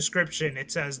in the description,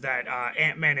 it says that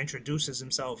Ant-Man introduces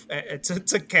himself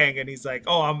to Kang, and he's like,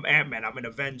 "Oh, I'm Ant-Man. I'm an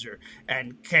Avenger."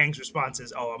 And Kang's response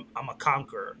is, "Oh, I'm a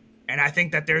conqueror." And I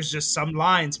think that there's just some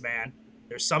lines, man.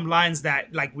 There's some lines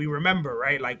that like we remember,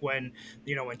 right? Like when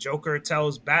Joker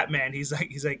tells Batman, he's like,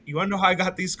 "You want to know how I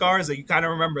got these scars?" Like you kind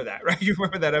of remember that, right? You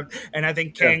remember that, and I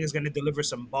think Kang is going to deliver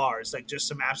some bars, like just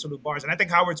some absolute bars. And I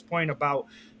think Howard's point about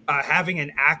having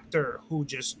an actor who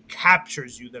just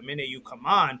captures you the minute you come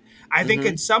on, I think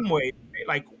in some way,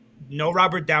 like no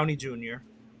Robert Downey Jr.,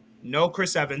 no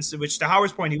Chris Evans, which to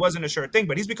Howard's point, he wasn't a sure thing,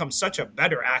 but he's become such a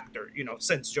better actor,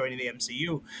 since joining the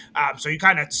MCU. So you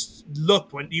kind of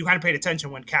looked when you kind of paid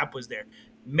attention when Cap was there.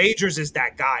 Majors is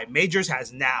that guy. Majors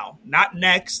has now, not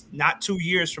next, not 2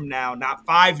 years from now, not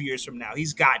 5 years from now.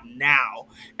 He's got now,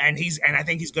 and I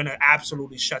think he's going to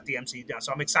absolutely shut the MCU down.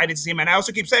 So I'm excited to see him. And I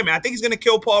also keep saying, man, I think he's going to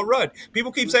kill Paul Rudd.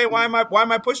 People keep saying, why am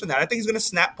I pushing that? I think he's going to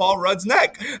snap Paul Rudd's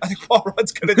neck. I think Paul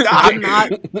Rudd's going to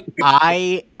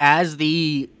die. As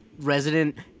the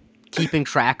resident keeping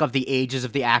track of the ages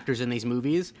of the actors in these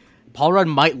movies, Paul Rudd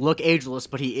might look ageless,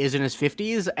 but he is in his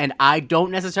 50s, and I don't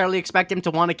necessarily expect him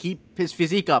to want to keep his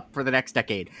physique up for the next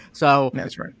decade. So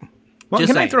that's right. Well,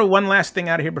 can I throw one last thing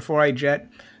out of here before I jet?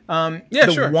 Sure.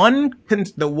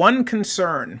 The one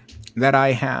concern that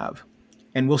I have,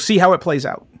 and we'll see how it plays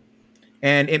out,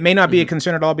 and it may not be a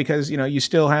concern at all because you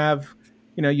still have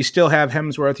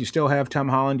Hemsworth, you still have Tom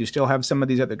Holland, you still have some of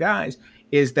these other guys.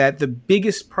 Is that the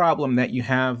biggest problem that you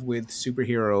have with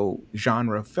superhero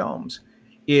genre films?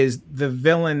 Is the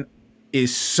villain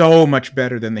is so much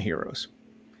better than the heroes.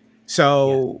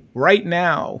 So right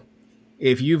now,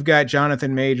 if you've got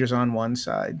Jonathan Majors on one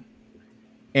side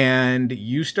and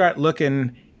you start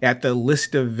looking at the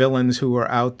list of villains who are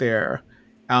out there,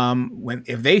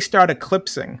 if they start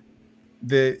eclipsing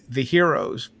the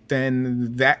heroes,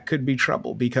 then that could be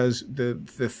trouble because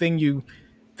the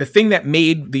thing that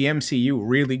made the MCU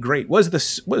really great was the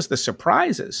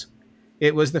surprises.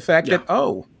 It was the fact that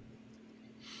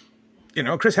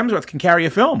Chris Hemsworth can carry a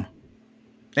film.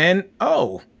 And,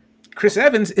 Chris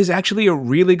Evans is actually a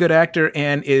really good actor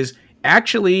and is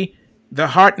actually the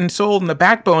heart and soul and the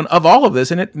backbone of all of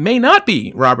this. And it may not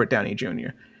be Robert Downey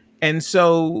Jr. And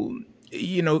so,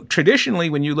 traditionally,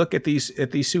 when you look at these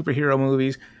superhero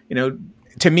movies,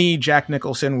 to me, Jack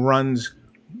Nicholson runs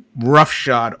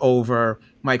roughshod over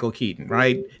Michael Keaton,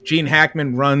 right? Gene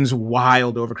Hackman runs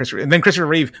wild over Christopher. And then Christopher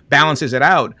Reeve balances it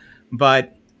out.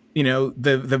 But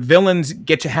the villains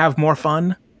get to have more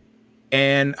fun,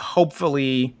 and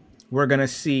hopefully we're going to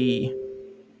see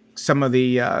some of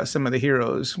the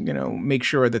heroes, make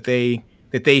sure that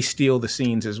they steal the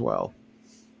scenes as well.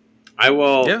 I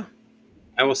will. Yeah.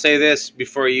 I will say this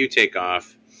before you take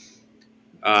off.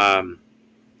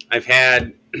 I've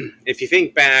had, if you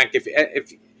think back,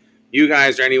 if you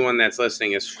guys or anyone that's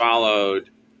listening has followed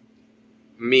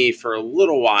me for a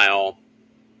little while,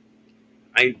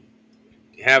 I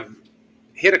have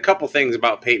hit a couple things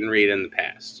about Peyton Reed in the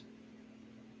past.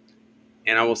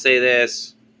 And I will say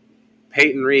this,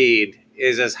 Peyton Reed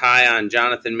is as high on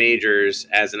Jonathan Majors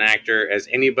as an actor as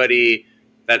anybody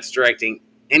that's directing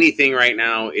anything right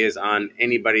now is on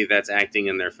anybody that's acting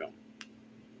in their film.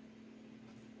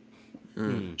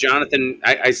 Jonathan,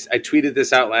 I tweeted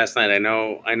this out last night. I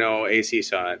know AC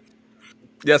saw it.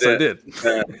 Yes, I did.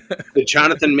 The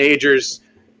Jonathan Majors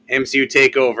MCU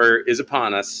takeover is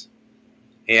upon us,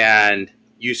 and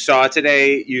you saw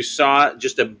today. You saw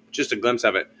just a glimpse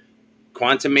of it.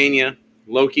 Quantumania,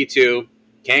 Loki 2,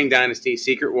 Kang Dynasty,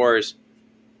 Secret Wars.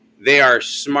 They are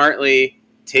smartly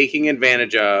taking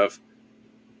advantage of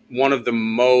one of the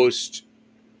most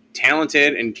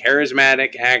talented and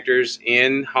charismatic actors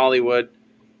in Hollywood.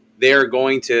 They are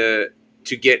going to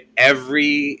get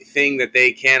everything that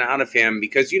they can out of him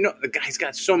because the guy's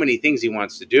got so many things he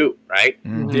wants to do, right?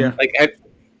 Mm-hmm. Yeah. Like,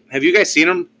 have you guys seen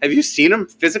him? Have you seen him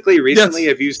physically recently?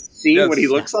 Yes. Have you seen what he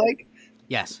looks like?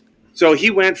 Yes. So he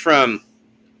went from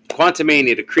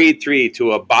Quantumania to Creed 3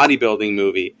 to a bodybuilding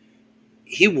movie.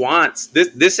 He wants this.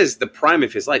 This is the prime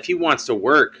of his life. He wants to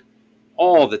work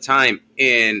all the time.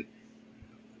 And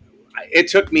it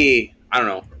took me, I don't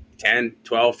know, 10,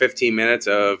 12, 15 minutes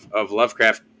of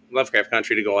Lovecraft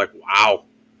Country to go like, wow,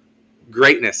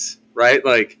 greatness, right?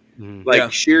 Like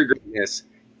sheer greatness.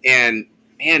 And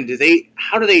man,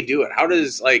 how do they do it? How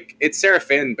does, like, it's Sarah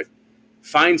Finn, but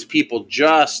finds people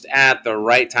just at the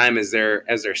right time as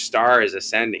their star is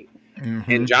ascending.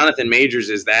 Mm-hmm. And Jonathan Majors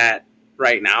is that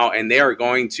right now, and they are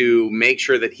going to make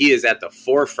sure that he is at the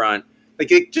forefront. Like,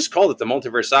 they just called it the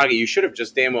Multiverse Saga. You should have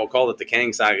just damn well called it the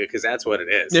Kang Saga, because that's what it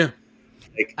is. Yeah.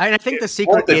 Like, I think the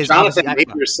secret is Jonathan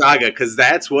Majors Saga, because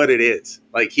that's what it is.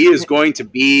 Like, he is going to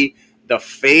be the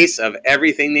face of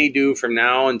everything they do from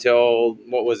now until,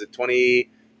 what was it,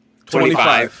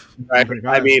 2025, right?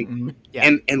 25. I mean,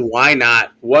 and why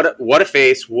not? What a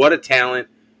face! What a talent!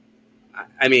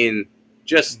 I mean,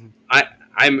 just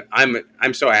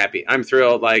I'm so happy. I'm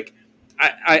thrilled. Like,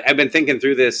 I've been thinking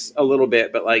through this a little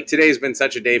bit, but like, today's been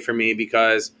such a day for me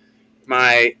because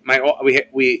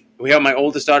we have my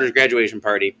oldest daughter's graduation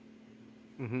party.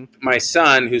 Mm-hmm. My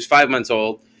son, who's 5 months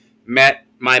old, met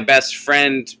my best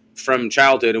friend from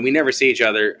childhood, and we never see each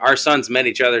other. Our sons met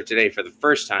each other today for the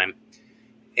first time.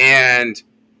 And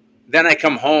then I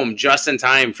come home just in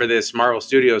time for this Marvel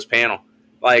Studios panel.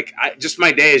 Like,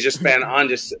 my day has just been on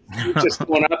just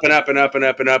going up and up and up and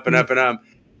up and up and up and up.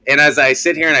 And as I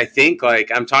sit here and I think,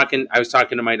 like, I was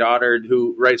talking to my daughter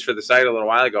who writes for the site a little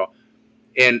while ago,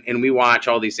 and we watch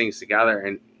all these things together.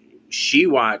 And she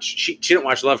didn't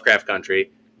watch Lovecraft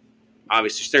Country.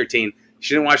 Obviously, she's 13.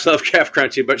 She didn't watch Lovecraft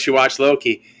Country, but she watched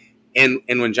Loki. And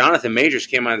when Jonathan Majors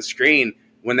came on the screen,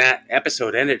 when that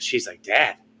episode ended, she's like,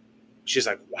 Dad. She's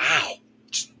like, wow,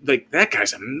 like, that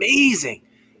guy's amazing.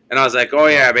 And I was like, oh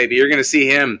yeah, baby, you're gonna see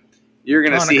him. You're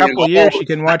gonna see him. In a couple of years, you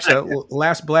can watch The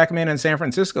Last Black Man in San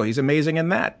Francisco. He's amazing in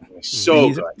that.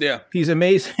 So good. Yeah, he's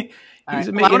amazing. He's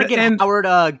amazing. Well, I want to get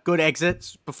Howard good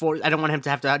exits before. I don't want him to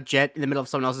have to jet in the middle of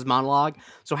someone else's monologue.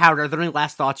 So Howard, are there any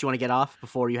last thoughts you want to get off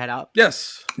before you head out?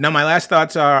 Yes. No, my last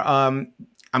thoughts are,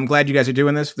 I'm glad you guys are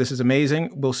doing this. This is amazing.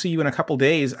 We'll see you in a couple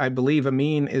days. I believe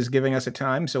Amin is giving us a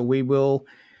time, so we will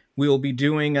be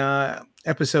doing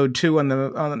episode 2 on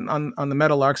the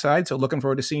Metal Arc side. So looking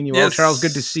forward to seeing you all. Charles,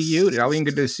 good to see you. Darlene,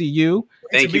 good to see you.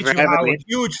 Thank you for having me.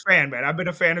 Huge fan, man. I've been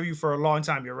a fan of you for a long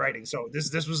time. You're writing, so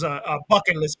this was a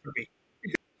bucket list for me.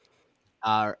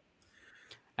 Have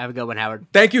a good one, Howard.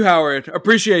 Thank you, Howard.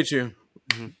 Appreciate you.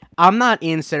 Mm-hmm. I'm not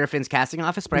in Sarah Finn's casting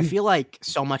office, but I feel like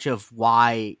so much of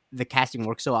why the casting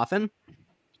works so often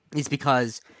is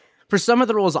because for some of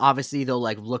the roles, obviously they'll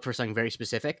like look for something very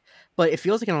specific, but it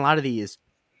feels like in a lot of these,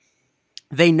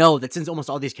 they know that since almost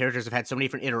all these characters have had so many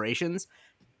different iterations,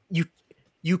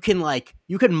 you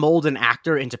can mold an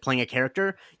actor into playing a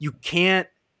character. You can't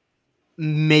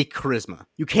make charisma.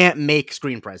 You can't make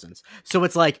screen presence. So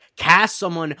it's like, cast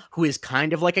someone who is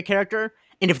kind of like a character,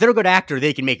 and if they're a good actor,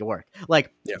 they can make it work.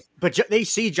 Like, yeah. But they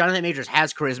see Jonathan Majors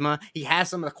has charisma. He has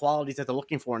some of the qualities that they're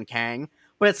looking for in Kang.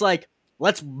 But it's like,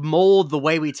 let's mold the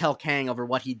way we tell Kang over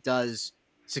what he does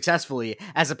successfully,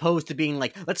 as opposed to being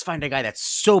like, let's find a guy that's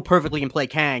so perfectly can play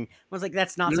Kang. I was like,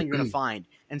 that's not something you're going to find.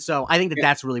 And so I think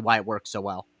that's really why it works so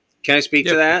well. Can I speak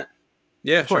to that?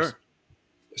 Yeah, of course.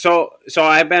 Sure. So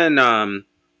I've been,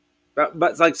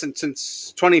 but like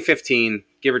since 2015,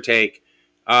 give or take,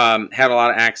 had a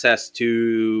lot of access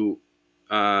to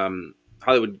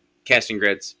Hollywood casting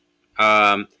grids.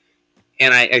 And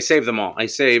I saved them all. I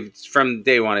saved from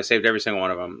day one. I saved every single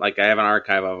one of them. Like I have an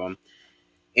archive of them.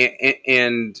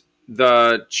 And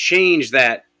the change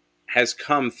that has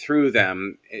come through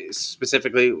them,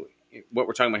 specifically what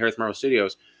we're talking about here with Marvel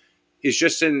Studios, is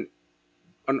just an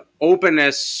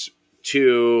openness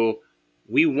to,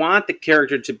 we want the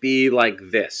character to be like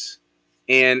this.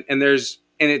 And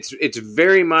it's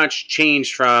very much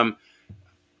changed from,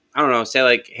 I don't know, say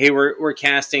like, hey, we're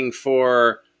casting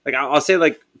for, like, I'll say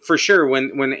like, for sure,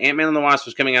 when Ant-Man and the Wasp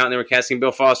was coming out and they were casting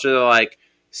Bill Foster, they're like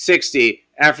 60,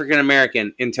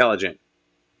 African-American, intelligent.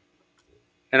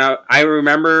 And I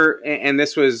remember, and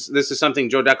this is something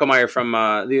Joe Deckelmeyer from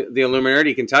the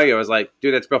Illuminati can tell you. I was like,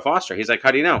 dude, that's Bill Foster. He's like,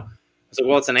 how do you know? I was like,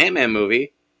 well, it's an Ant-Man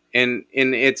movie, and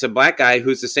it's a black guy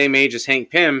who's the same age as Hank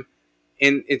Pym,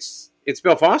 and it's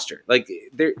Bill Foster. Like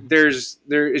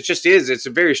it just is. It's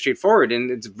very straightforward, and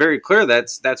it's very clear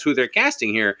that's who they're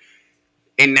casting here.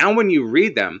 And now when you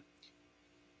read them,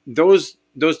 those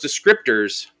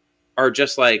descriptors are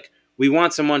just like, we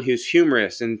want someone who's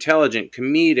humorous, intelligent,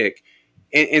 comedic.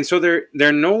 And so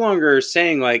they're no longer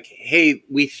saying like, hey,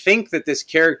 we think that this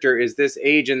character is this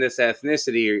age and this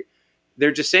ethnicity.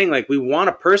 They're just saying like, we want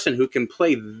a person who can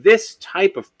play this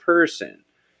type of person.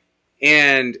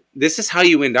 And this is how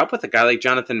you end up with a guy like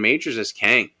Jonathan Majors as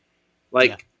Kang.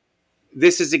 Like,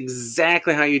 This is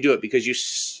exactly how you do it, because you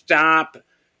stop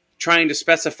trying to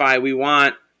specify, we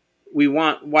want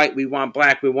white, we want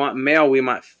black, we want male, we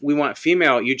want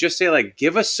female. You just say like,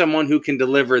 give us someone who can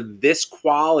deliver this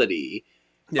quality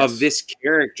of this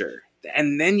character,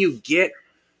 and then you get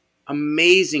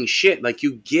amazing shit. Like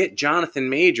you get Jonathan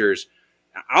Majors.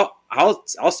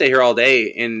 I'll stay here all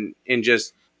day and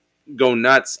just go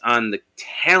nuts on the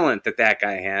talent that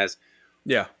guy has.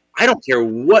 Yeah. I don't care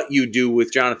what you do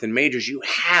with Jonathan Majors. You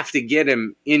have to get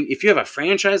him in. If you have a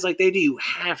franchise like they do, you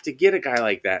have to get a guy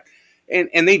like that.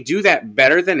 And they do that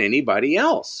better than anybody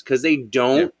else, because they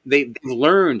don't. Yeah. They've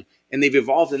learned and they've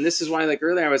evolved. And this is why, like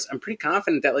earlier, I'm pretty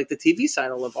confident that like the TV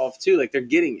side will evolve too. Like they're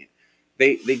getting it.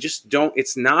 They just don't.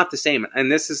 It's not the same.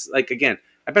 And this is like, again,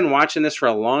 I've been watching this for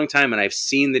a long time, and I've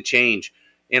seen the change.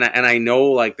 And I know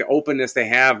like the openness they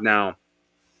have now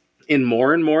in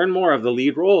more and more and more of the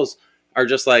lead roles are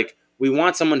just like, we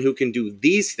want someone who can do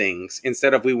these things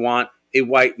instead of we want a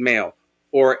white male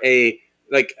or a,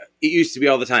 like it used to be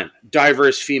all the time,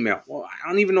 diverse female. Well, I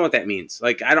don't even know what that means.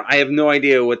 Like, I have no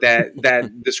idea what that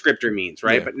descriptor means.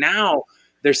 Right. Yeah. But now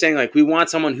they're saying like, we want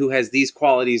someone who has these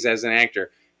qualities as an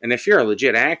actor. And if you're a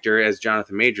legit actor, as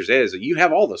Jonathan Majors is, you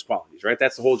have all those qualities, right?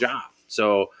 That's the whole job.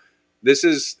 So this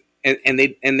is, and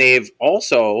they've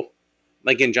also,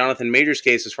 like in Jonathan Majors'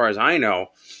 case, as far as I know,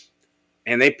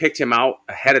 and they picked him out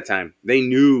ahead of time. They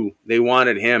knew they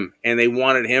wanted him, and they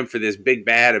wanted him for this big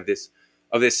bad of this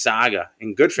saga.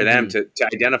 And good for them to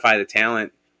identify the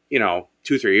talent, 2-3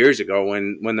 years ago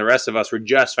when the rest of us were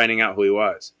just finding out who he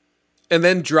was. And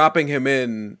then dropping him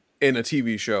in a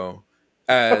TV show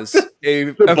as a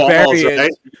variant.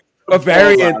 Right? A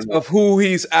variant of who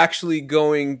he's actually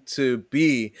going to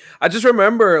be. I just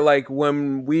remember like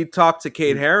when we talked to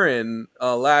Kate Herron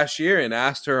last year and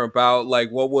asked her about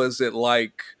like what was it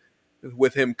like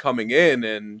with him coming in,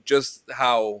 and just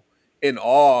how in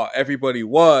awe everybody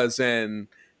was, and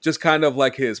just kind of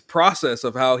like his process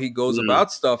of how he goes about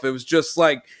stuff. It was just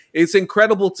like, it's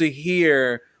incredible to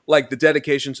hear like the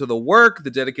dedication to the work,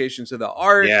 the dedication to the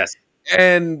art,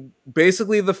 and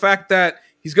basically the fact that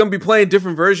he's going to be playing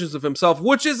different versions of himself,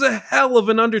 which is a hell of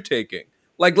an undertaking.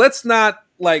 Like, let's not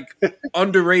like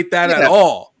underrate that at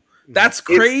all. That's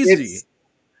crazy.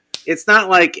 It's not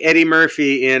like Eddie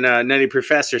Murphy in Nutty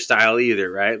Professor style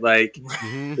either, right? Like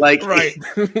right.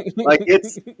 Like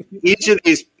it's each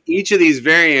of these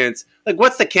variants. Like,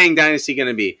 what's the Kang Dynasty going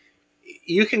to be?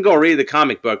 You can go read the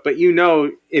comic book, but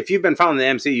if you've been following the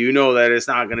MCU, you know that it's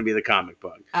not going to be the comic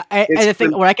book. And the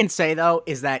thing, what I can say though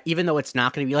is that even though it's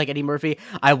not going to be like Eddie Murphy,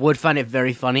 I would find it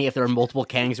very funny if there were multiple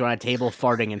Kangs around a table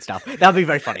farting and stuff. That would be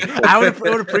very funny. I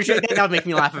would appreciate that. That would make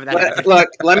me laugh at that. Look,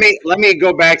 let me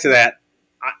go back to that.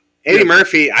 Eddie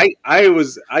Murphy, I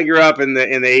grew up in the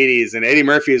 80s, and Eddie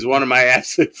Murphy is one of my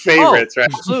absolute favorites.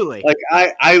 Right? Absolutely. Like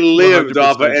I lived 100%.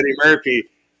 off of Eddie Murphy.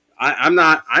 I'm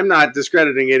not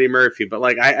discrediting Eddie Murphy, but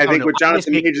like I think what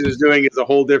Jonathan Majors is doing is a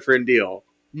whole different deal.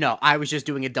 No, I was just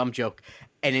doing a dumb joke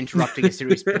and interrupting a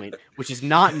serious point, which is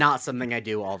not something I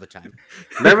do all the time.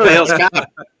 Beverly Hills Cop.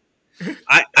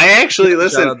 I actually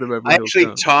listen. I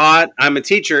actually taught. I'm a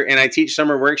teacher, and I teach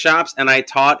summer workshops, and I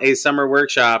taught a summer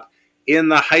workshop in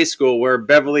the high school where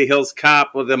Beverly Hills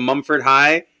Cop with the Mumford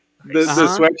High The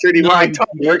sweatshirt he wore. I taught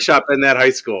workshop in that high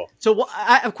school. So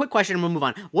a quick question and we'll move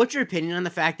on. What's your opinion on the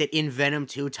fact that in Venom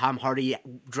 2, Tom Hardy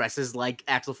dresses like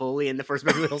Axel Foley in the first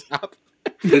Beverly Hills Cop?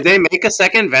 Did they make a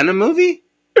second Venom movie?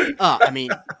 I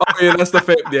mean... Oh, yeah, that's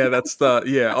the...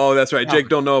 Yeah, oh, that's right. Jake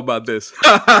don't know about this.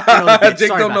 Jake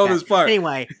don't know this part.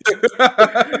 Anyway.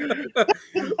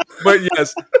 But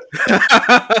yes.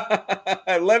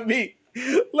 Let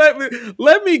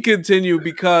me continue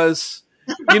because...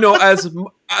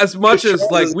 as much as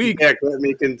like we let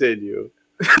me continue.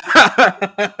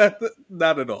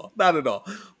 Not at all.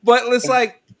 But it's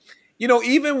like,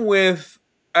 even with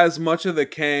as much of the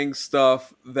Kang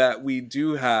stuff that we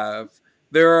do have,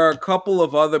 there are a couple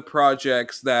of other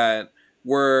projects that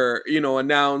were,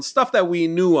 announced, stuff that we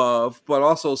knew of, but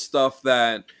also stuff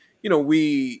that,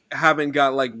 we haven't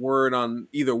got like word on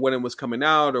either when it was coming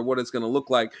out or what it's going to look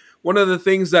like. One of the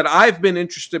things that I've been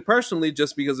interested personally,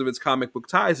 just because of its comic book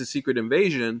ties, is Secret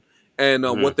Invasion and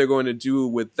what they're going to do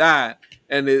with that.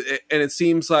 And it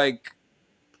seems like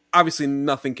obviously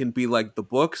nothing can be like the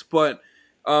books, but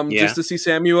just to see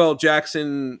Samuel L.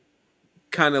 Jackson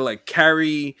kind of like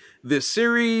carry this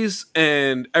series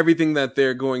and everything that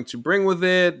they're going to bring with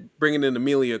it, bringing in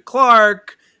Emilia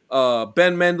Clarke,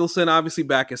 Ben Mendelsohn, obviously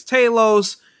back as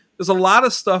Talos. There's a lot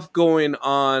of stuff going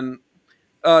on.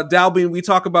 Dalby, we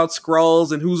talk about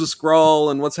Skrulls and who's a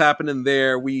Skrull and what's happening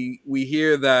there. We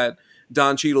hear that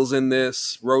Don Cheadle's in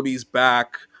this, Rhodey's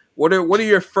back. What are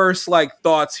your first like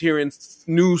thoughts hearing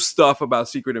new stuff about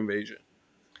Secret Invasion?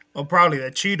 Well, probably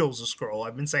that Cheadle's a Skrull.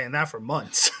 I've been saying that for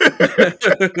months.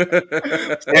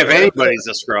 If anybody's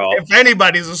a Skrull. If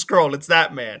anybody's a Skrull, it's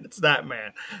that man.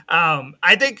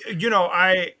 I think,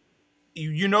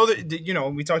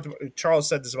 we talked about, Charles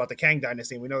said this about the Kang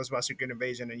Dynasty, and we know this about Secret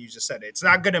Invasion, and you just said it. It's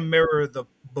not going to mirror the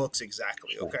books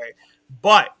exactly, okay?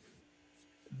 But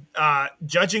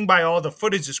judging by all the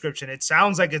footage description, it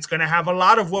sounds like it's going to have a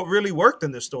lot of what really worked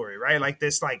in the story, right? Like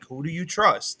this, like, who do you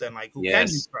trust? And like, who can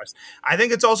you trust? I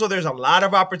think it's also, there's a lot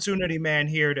of opportunity, man,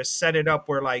 here to set it up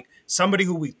where like somebody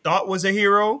who we thought was a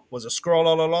hero was a Skrull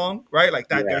all along, right? Like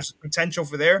that, there's potential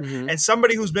for there. Mm-hmm. And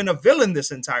somebody who's been a villain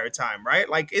this entire time, right?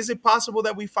 Like, is it possible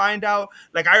that we find out,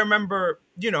 like, I remember,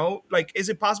 is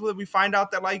it possible that we find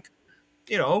out that like,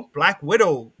 Black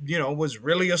Widow, was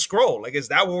really a Skrull? Like, is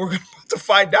that what we're going to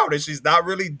find out? Is she's not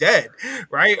really dead,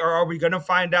 right? Or are we going to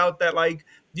find out that, like,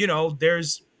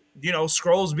 there's,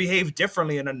 Skrulls behave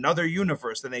differently in another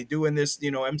universe than they do in this,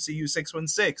 MCU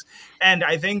 616? And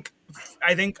I think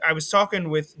I was talking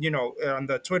with, on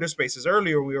the Twitter Spaces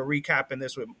earlier, we were recapping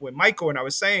this with Michael, and I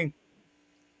was saying,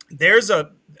 there's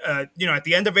at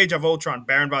the end of Age of Ultron,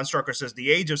 Baron von Strucker says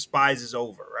the age of spies is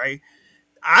over, right?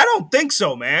 I don't think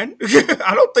so, man.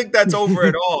 I don't think that's over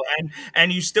at all.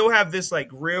 And you still have this like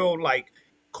real like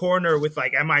corner with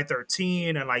like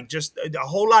MI13 and like just a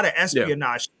whole lot of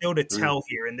espionage still to tell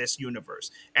here in this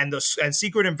universe. And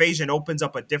Secret Invasion opens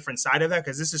up a different side of that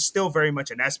because this is still very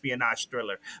much an espionage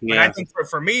thriller. But I think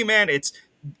for me, man, it's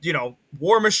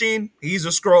War Machine. He's a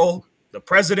Skrull. The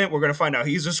president, we're going to find out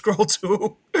he's a Skrull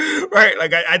too, right?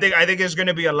 Like I think there's going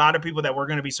to be a lot of people that we're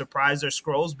going to be surprised they're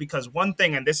Skrulls, because one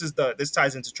thing, and this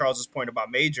ties into Charles's point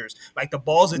about Majors, like the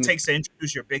balls it takes to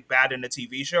introduce your big bad in a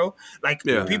TV show. Like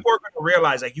people are going to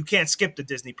realize like you can't skip the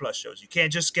Disney Plus shows. You can't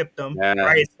just skip them,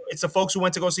 right? It's the folks who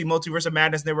went to go see Multiverse of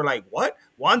Madness and they were like, "What?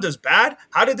 Wanda's bad?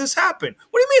 How did this happen?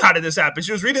 What do you mean? How did this happen?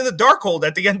 She was reading the Darkhold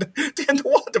at the end of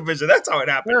WandaVision. That's how it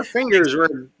happened. Her fingers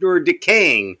were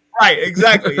decaying." Right,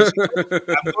 exactly. I'm going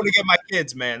to get my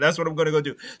kids, man. That's what I'm going to go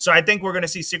do. So I think we're going to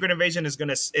see Secret Invasion is going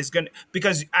to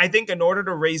because I think in order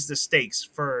to raise the stakes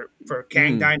for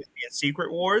Kang Dynasty and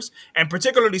Secret Wars, and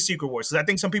particularly Secret Wars, because I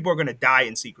think some people are going to die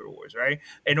in Secret Wars, right?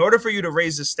 In order for you to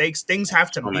raise the stakes, things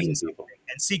have to mean something.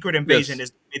 And Secret Invasion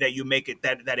is the way that you make it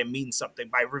that it means something,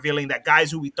 by revealing that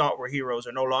guys who we thought were heroes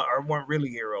are no longer, or weren't really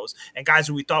heroes, and guys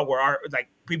who we thought were like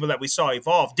people that we saw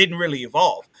evolve didn't really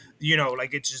evolve.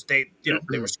 Like it's just they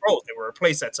were Skrulls. They were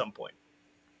replaced at some point.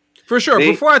 For sure.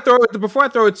 Before I throw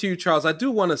it to you, Charles, I do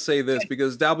want to say this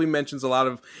because Dalby mentions a lot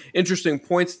of interesting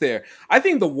points there. I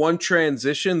think the one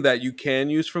transition that you can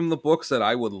use from the books that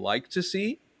I would like to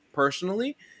see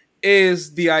personally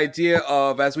is the idea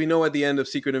of, as we know at the end of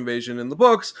Secret Invasion in the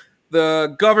books,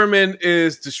 the government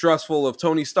is distrustful of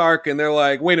Tony Stark, and they're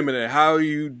like, "Wait a minute, how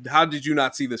did you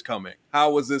not see this coming?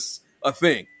 How was this a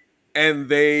thing?" And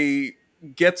they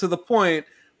get to the point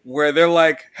where they're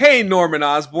like, "Hey, Norman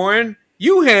Osborn,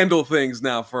 you handle things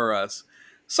now for us."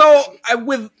 So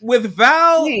with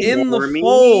Val in the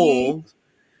fold,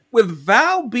 with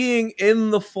Val being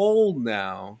in the fold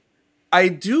now, I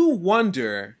do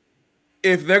wonder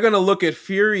if they're going to look at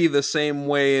Fury the same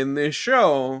way in this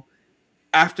show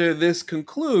after this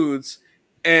concludes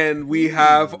and we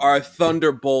have our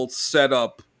thunderbolts set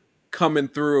up coming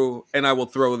through, and I will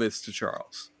throw this to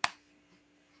Charles.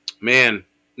 Man,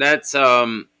 that's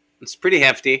it's pretty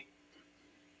hefty.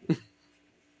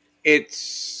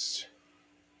 It's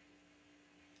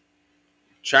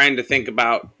trying to think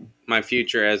about my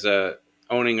future as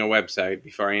owning a website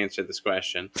before I answer this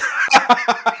question.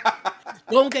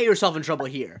 Don't get yourself in trouble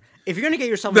here. If you're going to get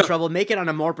yourself in trouble, make it on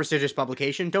a more prestigious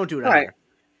publication. Don't do it on here.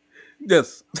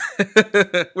 Yes.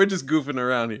 We're just goofing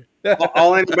around here.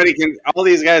 All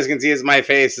these guys can see is my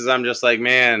face as I'm just like,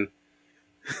 man,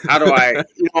 how do I,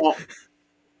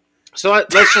 so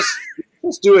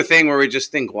let's do a thing where we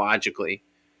just think logically.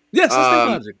 Yes, let's think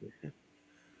logically.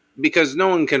 Because no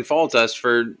one can fault us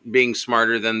for being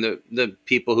smarter than the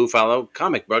people who follow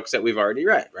comic books that we've already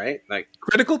read, right? Like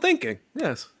critical thinking.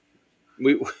 Yes.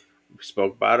 We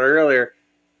spoke about it earlier.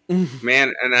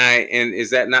 Man, and is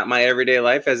that not my everyday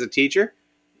life as a teacher?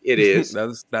 It is. that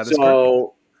is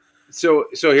so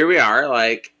correct. So here we are.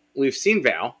 Like, we've seen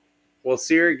Val. We'll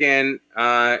see her again.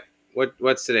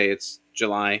 What's today? It's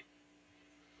July.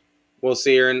 We'll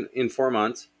see her in 4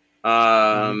 months.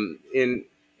 In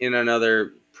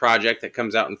another project that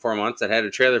comes out in 4 months. I had a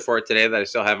trailer for it today that I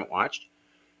still haven't watched.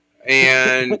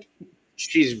 And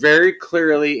she's very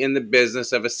clearly in the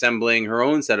business of assembling her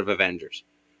own set of Avengers.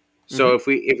 So if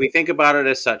we think about it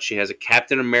as such, she has a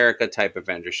Captain America type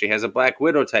Avenger. She has a Black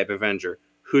Widow type Avenger.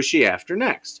 Who's she after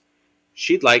next?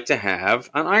 She'd like to have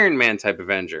an Iron Man type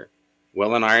Avenger.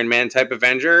 Well, an Iron Man type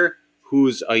Avenger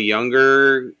who's a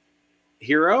younger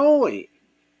hero,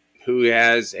 who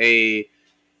has a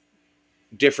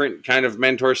different kind of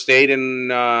mentor state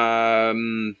in a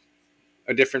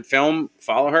different film,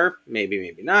 follow her? Maybe,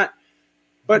 maybe not.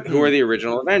 But who are the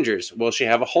original Avengers? Will she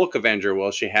have a Hulk Avenger?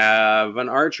 Will she have an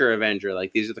Archer Avenger?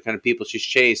 Like, these are the kind of people she's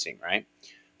chasing, right?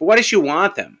 But why does she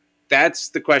want them? That's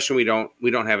the question we don't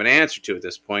have an answer to at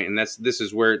this point, and this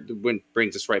is where it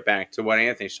brings us right back to what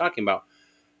Anthony's talking about.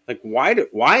 Like,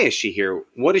 why is she here?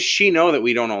 What does she know that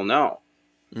we don't all know?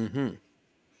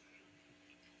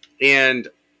 And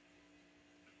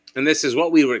this is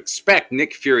what we would expect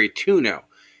Nick Fury to know.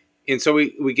 And so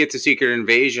we get to Secret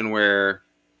Invasion where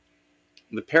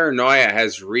the paranoia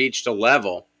has reached a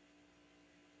level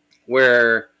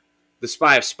where the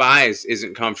Spy of Spies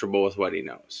isn't comfortable with what he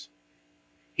knows.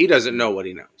 He doesn't know what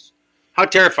he knows. How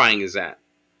terrifying is that?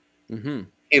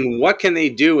 And what can they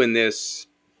do in this?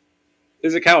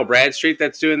 Is it Kyle Bradstreet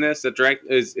that's doing this? Is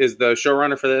the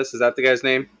showrunner for this? Is that the guy's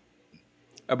name?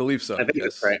 I believe so. I think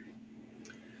that's right.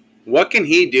 What can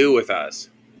he do with us?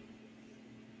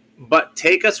 But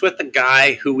take us with the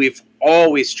guy who we've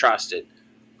always trusted,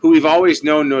 who we've always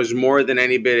known knows more than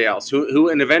anybody else, who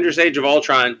in Avengers Age of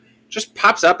Ultron just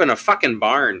pops up in a fucking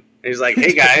barn. And he's like,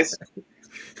 hey, guys,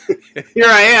 here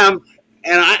I am.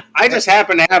 And I just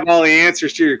happen to have all the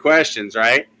answers to your questions,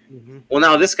 right? Well,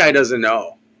 now this guy doesn't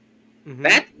know.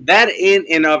 That in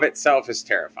and of itself is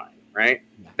terrifying, right?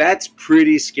 That's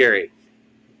pretty scary.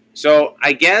 So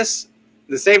I guess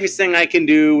the safest thing I can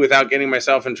do without getting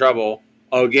myself in trouble,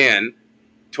 again,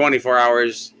 24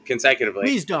 hours consecutively.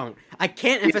 Please don't. I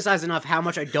can't emphasize enough how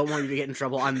much I don't want you to get in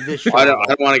trouble on this show. I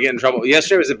don't want to get in trouble.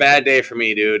 Yesterday was a bad day for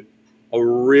me, dude. A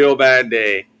real bad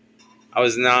day. I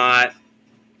was not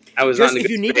if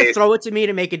you need to throw it to me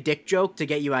to make a dick joke to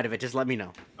get you out of it, just let me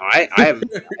know. I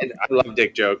love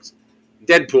dick jokes.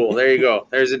 Deadpool. There you go.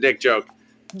 There's a dick joke.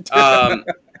 But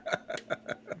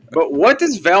what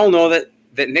does Val know that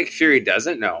Nick Fury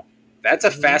doesn't know? That's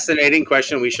a fascinating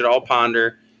question we should all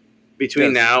ponder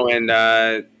between now and,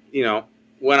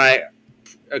 when I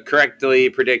correctly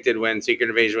predicted when Secret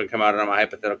Invasion would come out on my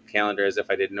hypothetical calendar as if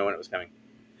I didn't know when it was coming.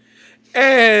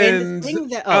 And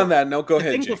on that note, go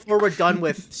ahead, Jake. Before we're done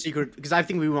with Secret, because I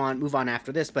think we want to move on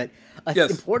after this, but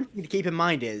important thing to keep in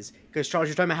mind is, because Charles,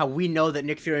 you're talking about how we know that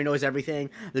Nick Fury knows everything,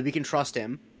 that we can trust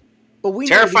him. But we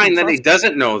terrifying that he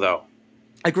doesn't know, though.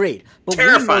 Agreed. But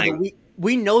terrifying.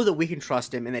 We know that we can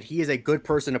trust him and that he is a good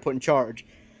person to put in charge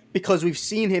because we've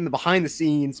seen him behind the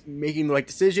scenes making the right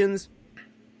decisions,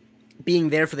 being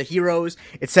there for the heroes,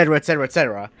 etc., etc.,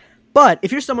 etc. But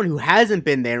if you're someone who hasn't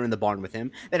been there in the barn with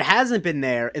him, that hasn't been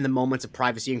there in the moments of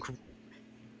privacy, and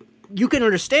you can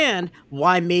understand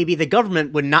why maybe the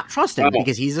government would not trust him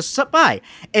because he's a spy.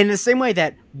 And in the same way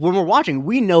that when we're watching,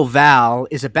 we know Val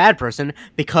is a bad person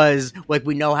because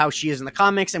we know how she is in the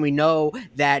comics and we know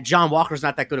that John Walker's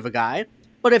not that good of a guy.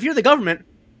 But if you're the government,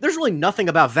 there's really nothing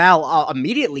about Val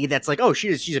immediately that's like, oh,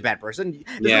 she's a bad person.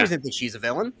 There's no reason to think she's a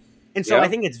villain. And so I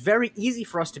think it's very easy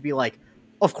for us to be like,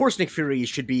 of course Nick Fury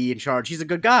should be in charge. He's a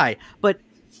good guy. But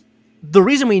the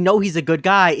reason we know he's a good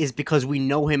guy is because we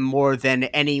know him more than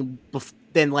any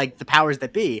than like the powers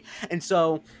that be. And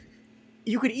so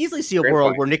you could easily see a Great world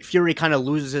point. where Nick Fury kind of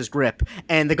loses his grip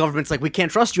and the government's like, we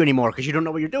can't trust you anymore because you don't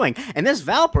know what you're doing. And this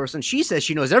Val person, she says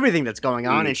she knows everything that's going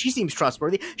on and she seems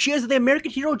trustworthy. She has the American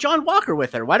hero John Walker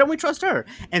with her. Why don't we trust her?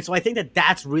 And so I think that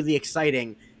that's really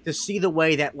exciting to see the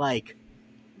way that like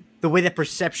the way that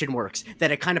perception works,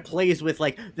 that it kind of plays with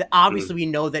like obviously we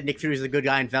know that Nick Fury is the good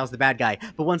guy and Val's the bad guy,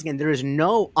 but once again, there is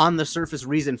no on the surface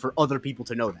reason for other people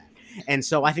to know that. And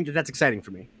so I think that that's exciting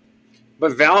for me.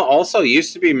 But Val also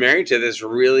used to be married to this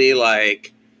really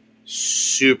like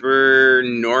super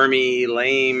normie,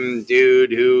 lame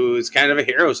dude who's kind of a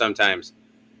hero sometimes,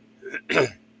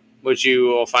 which you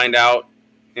will find out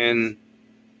in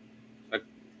a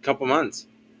couple months.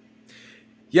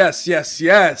 Yes.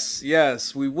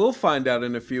 We will find out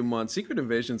in a few months. Secret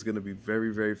Invasion is going to be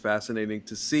very, very fascinating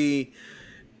to see.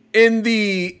 In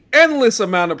the endless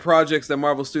amount of projects that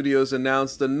Marvel Studios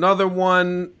announced, another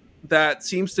one that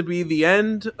seems to be the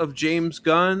end of James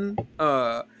Gunn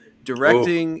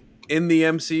directing in the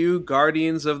MCU,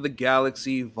 Guardians of the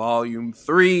Galaxy Volume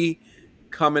 3,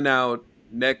 coming out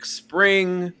next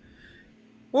spring.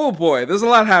 Oh boy, there's a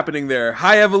lot happening there.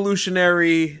 High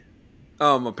Evolutionary.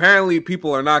 Apparently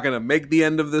people are not going to make the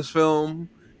end of this film,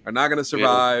 are not going to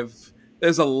survive. Yeah.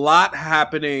 There's a lot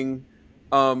happening.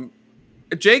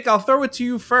 Jake, I'll throw it to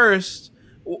you first.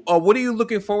 What are you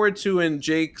looking forward to in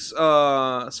Jake's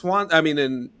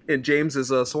in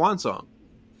James's swan song?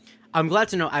 I'm glad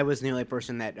to know I was the only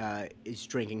person that is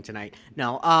drinking tonight.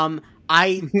 No,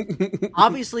 I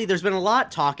obviously there's been a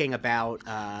lot talking about.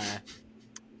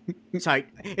 Sorry,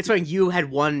 it's funny. You had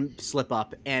one slip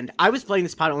up, and I was playing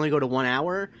this pod only go to 1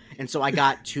 hour, and so I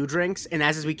got 2 drinks. And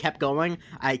as we kept going,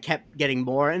 I kept getting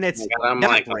more, and it's I'm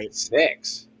like great.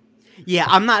 6. Yeah,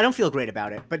 I don't feel great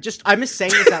about it, but just I'm just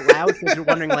saying this out loud because you're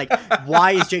wondering like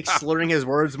why is Jake slurring his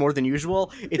words more than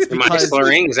usual? It's because am I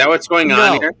slurring? Is that what's going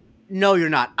on here? No, you're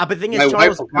not. But the thing is, my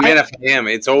Charles, wife will come in if I am.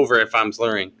 It's over if I'm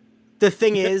slurring. The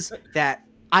thing is that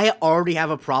I already have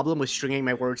a problem with stringing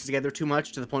my words together too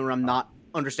much to the point where I'm not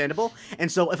understandable, and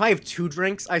so if I have 2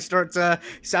 drinks, I start to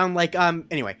sound like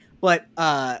anyway. But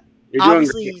you're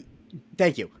obviously,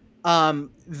 thank you.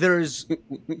 There's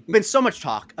been so much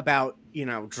talk about,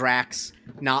 Drax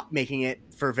not making it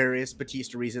for various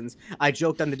Batista reasons. I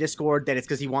joked on the Discord that it's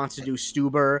because he wants to do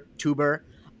Tuber.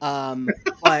 But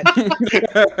that's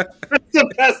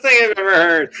the best thing I've ever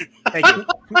heard. Thank you.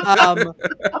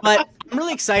 But I'm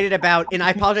really excited about, and I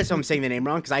apologize if I'm saying the name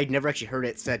wrong because I never actually heard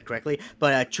it said correctly.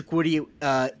 But Chukwudi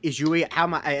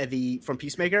Ijui, from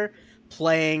Peacemaker,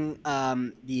 playing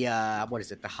the what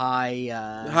is it? The High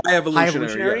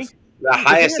Evolutionary. Yes. The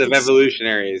highest of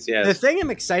evolutionaries, yes. The thing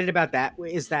I'm excited about that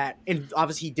is that, and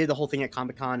obviously he did the whole thing at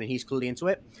Comic-Con and he's clearly into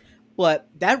it, but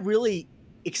that really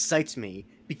excites me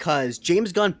because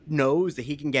James Gunn knows that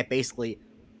he can get basically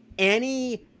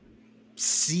any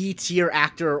C-tier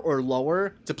actor or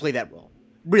lower to play that role.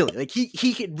 Really, like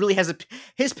he really has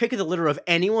his pick of the litter of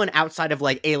anyone outside of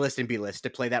like A-list and B-list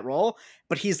to play that role.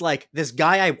 But he's like, this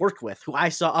guy I worked with, who I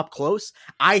saw up close,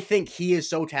 I think he is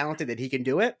so talented that he can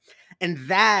do it. And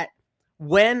that,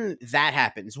 when that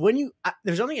happens,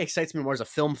 there's nothing that excites me more as a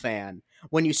film fan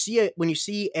when you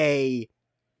see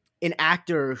an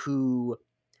actor who,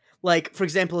 like, for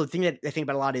example, the thing that I think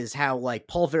about a lot is how, like,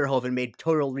 Paul Verhoeven made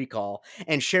Total Recall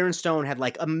and Sharon Stone had,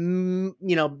 like, a,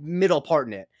 middle part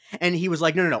in it. And he was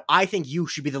like, no, I think you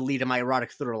should be the lead of my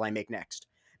erotic thriller I make next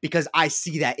because I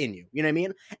see that in you. You know what I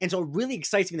mean? And so it really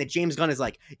excites me that James Gunn is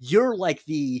like, you're like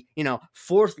the,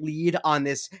 4th lead on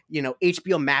this,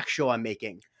 HBO Max show I'm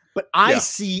making. But I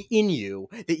see in you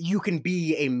that you can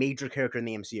be a major character in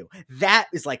the MCU. That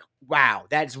is like, wow,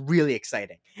 that's really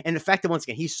exciting. And the fact that, once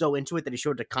again, he's so into it that he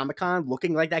showed up to Comic-Con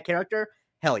looking like that character,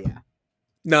 hell yeah.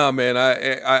 Nah, man,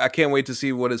 I can't wait to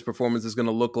see what his performance is going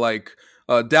to look like.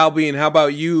 Dalbean, how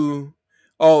about you?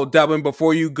 Oh, Dalbean,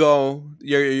 before you go,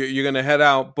 you're going to head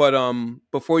out. But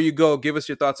before you go, give us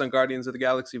your thoughts on Guardians of the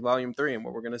Galaxy Volume 3 and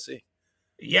what we're going to see.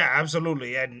 Yeah,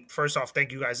 absolutely. And first off,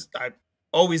 thank you guys.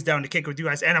 Always down to kick with you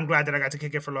guys, and I'm glad that I got to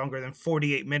kick it for longer than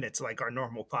 48 minutes, like our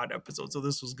normal pod episode. So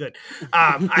this was good.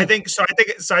 I think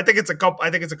it's a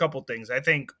couple things. I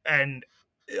think, and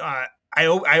I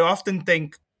often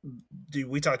think,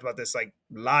 we talked about this, like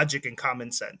logic and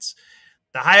common sense.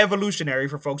 The High Evolutionary,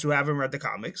 for folks who haven't read the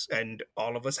comics, and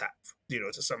all of us have,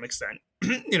 to some extent,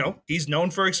 he's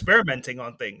known for experimenting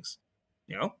on things,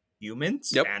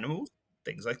 humans, animals,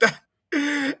 things like that.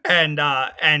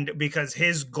 And because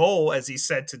his goal, as he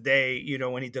said today,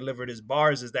 when he delivered his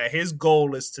bars, is that his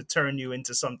goal is to turn you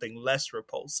into something less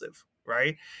repulsive,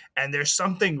 right? And there's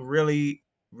something really,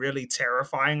 really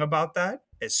terrifying about that,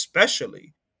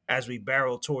 especially as we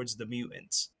barrel towards the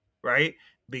mutants, right?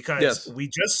 Because Yes. we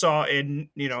just saw in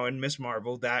Miss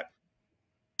Marvel that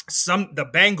the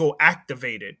Bangle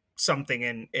activated something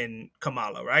in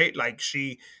Kamala, right? Like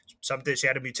she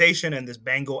had a mutation, and this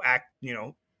Bangle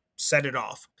set it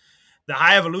off. The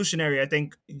High Evolutionary, I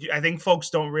think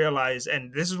folks don't realize,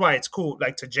 and this is why it's cool.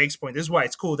 Like, to Jake's point, this is why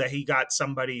it's cool that he got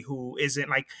somebody who isn't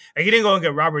like he didn't go and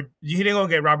get Robert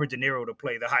De Niro to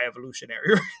play the High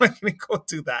Evolutionary. Right? Like, he didn't go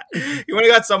do that. He only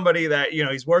got somebody that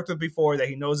he's worked with before, that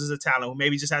he knows is a talent, who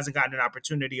maybe just hasn't gotten an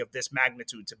opportunity of this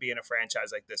magnitude to be in a franchise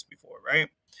like this before, right?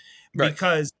 Right.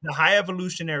 Because the High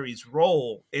Evolutionary's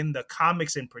role in the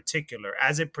comics in particular,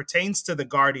 as it pertains to the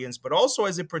Guardians, but also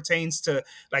as it pertains to,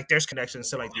 like, there's connections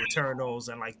to, like, the Eternals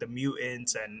and, like, the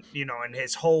mutants, and and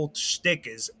his whole shtick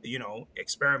is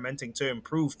experimenting to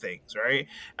improve things, right?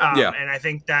 And I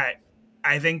think that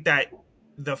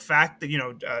the fact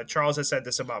that Charles has said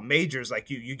this about Majors, like,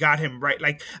 you got him right.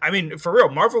 Like, I mean, for real,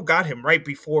 Marvel got him right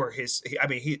before he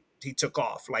took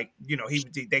off. Like,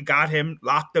 they got him,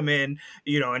 locked him in,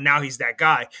 and now he's that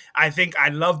guy. I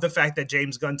love the fact that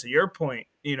James Gunn, to your point,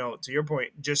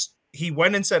 just he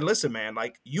went and said, listen, man,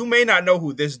 like, you may not know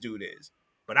who this dude is,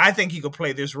 but I think he could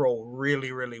play this role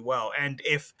really, really well. And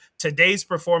if today's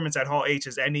performance at Hall H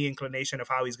is any inclination of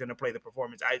how he's going to play the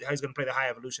performance, how he's going to play the High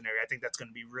Evolutionary, I think that's going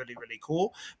to be really, really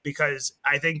cool, because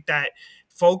I think that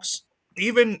folks,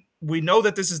 even we know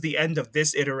that this is the end of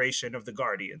this iteration of the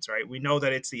Guardians, right? We know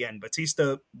that it's the end.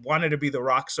 Batista wanted to be The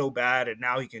Rock so bad, and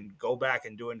now he can go back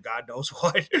and doing God knows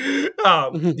what.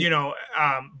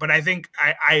 But I think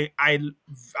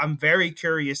I'm very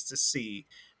curious to see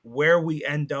where we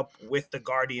end up with the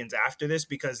Guardians after this,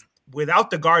 because without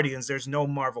the Guardians, there's no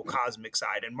Marvel cosmic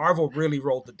side, and Marvel really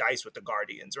rolled the dice with the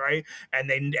Guardians, right? And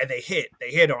they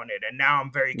hit on it, and now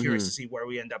I'm very curious to see where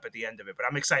we end up at the end of it. But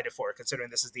I'm excited for it, considering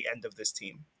this is the end of this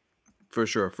team. For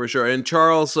sure. And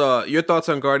Charles, your thoughts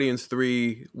on Guardians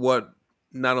 3? What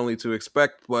not only to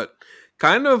expect, but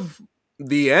kind of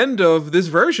the end of this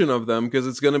version of them, because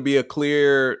it's going to be a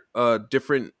clear,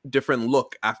 different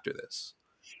look after this.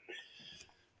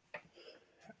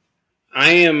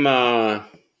 I am I'm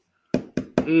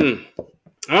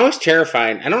always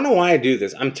terrified. I don't know why I do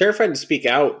this. I'm terrified to speak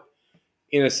out,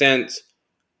 in a sense.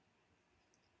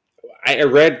 I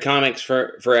read comics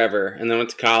forever, and then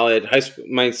went to college. High school,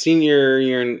 my senior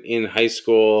year in high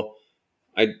school,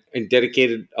 I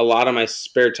dedicated a lot of my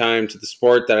spare time to the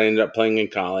sport that I ended up playing in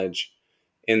college.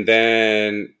 And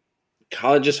then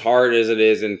college is hard as it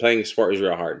is, and playing a sport is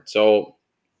real hard. So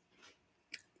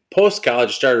post-college,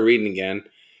 I started reading again.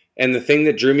 And the thing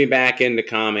that drew me back into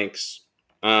comics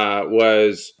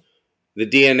was the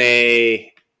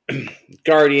DNA,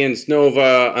 Guardians,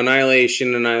 Nova,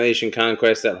 Annihilation,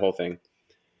 Conquest, that whole thing.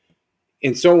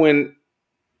 And so when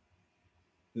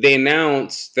they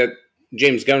announced that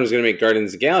James Gunn was going to make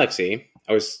Guardians of the Galaxy,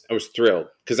 I was thrilled,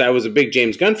 because I was a big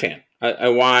James Gunn fan. I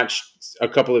watched a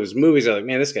couple of his movies. I was like,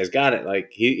 man, this guy's got it. Like,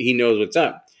 he knows what's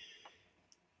up.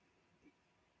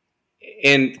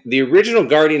 And the original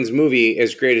Guardians movie,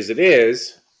 as great as it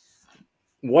is,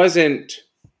 wasn't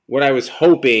what I was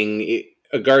hoping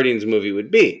a Guardians movie would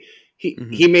be.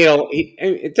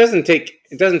 It doesn't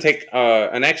take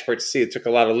an expert to see it took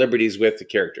a lot of liberties with the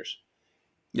characters.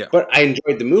 Yeah. But I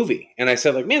enjoyed the movie, and I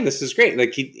said, like, man, this is great.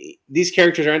 Like, these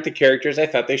characters aren't the characters I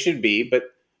thought they should be,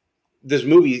 but this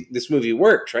movie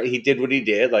works, right? He did what he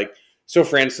did. Like, so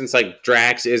for instance, like,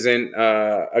 Drax isn't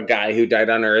a guy who died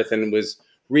on Earth and was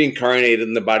reincarnated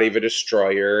in the body of a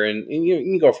destroyer, and you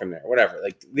can go from there, whatever.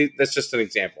 Like, that's just an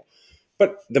example.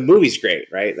 But the movie's great,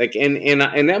 right? Like, and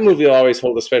that movie will always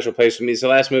hold a special place for me. It's the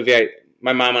last movie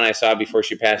my mom and I saw before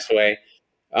she passed away.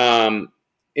 And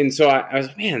so I was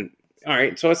like, man, all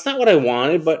right. So it's not what I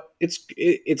wanted, but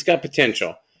it's got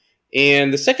potential.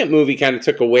 And the second movie kind of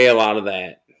took away a lot of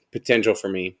that potential for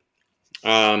me.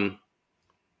 It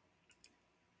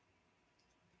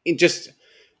just,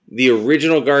 the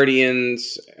original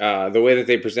Guardians, the way that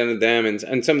they presented them,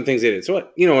 and some of the things they did. So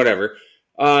whatever.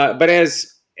 But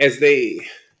as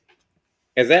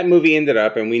that movie ended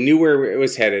up, and we knew where it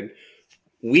was headed,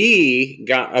 we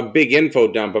got a big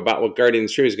info dump about what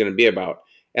Guardians 3 was going to be about.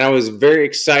 And I was very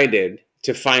excited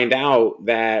to find out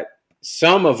that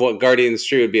some of what Guardians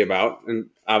 3 would be about, and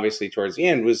obviously towards the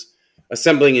end, was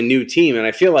assembling a new team. And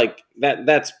I feel like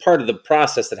that's part of the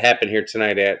process that happened here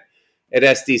tonight at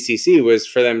SDCC, was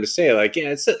for them to say, like, yeah,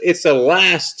 it's the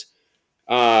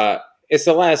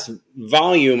last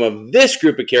volume of this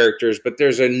group of characters, but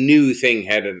there's a new thing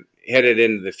headed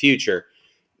into the future,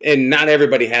 and not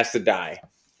everybody has to die.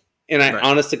 And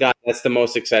honest to God, that's the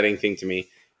most exciting thing to me,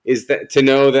 is that to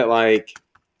know that, like,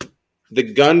 the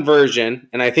Gunn version,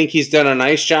 and I think he's done a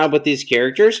nice job with these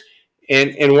characters.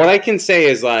 And what I can say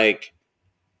is, like,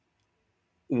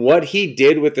 what he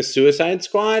did with the Suicide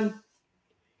Squad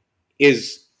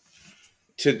is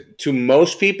to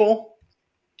most people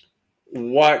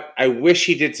what I wish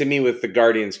he did to me with the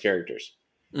Guardians characters.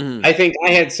 Mm-hmm. I think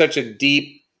I had such a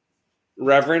deep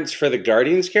reverence for the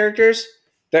Guardians characters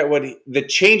that the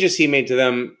changes he made to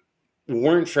them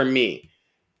weren't for me.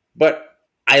 But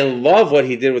I love what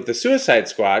he did with the Suicide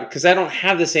Squad because I don't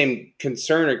have the same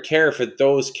concern or care for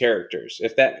those characters.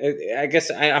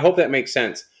 I hope that makes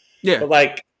sense. Yeah. But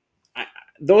like,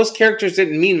 those characters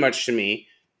didn't mean much to me.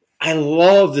 I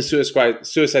love the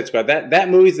Suicide Squad. That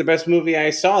movie's the best movie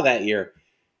I saw that year.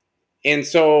 And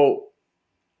so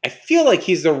I feel like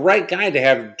he's the right guy to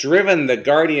have driven the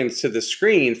Guardians to the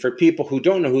screen for people who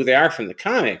don't know who they are from the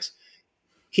comics.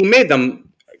 He made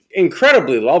them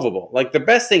incredibly lovable. Like, the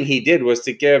best thing he did was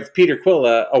to give Peter Quill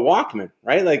a Walkman,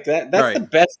 right? Like that's right. The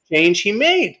best change he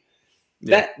made.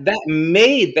 Yeah. That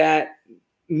made that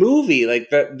movie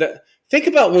like the think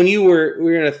about when we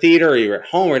were in a theater or you were at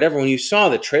home or whatever, when you saw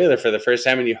the trailer for the first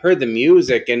time and you heard the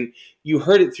music and you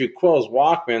heard it through Quill's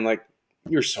Walkman, like,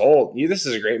 you're sold. This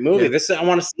is a great movie. Yeah. I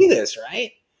want to see this,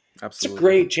 right? Absolutely. It's a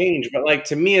great change. But like,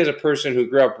 to me, as a person who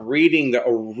grew up reading the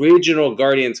original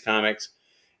Guardians comics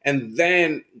and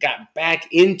then got back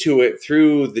into it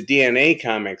through the DNA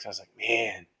comics, I was like,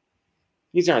 man,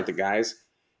 these aren't the guys.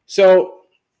 So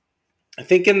I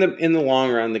think in the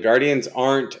long run, the Guardians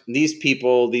aren't these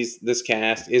people. This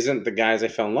cast isn't the guys I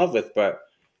fell in love with, but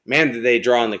man, did they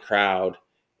draw in the crowd.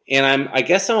 And I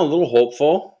guess I'm a little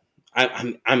hopeful.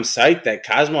 I'm psyched that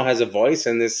Cosmo has a voice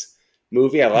in this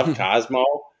movie. I love Cosmo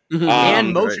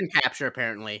and motion capture.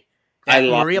 Apparently, I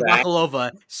love Maria that.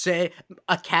 Bakalova,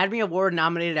 Academy Award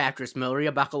nominated actress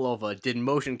Maria Bakalova, did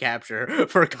motion capture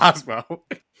for Cosmo.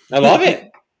 I love it.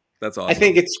 That's awesome. I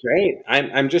think it's great.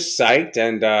 I'm just psyched,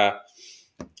 and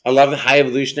I love the High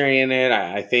Evolutionary in it.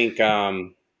 I think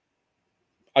the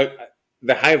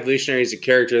High Evolutionary is a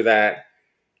character that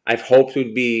I've hoped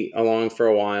would be along for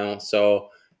a while. So,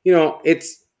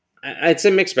 it's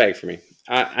a mixed bag for me.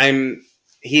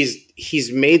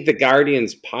 He's made the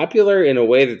Guardians popular in a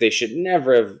way that they should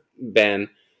never have been.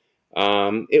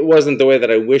 It wasn't the way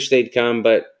that I wish they'd come,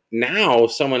 but now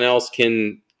someone else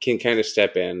can kind of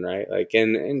step in, right? Like,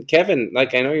 and Kevin,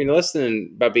 like, I know you're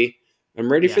listening, Bubby.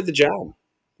 I'm ready for the job.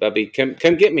 Bubby, come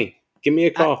get me. Give me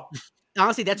a call.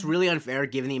 Honestly, that's really unfair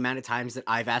given the amount of times that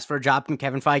I've asked for a job from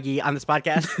Kevin Feige on this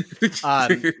podcast.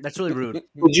 That's really rude.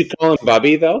 Would you call him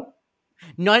Bubby, though?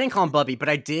 No, I didn't call him Bubby, but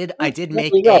I did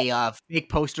make a fake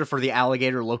poster for the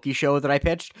Alligator Loki show that I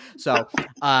pitched. So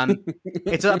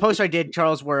it's a poster I did,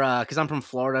 Charles, where because I'm from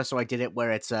Florida, so I did it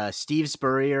where it's Steve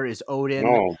Spurrier is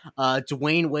Odin,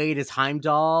 Dwayne Wade is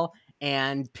Heimdall,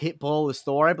 and Pitbull is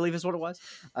Thor, I believe is what it was.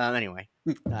 Anyway.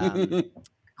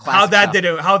 How that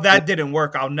didn't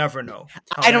work, I'll never know.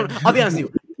 I'll be honest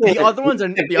with you. The other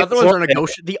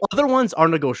ones are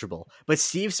negotiable. But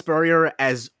Steve Spurrier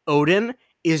as Odin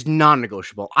is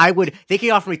non-negotiable. They could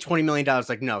offer me $20 million.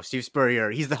 Like, no, Steve Spurrier,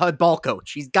 he's the ball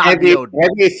coach. He's got to be Odin. Have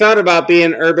you thought about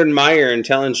being Urban Meyer and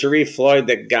telling Sharif Floyd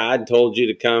that God told you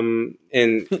to come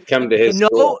to his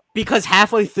school? Because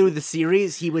halfway through the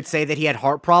series, he would say that he had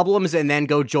heart problems and then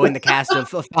go join the cast of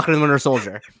Falcon and the Winter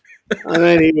Soldier. And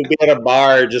then he would be at a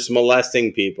bar just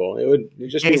molesting people. It would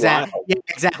just be wild. Yeah,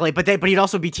 exactly. But he'd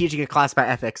also be teaching a class about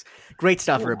ethics. Great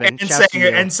stuff, Urban.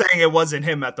 And saying it wasn't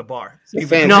him at the bar.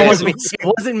 No, it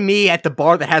wasn't me at the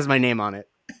bar that has my name on it.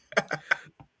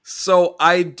 So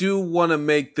I do want to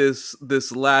make this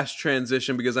last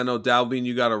transition because I know Dalbean,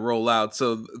 you got to roll out.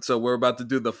 So we're about to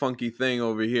do the funky thing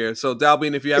over here. So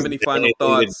Dalbean, if you have any final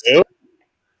thoughts.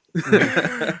 This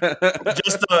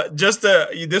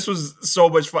was so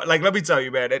much fun. Like, let me tell you,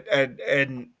 man,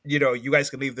 and you guys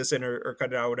can leave this in or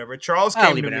cut it out, whatever. Charles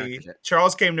came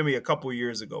to me a couple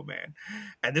years ago, man,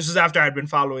 and this was after I'd been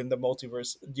following the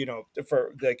multiverse,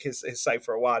 for like his site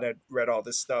for a while. I'd read all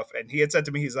this stuff, and he had said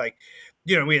to me, he's like,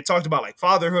 we had talked about like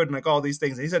fatherhood and like all these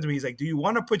things. And he said to me, he's like, do you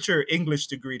want to put your English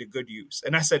degree to good use?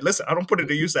 And I said, listen, I don't put it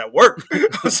to use at work. I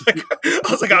was like,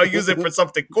 I'll use it for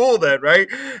something cool then, right?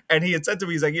 And he had said to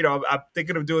me, he's like, I'm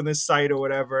thinking of doing this site or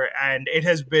whatever. And it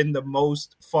has been the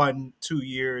most fun 2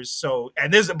 years. So,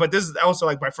 this is also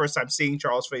like my first time seeing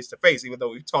Charles face to face, even though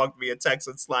we've talked via text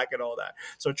and Slack and all that.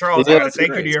 So Charles, I want to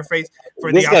thank you to your face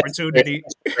for the opportunity.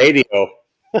 Radio.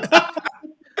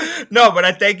 No, but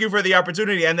I thank you for the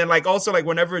opportunity. And then like also like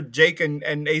whenever Jake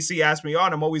and AC ask me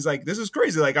on, I'm always like, this is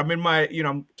crazy. Like I'm in my,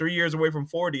 I'm 3 years away from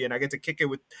 40 and I get to kick it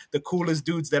with the coolest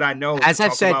dudes that I know. As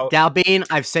I've said, Dalbean,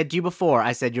 I've said to you before,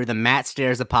 I said you're the Matt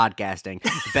Stairs of podcasting.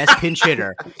 The best pinch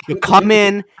hitter. You come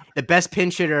in, the best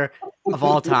pinch hitter of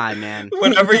all time, man.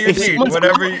 Whatever you need.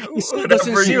 Whatever you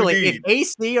sincerely, need.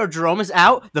 If AC or Jerome is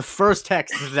out, the first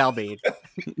text is Dalbean.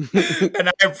 And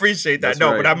I appreciate that. That's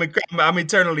right. But I'm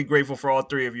eternally grateful for all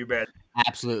three of you, man.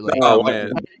 Absolutely. Oh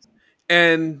man.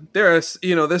 And there's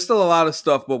still a lot of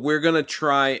stuff, but we're gonna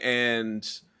try and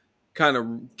kind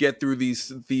of get through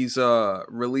these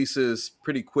releases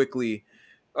pretty quickly.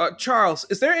 Charles,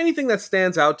 is there anything that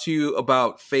stands out to you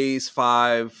about Phase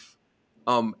 5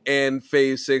 and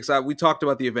Phase 6? We talked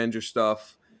about the Avengers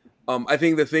stuff. I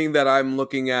think the thing that I'm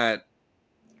looking at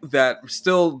that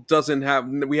still doesn't have,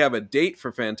 we have a date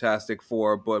for Fantastic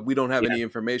Four, but we don't have any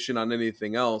information on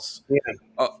anything else.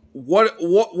 Yeah.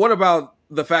 What about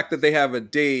the fact that they have a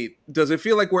date? Does it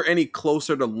feel like we're any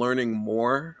closer to learning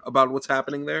more about what's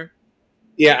happening there?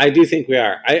 Yeah, I do think we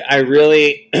are. I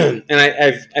really, and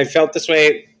I've felt this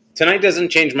way. Tonight doesn't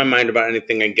change my mind about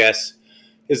anything, I guess,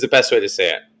 is the best way to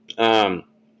say it. I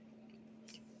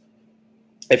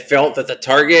felt that the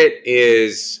target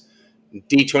is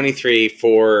D23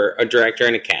 for a director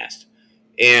and a cast.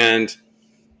 And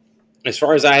as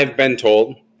far as I have been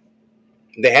told,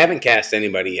 they haven't cast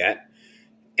anybody yet.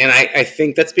 And I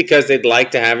think that's because they'd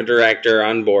like to have a director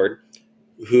on board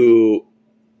who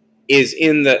is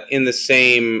in the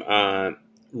same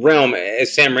realm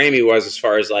as Sam Raimi was, as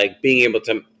far as like being able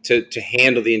to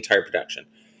handle the entire production.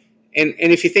 And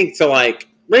if you think to like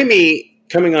Raimi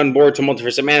coming on board to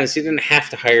Multiverse of Madness, he didn't have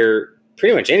to hire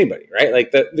pretty much anybody, right?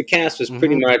 Like the cast was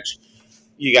pretty much,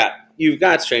 you've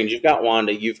got Strange, you've got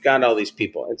Wanda, you've got all these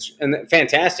people. It's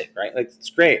fantastic, right? Like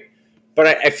it's great. But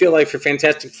I feel like for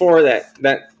Fantastic Four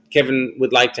that Kevin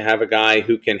would like to have a guy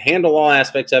who can handle all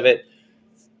aspects of it.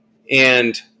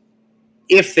 And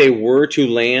if they were to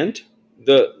land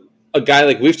a guy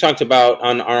like we've talked about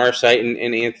on our site, and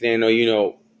Anthony, I know you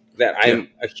know that I'm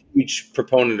a huge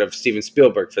proponent of Steven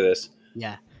Spielberg for this.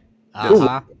 Yeah.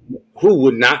 Who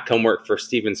would not come work for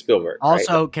Steven Spielberg?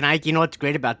 Also, right? You know what's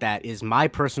great about that is my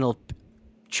personal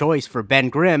choice for Ben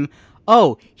Grimm.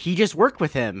 Oh, he just worked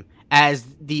with him as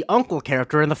the uncle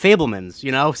character in The Fabelmans.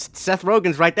 Seth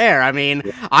Rogen's right there. I mean,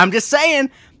 I'm just saying.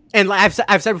 And like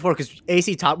I've said before, because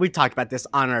we talked about this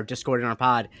on our Discord and our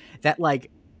pod, that like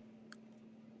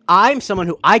I'm someone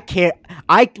who I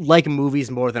like movies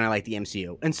more than I like the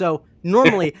MCU. And so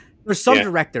normally there's some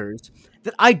directors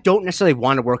that I don't necessarily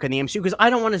want to work in the MCU because I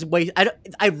don't want to waste.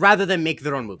 I'd rather them make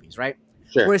their own movies, right?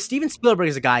 Sure. Whereas Steven Spielberg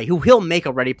is a guy who he'll make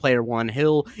a Ready Player One.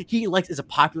 He is a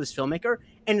populist filmmaker.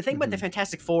 And the thing about the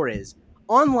Fantastic Four is,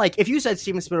 unlike if you said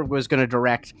Steven Spielberg was going to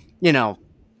direct,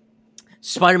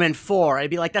 Spider-Man 4,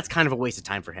 I'd be like, that's kind of a waste of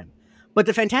time for him. But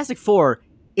the Fantastic Four,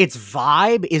 its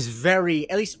vibe is very,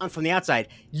 at least from the outside,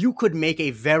 you could make a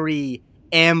very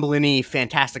Amblin-y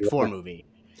Fantastic Four movie.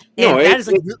 And it's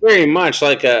very much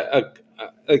like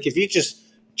like if you just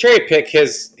cherry pick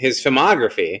his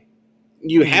filmography,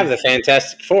 you have the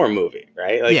Fantastic Four movie,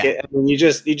 right? Like you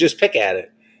just pick at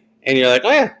it, and you're like,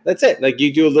 oh yeah, that's it. Like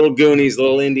you do a little Goonies, a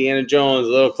little Indiana Jones, a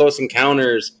little Close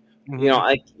Encounters.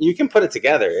 Like you can put it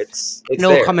together. It's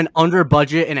coming under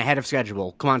budget and ahead of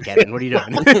schedule. Come on, Kevin, what are you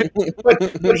doing?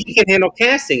 but he can handle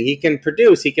casting. He can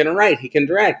produce. He can write. He can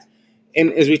direct.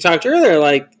 And as we talked earlier,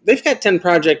 like they've got 10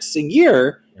 projects a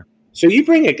year. Yeah. So you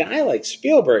bring a guy like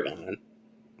Spielberg on,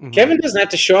 Kevin doesn't have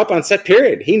to show up on set.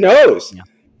 Period. He knows. Yeah.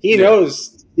 He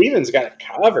knows Steven's got it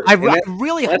covered. I want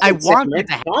that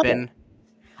to happen.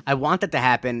 I want that to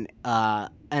happen.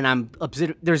 And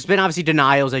there's been obviously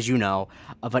denials, as you know,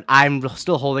 but I'm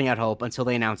still holding out hope until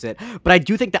they announce it. But I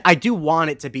do think that I do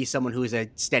want it to be someone who is a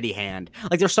steady hand.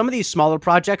 Like there's some of these smaller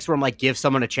projects where I'm like, give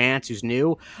someone a chance who's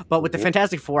new. But with the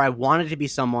Fantastic Four, I wanted to be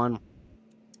someone.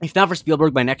 If not for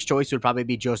Spielberg, my next choice would probably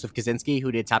be Joseph Kosinski,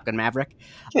 who did Top Gun Maverick.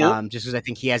 Yeah. Just because I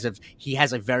think he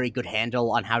has a very good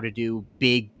handle on how to do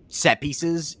big set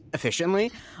pieces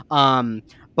efficiently.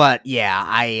 But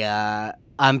yeah,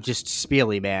 I'm just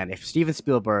Spiely, man. If Steven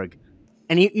Spielberg,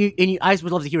 and you guys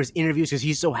would love to hear his interviews because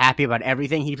he's so happy about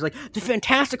everything. He'd be like, the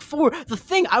Fantastic Four, the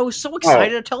thing. I was so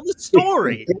excited to tell this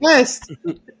story. Yes.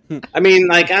 I mean,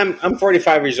 like I'm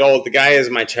 45 years old. The guy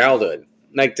is my childhood.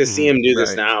 Like to see him do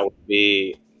this now would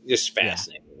be just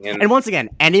fascinating. And once again,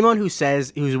 anyone who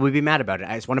would be mad about it,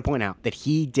 I just want to point out that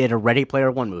he did a Ready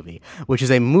Player One movie, which is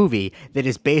a movie that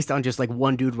is based on just like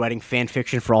one dude writing fan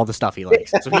fiction for all the stuff he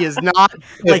likes. So he is not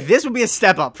like, this would be a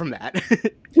step up from that.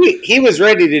 he was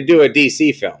ready to do a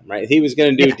DC film, right? He was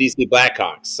going to do DC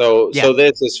Blackhawks. So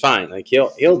this is fine. Like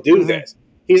he'll do this.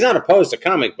 He's not opposed to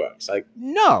comic books. Like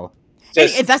no.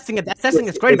 That's the thing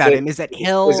that's great about him is that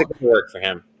he'll. Is it going to work for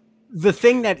him? The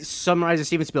thing that summarizes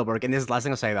Steven Spielberg, and this is the last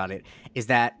thing I'll say about it, is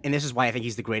that, and this is why I think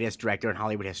he's the greatest director in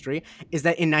Hollywood history, is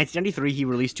that in 1993 he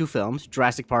released 2 films,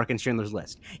 Jurassic Park and Schindler's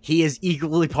List. He is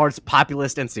equally parts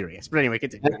populist and serious. But anyway,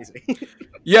 continue.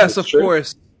 Yes, of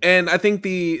course. And I think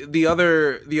the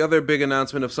other big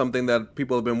announcement of something that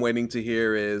people have been waiting to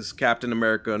hear is Captain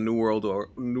America: New World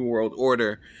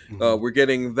Order. Mm-hmm. We're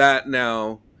getting that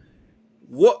now.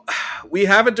 We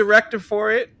have a director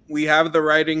for it. We have the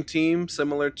writing team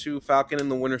similar to Falcon and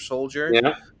the Winter Soldier.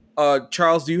 Yeah.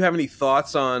 Charles, do you have any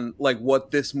thoughts on like what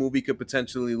this movie could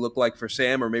potentially look like for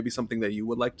Sam, or maybe something that you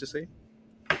would like to see?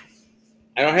 I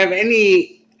don't have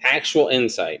any actual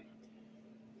insight,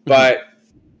 but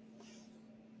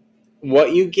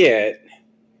what you get.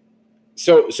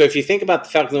 So if you think about the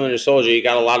Falcon and the Winter Soldier, you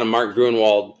got a lot of Mark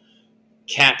Gruenwald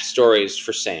Cap stories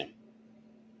for Sam,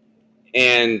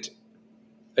 and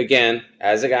again,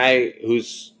 as a guy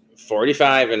who's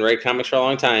 45 and read comics for a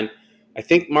long time, I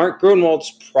think Mark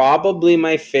Gruenwald's probably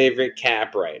my favorite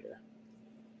Cap writer.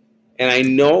 And I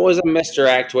know it was a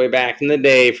misdirect way back in the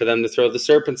day for them to throw the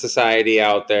Serpent Society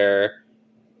out there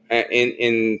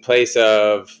in place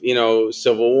of,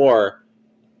 Civil War.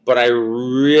 But I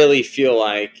really feel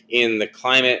like in the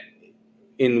climate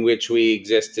in which we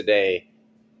exist today,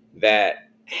 that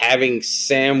having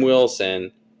Sam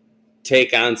Wilson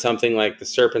take on something like the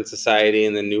Serpent Society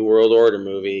and the New World Order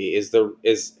movie is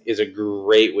a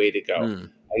great way to go.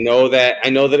 I know that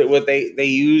they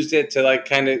used it to like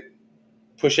kind of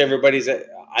push everybody's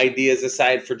ideas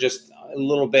aside for just a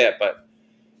little bit, but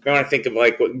I want to think of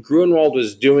like what Gruenwald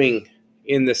was doing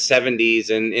in the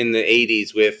 70s and in the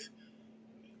 80s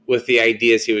with the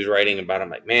ideas he was writing about. I'm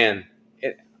like, man,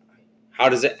 how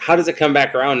does it come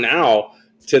back around now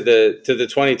to the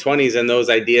 2020s, and those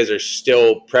ideas are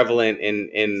still prevalent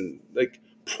and like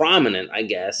prominent, I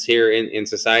guess, here in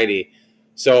society.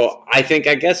 So I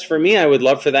guess for me, I would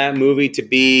love for that movie to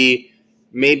be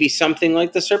maybe something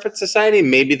like the Serpent Society,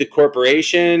 maybe the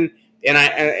Corporation. And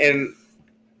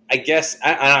I guess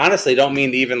I honestly don't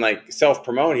mean to even like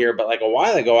self-promote here, but like a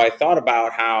while ago, I thought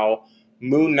about how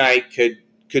Moon Knight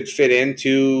could fit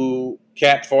into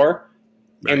Cap 4.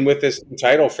 Right. And with this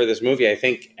title for this movie, I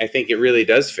think it really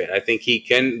does fit. I think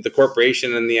the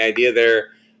Corporation and the idea there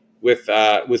with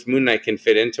Moon Knight can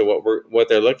fit into what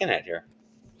they're looking at here.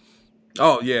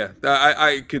 Oh yeah,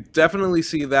 I could definitely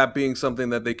see that being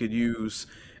something that they could use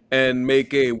and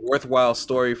make a worthwhile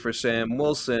story for Sam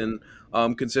Wilson,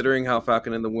 considering how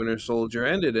Falcon and the Winter Soldier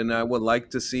ended. And I would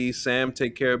like to see Sam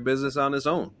take care of business on his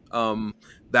own.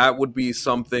 That would be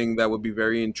something that would be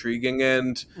very intriguing.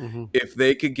 And if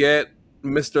they could get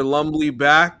Mr. Lumbly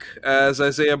back as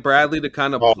Isaiah Bradley to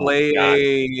kind of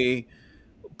play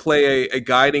a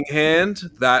guiding hand,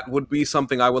 that would be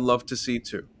something I would love to see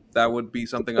too. That would be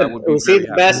something I would be very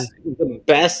happy. The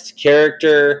best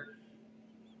character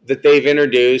that they've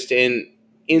introduced in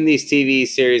these TV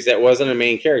series that wasn't a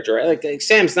main character, right? Like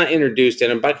Sam's not introduced in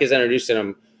him, Bucky's introduced in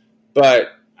him,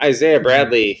 but Isaiah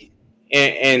Bradley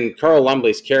and Carl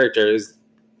Lumbly's character is.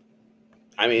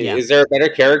 I mean, is there a better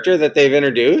character that they've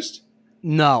introduced?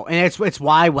 No, and it's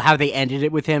why how they ended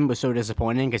it with him was so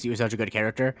disappointing because he was such a good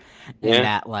character, and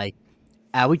that like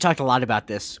we talked a lot about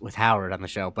this with Howard on the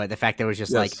show, but the fact that it was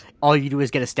just like all you do is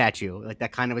get a statue, like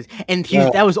that kind of was, and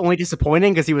that was only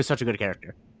disappointing because he was such a good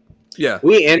character. Yeah,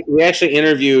 we actually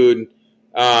interviewed,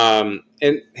 and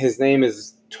his name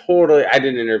is totally. I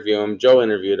didn't interview him. Joe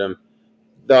interviewed him.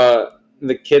 The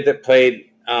kid that played.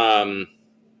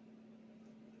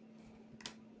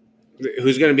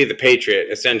 Who's going to be the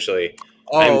Patriot, essentially.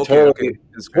 I'm totally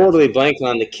blanking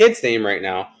on the kid's name right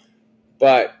now.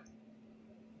 But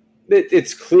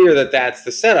it's clear that that's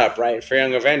the setup, right? For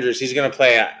Young Avengers, he's going to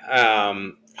play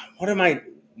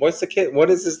what's the kid? What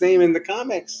is his name in the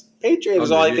comics? Patriot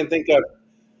is all I can think of.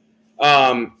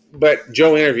 But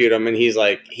Joe interviewed him, and he's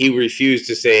like, he refused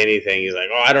to say anything. He's like,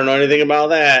 I don't know anything about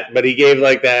that. But he gave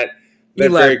like that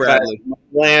very classic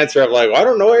answer of like, I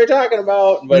don't know what you're talking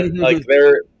about. But like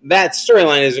that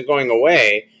storyline isn't going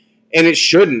away, and it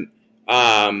shouldn't.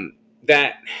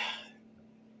 That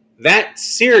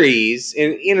series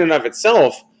in and of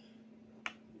itself,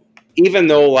 even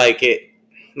though like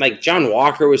John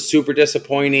Walker was super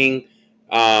disappointing,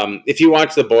 If you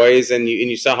watch The Boys and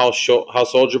you saw how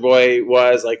Soldier Boy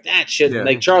was, like that shit. Yeah.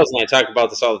 Like Charles and I talk about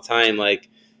this all the time. Like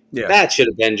that should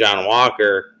have been John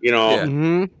Walker, you know. Yeah.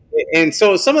 Mm-hmm. And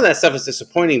so some of that stuff is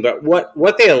disappointing. But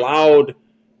what they allowed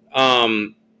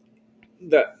the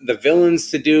villains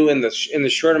to do in the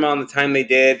short amount of time they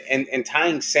did, and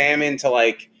tying Sam into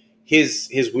like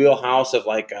his wheelhouse of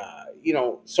like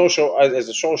social as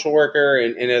a social worker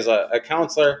and as a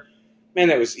counselor. Man,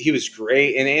 he was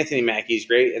great, and Anthony Mackie's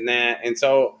great in that. And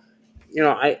so,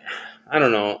 I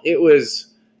don't know. It was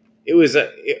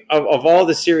of all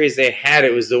the series they had,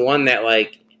 it was the one that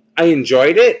like I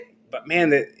enjoyed it, but man,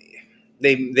 that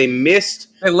they missed.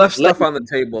 They left stuff on the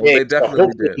table. They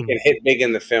definitely did. Can hit big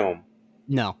in the film.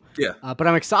 No. Yeah. But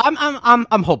I'm excited.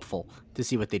 I'm hopeful to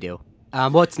see what they do.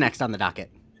 What's next on the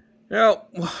docket?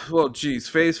 Well, geez,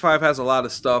 Phase 5 has a lot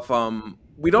of stuff.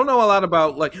 We don't know a lot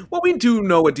about we do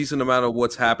know a decent amount of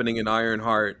what's happening in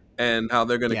Ironheart and how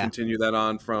they're going to continue that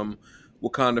on from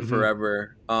Wakanda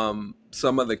Forever.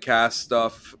 Some of the cast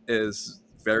stuff is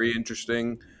very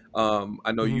interesting.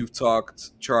 I know you've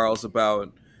talked, Charles,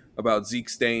 about Zeke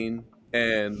Stain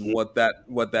and what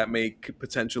that may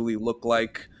potentially look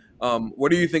like.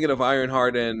 What are you thinking of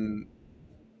Ironheart and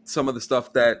some of the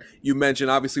stuff that you mentioned,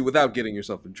 obviously without getting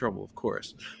yourself in trouble, of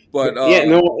course? But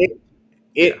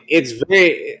it's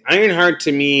very Ironheart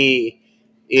to me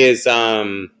is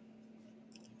as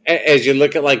you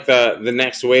look at like the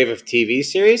next wave of TV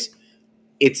series,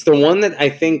 it's the one that I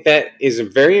think that is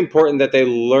very important that they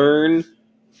learn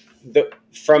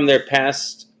from their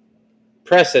past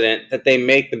precedent, that they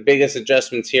make the biggest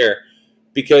adjustments here,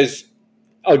 because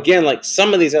again, like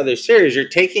some of these other series, you're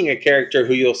taking a character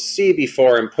who you'll see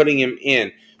before and putting him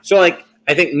in. So like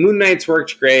I think Moon Knight's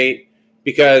worked great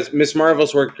because Miss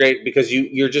Marvel's worked great because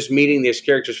you're just meeting these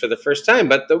characters for the first time.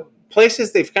 But the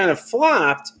places they've kind of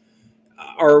flopped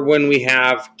are when we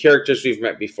have characters we've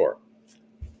met before.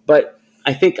 But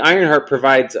I think Ironheart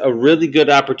provides a really good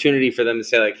opportunity for them to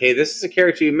say like, hey, this is a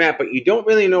character you met, but you don't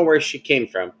really know where she came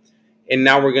from. And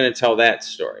now we're going to tell that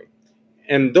story.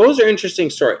 And those are interesting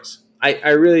stories.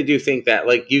 I really do think that,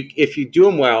 like, if you do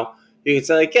them well, you can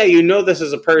say, like, yeah, this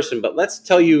is a person, but let's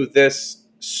tell you this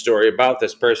story about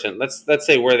this person. Let's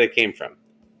say where they came from.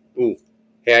 Ooh,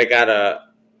 hey, I got a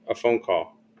phone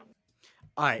call.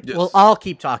 All right, well, I'll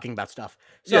keep talking about stuff.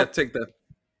 So, take that.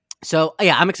 So,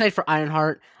 yeah, I'm excited for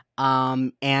Ironheart,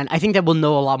 and I think that we'll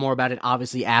know a lot more about it,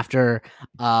 obviously, after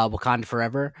Wakanda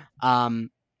Forever.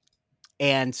 And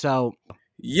so...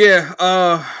 Yeah,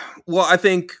 well, I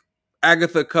think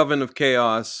Agatha Coven of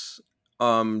Chaos,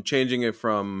 changing it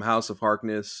from House of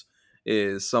Harkness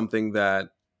is something that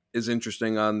is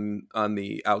interesting on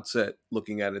the outset,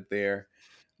 looking at it there.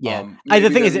 Yeah. The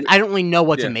thing is, I don't really know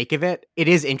what to make of it. It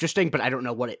is interesting, but I don't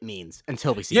know what it means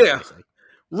until we see it. Obviously.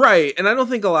 Right. And I don't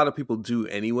think a lot of people do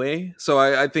anyway. So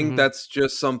I think that's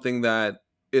just something that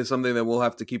we'll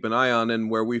have to keep an eye on, and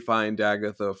where we find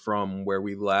Agatha from where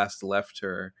we last left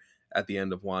her at the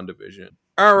end of WandaVision.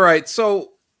 All right.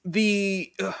 So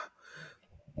I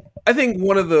think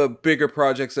one of the bigger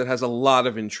projects that has a lot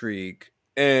of intrigue,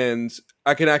 and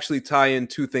I can actually tie in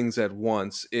two things at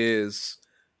once, is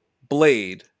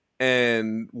Blade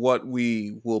and what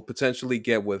we will potentially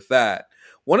get with that.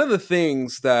 One of the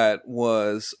things that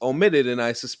was omitted, and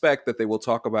I suspect that they will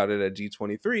talk about it at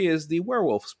D23, is the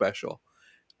werewolf special,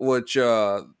 which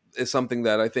is something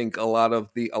that I think a lot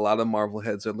of Marvel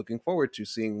heads are looking forward to,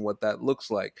 seeing what that looks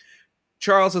like.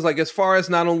 Charles is like, as far as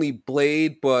not only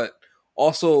Blade, but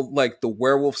also like the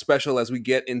werewolf special, as we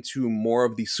get into more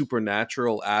of the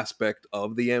supernatural aspect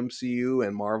of the MCU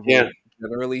and Marvel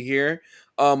generally here.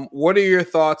 What are your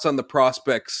thoughts on the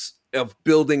prospects of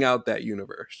building out that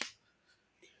universe?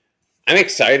 I'm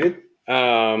excited.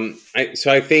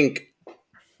 So I think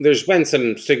there's been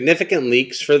some significant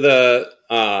leaks for the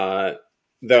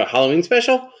Halloween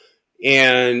special,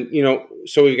 and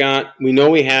so we know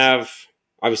we have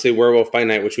obviously Werewolf by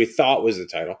Night, which we thought was the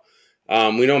title.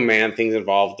 We know Man-Thing's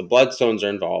involved. The Bloodstones are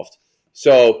involved.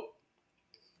 So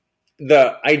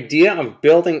the idea of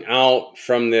building out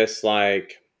from this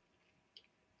like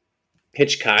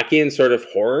Hitchcockian sort of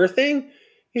horror thing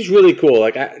is really cool.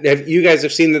 Like, have you guys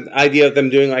seen the idea of them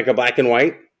doing like a black and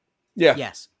white? Yeah.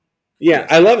 Yes. Yeah, yes.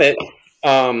 I love it.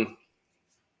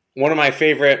 One of my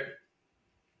favorite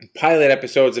pilot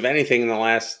episodes of anything in the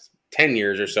last 10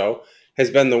 years or so has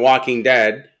been The Walking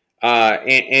Dead.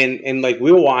 And like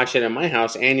we'll watch it at my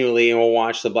house annually, and we'll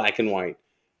watch the black and white.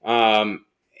 And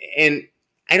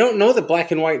I don't know that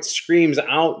black and white screams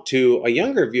out to a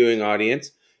younger viewing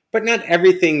audience, but not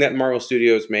everything that Marvel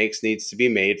Studios makes needs to be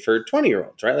made for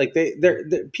 20-year-olds, right? Like they're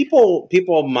people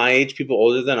my age, people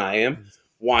older than I am,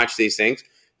 watch these things.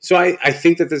 So I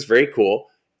think that that's very cool.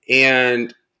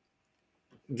 And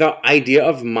the idea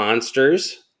of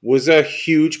monsters was a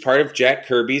huge part of Jack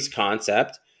Kirby's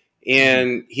concept.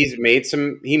 And he made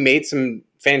some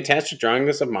fantastic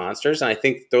drawings of monsters. And I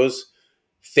think those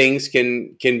things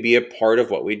can be a part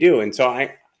of what we do. And so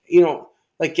we're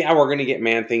going to get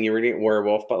Man-Thing, you're going to get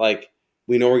Werewolf, but like,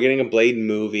 we know we're getting a Blade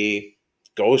movie.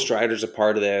 Ghost Rider's a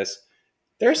part of this.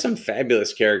 There are some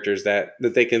fabulous characters that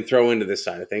they can throw into this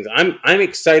side of things. I'm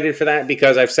excited for that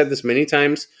because I've said this many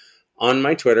times on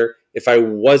my Twitter. If I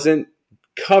wasn't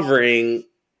covering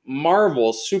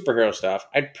Marvel superhero stuff,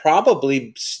 I'd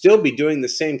probably still be doing the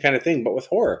same kind of thing, but with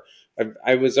horror.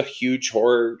 I was a huge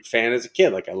horror fan as a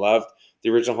kid. Like, I loved the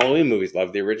original Halloween movies,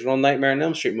 loved the original Nightmare on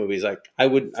Elm Street movies. Like, I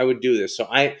would do this. So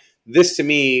this to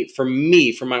me, for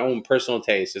my own personal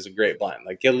taste, is a great blend.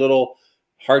 Like, get a little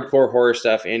hardcore horror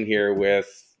stuff in here with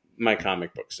my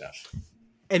comic book stuff.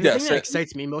 And the thing that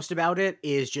excites me most about it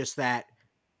is just that,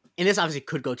 and this obviously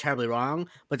could go terribly wrong,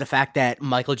 but the fact that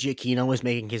Michael Giacchino was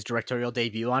making his directorial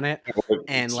debut on it,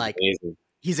 and like, amazing.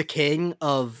 He's a king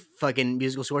of fucking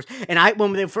musical scores. And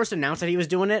when they first announced that he was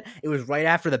doing it, it was right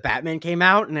after the Batman came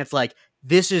out, and it's like,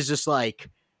 this is just like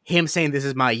him saying this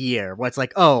is my year, where it's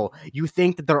like, oh, you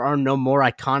think that there are no more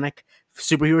iconic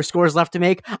superhero scores left to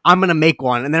make? I'm going to make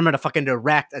one, and then I'm going to fucking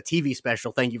direct a TV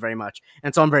special. Thank you very much.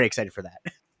 And so I'm very excited for that.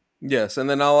 Yes, and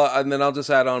then I'll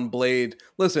just add on Blade.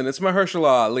 Listen, it's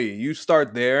Mahershala Ali. You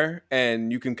start there,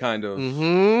 and you can kind of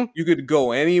you could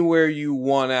go anywhere you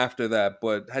want after that.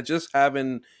 But just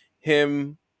having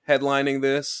him headlining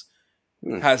this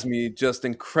has me just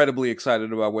incredibly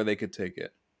excited about where they could take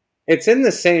it. It's in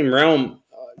the same realm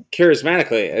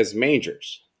charismatically as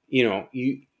Majors. You know,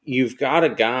 you've got a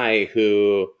guy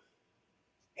who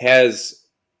has.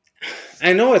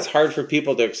 I know it's hard for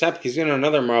people to accept because he's in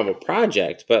another Marvel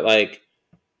project, but like,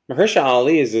 Mahershala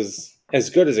Ali is as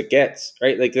good as it gets,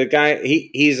 right? Like, the guy,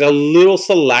 he's a little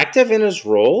selective in his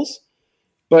roles,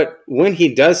 but when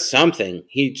he does something,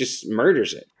 he just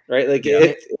murders it, right? Like,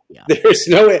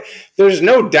 there's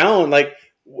no down. Like,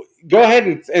 go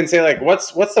ahead and say, like,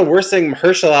 what's the worst thing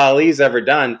Mahershala Ali's ever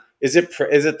done? Is it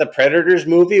the Predators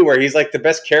movie where he's like the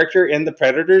best character in the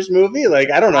Predators movie? Like,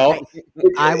 I don't know.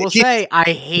 I will say I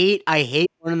hate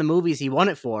one of the movies he won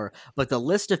it for, but the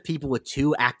list of people with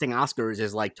 2 acting Oscars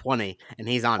is like 20, and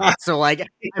he's on it. So, like,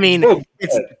 I mean,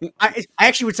 I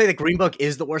actually would say that Green Book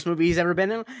is the worst movie he's ever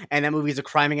been in, and that movie is a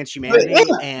crime against humanity.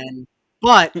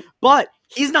 But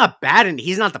he's not bad, and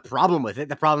he's not the problem with it.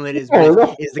 The problem is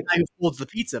the guy who folds the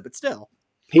pizza, but still.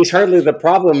 He's hardly the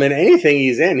problem in anything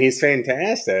he's in. He's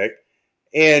fantastic.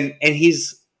 And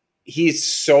he's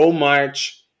so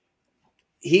much,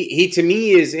 he to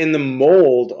me is in the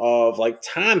mold of like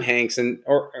Tom Hanks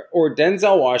or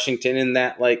Denzel Washington, in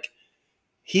that, like,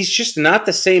 he's just not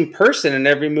the same person in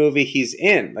every movie he's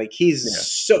in. Like, he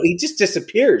just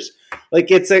disappears.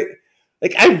 Like, it's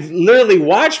like, I've literally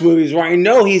watched movies where I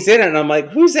know he's in it and I'm like,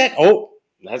 who's that? Oh,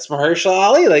 that's Mahershala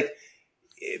Ali. Like,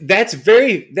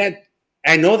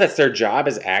 I know that's their job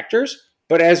as actors,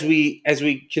 but as we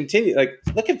continue, like,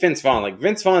 look at Vince Vaughn. Like,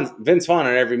 Vince Vaughn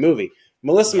in every movie.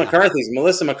 Melissa McCarthy's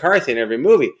Melissa McCarthy in every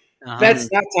movie.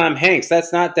 That's not Tom Hanks.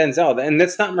 That's not Denzel. And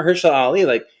that's not Mahershala Ali.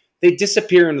 Like, they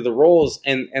disappear into the roles,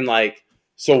 and like,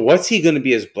 so what's he going to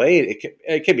be as Blade?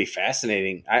 It could be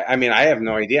fascinating. I mean, I have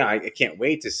no idea. I can't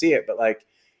wait to see it. But like,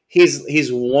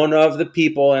 he's one of the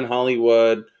people in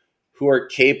Hollywood who are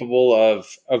capable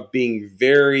of being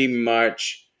very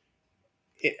much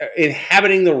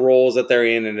inhabiting the roles that they're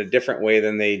in a different way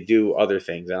than they do other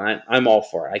things. And I'm all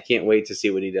for it. I can't wait to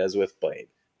see what he does with Blade.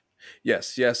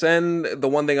 Yes. And the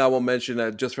one thing I will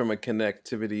mention, just from a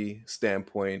connectivity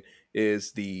standpoint,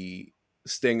 is the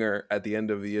stinger at the end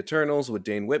of the Eternals with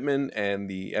Dane Whitman and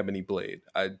the Ebony Blade.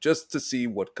 Just to see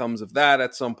what comes of that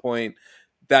at some point.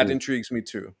 That intrigues me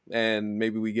too. And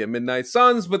maybe we get Midnight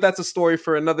Suns, but that's a story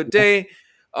for another day.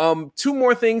 2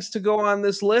 more things to go on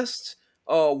this list.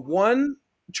 One,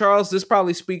 Charles, this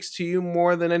probably speaks to you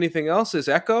more than anything else, is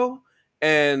Echo.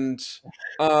 And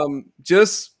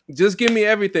just give me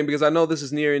everything, because I know this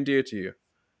is near and dear to you.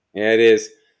 Yeah, it is.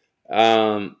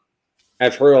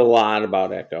 I've heard a lot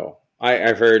about Echo.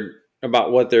 I've heard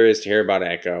about what there is to hear about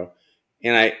Echo.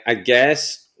 And I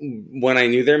guess when I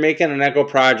knew they're making an Echo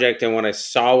project and when I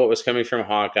saw what was coming from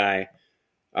Hawkeye,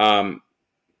 I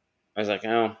was like,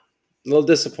 oh, a little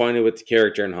disappointed with the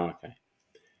character in Hawkeye.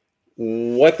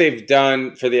 What they've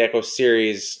done for the Echo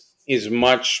series is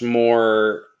much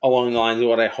more along the lines of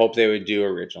what I hoped they would do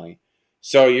originally.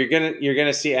 So you're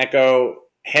gonna see Echo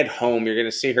head home. You're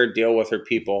gonna see her deal with her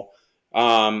people,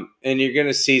 and you're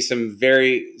gonna see some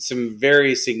very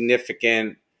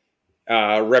significant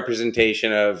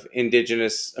representation of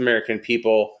Indigenous American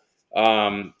people,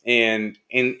 and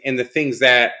the things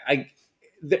that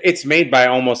it's made by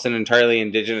almost an entirely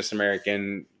Indigenous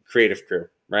American creative crew,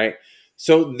 right?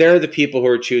 So they're the people who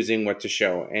are choosing what to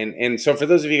show. And so for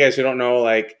those of you guys who don't know,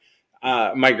 like,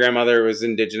 my grandmother was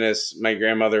Indigenous. My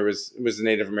grandmother was a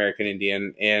Native American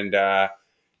Indian. And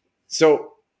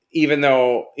so even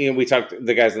though, we talked,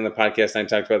 the guys on the podcast, and I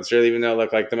talked about this earlier, even though I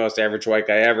look like the most average white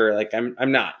guy ever, like I'm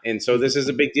not. And so this is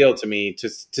a big deal to me to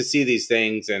see these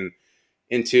things and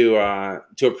to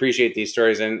appreciate these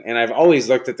stories. And I've always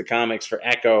looked at the comics for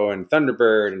Echo and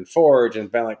Thunderbird and Forge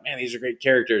and been like, man, these are great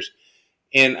characters.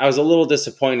 And I was a little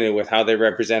disappointed with how they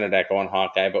represented Echo and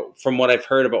Hawkeye, but from what I've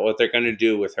heard about what they're going to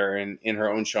do with her in her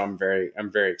own show, I'm very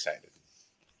excited.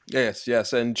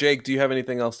 Yes. And Jake, do you have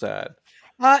anything else to add?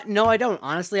 No, I don't.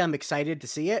 Honestly, I'm excited to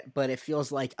see it, but it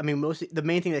feels like, I mean, the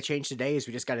main thing that changed today is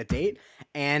we just got a date,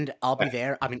 and I'll be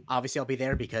there. I mean, obviously I'll be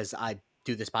there because I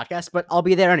do this podcast, but I'll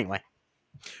be there anyway.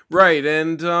 Right.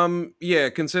 And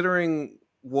considering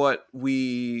what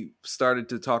we started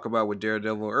to talk about with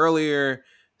Daredevil earlier,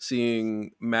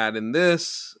 seeing Matt in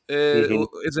this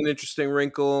is an interesting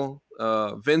wrinkle.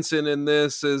 Vincent in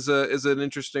this is an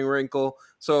interesting wrinkle.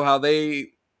 So how they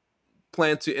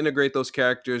plan to integrate those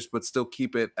characters but still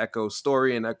keep it Echo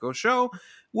story and Echo show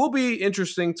will be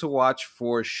interesting to watch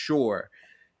for sure.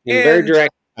 And very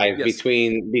direct ties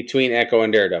between Echo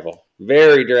and Daredevil.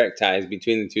 Very direct ties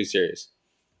between the two series.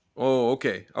 Oh,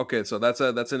 okay. So that's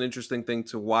an interesting thing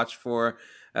to watch for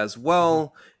as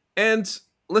well. And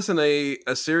listen, a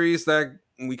series that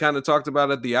we kind of talked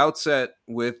about at the outset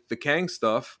with the Kang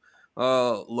stuff,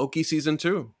 Loki season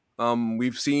 2.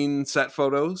 We've seen set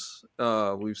photos.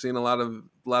 We've seen a lot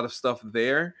of stuff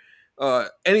there.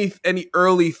 Any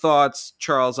early thoughts,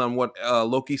 Charles, on what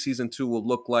Loki season 2 will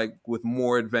look like with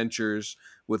more adventures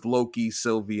with Loki,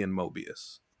 Sylvie, and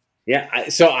Mobius? Yeah,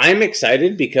 so I'm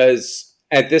excited because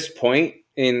at this point,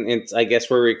 I guess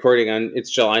we're recording on,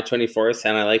 it's July 24th,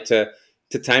 and I like to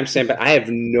timestamp it. I have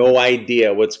no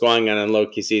idea what's going on in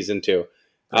Loki season 2.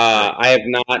 I have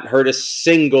not heard a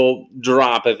single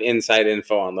drop of inside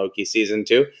info on Loki season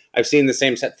 2. I've seen the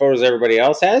same set photos everybody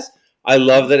else has. I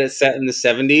love that it's set in the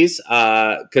 70s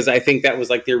because I think that was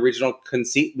like the original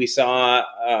conceit we saw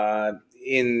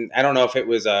in, I don't know if it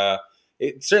was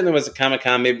it certainly was a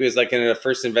Comic-Con. Maybe it was like in a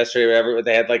first Investor Day or whatever.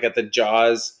 They had like at the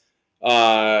Jaws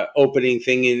opening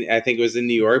thing I think it was in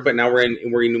New York, but now we're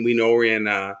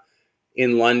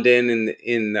in London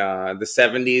in the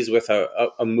 70s with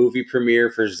a movie premiere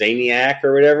for Zaniac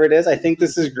or whatever it is. I think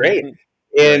this is great.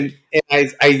 And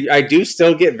I do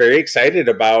still get very excited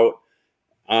about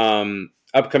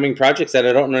upcoming projects that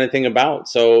I don't know anything about.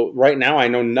 So right now I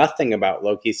know nothing about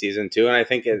Loki season 2, and I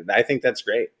think that's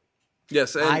great.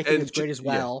 Yes, I think it's great as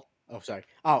well. Yeah. Oh, sorry.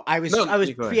 Oh, I was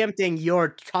preempting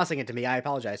your tossing it to me. I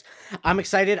apologize. I'm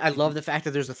excited. I love the fact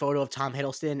that there's a photo of Tom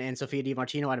Hiddleston and Sophia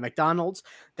DiMartino at a McDonald's.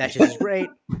 That just is great.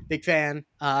 Big fan.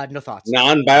 No thoughts.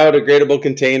 Non-biodegradable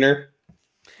container.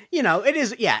 It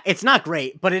is. Yeah, it's not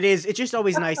great, but it is. It's just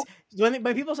always nice when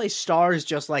people say stars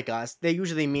just like us. They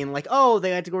usually mean like, oh,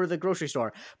 they had to go to the grocery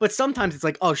store. But sometimes it's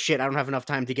like, oh shit, I don't have enough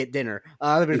time to get dinner.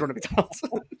 Let me go to McDonald's.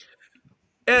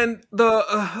 And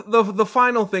the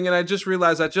final thing, and I just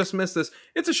realized I just missed this.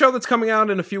 It's a show that's coming out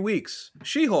in a few weeks.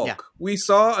 She-Hulk. Yeah. We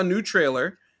saw a new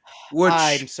trailer, which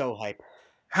I'm so hyped.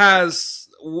 Has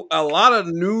a lot of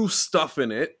new stuff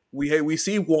in it. We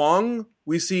see Wong,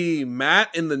 we see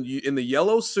Matt in the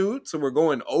yellow suit, so we're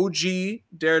going OG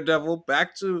Daredevil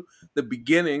back to the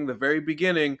beginning, the very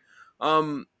beginning.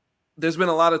 There's been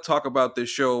a lot of talk about this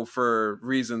show for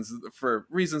reasons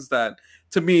that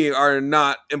to me are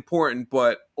not important,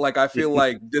 but like I feel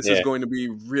like this is going to be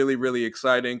really, really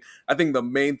exciting. I think the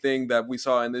main thing that we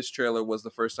saw in this trailer was the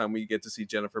first time we get to see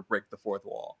Jennifer break the fourth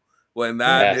wall. Well, and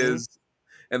that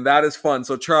is fun.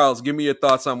 So Charles, give me your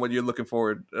thoughts on what you're looking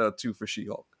forward to for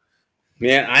She-Hulk.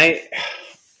 Man,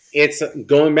 it's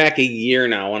going back a year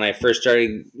now when I first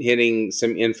started hitting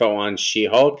some info on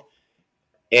She-Hulk.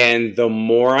 And the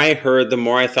more I heard, the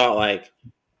more I thought like,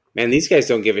 man, these guys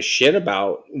don't give a shit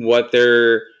about what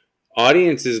their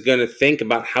audience is going to think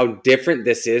about how different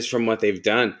this is from what they've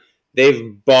done.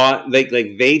 They've bought, like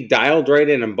they dialed right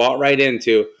in and bought right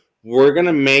into, we're going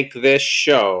to make this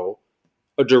show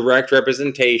a direct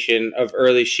representation of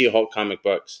early She-Hulk comic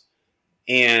books.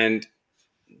 And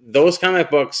those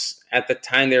comic books at the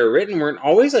time they were written weren't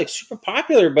always like super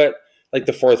popular, but like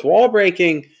the fourth wall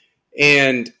breaking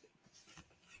and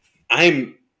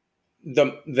I'm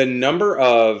the number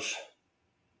of,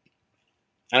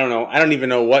 I don't know, I don't even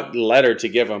know what letter to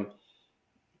give them.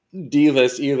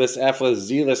 D-list, E-list, F-list,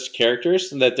 Z-list characters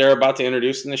that they're about to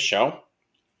introduce in the show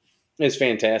is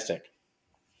fantastic.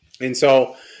 And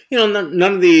so, none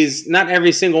of these, not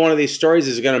every single one of these stories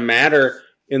is going to matter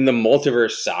in the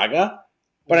multiverse saga,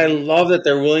 but I love that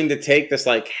they're willing to take this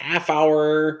like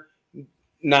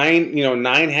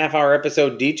nine half-hour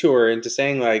episode detour into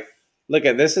saying like, look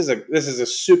at this is a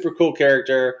super cool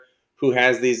character who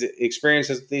has these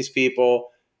experiences with these people,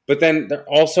 but then they're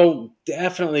also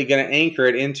definitely going to anchor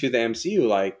it into the MCU.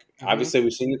 Like, obviously,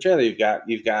 we've seen the trailer.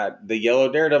 You've got the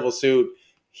yellow Daredevil suit.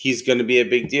 He's going to be a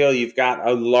big deal. You've got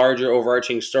a larger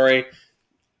overarching story.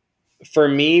 For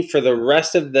me, for the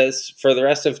rest of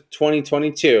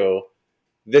 2022,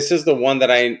 this is the one that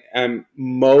I am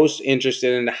most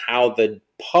interested in how the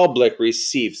public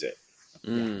receives it.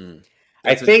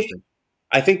 I think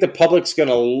the public's going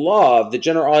to love, the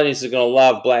general audience is going to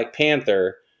love Black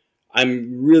Panther.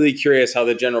 I'm really curious how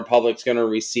the general public's going to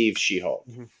receive She-Hulk.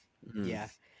 Yeah.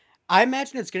 I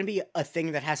imagine it's going to be a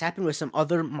thing that has happened with some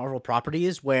other Marvel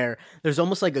properties where there's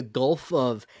almost like a gulf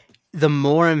of the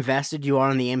more invested you are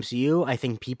in the MCU, I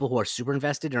think people who are super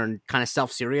invested and kind of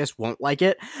self-serious won't like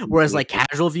it. Whereas like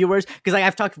casual viewers, because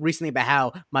I've talked recently about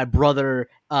how my brother,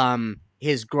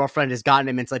 his girlfriend has gotten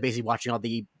him into like basically watching all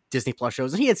the Disney Plus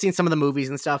shows, and he had seen some of the movies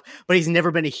and stuff, but he's never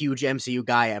been a huge MCU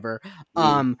guy ever.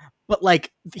 But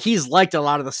like he's liked a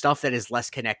lot of the stuff that is less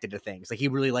connected to things. Like he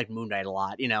really liked Moon Knight a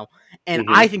lot, and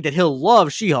I think that he'll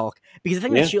love She-Hulk because the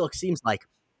thing that She-Hulk seems like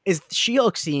is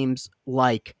She-Hulk seems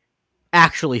like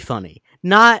actually funny.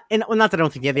 Not that I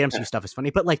don't think the MCU stuff is funny,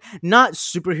 but like not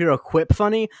superhero quip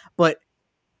funny, but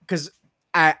because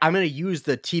I'm going to use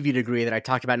the TV degree that I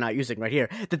talked about not using right here,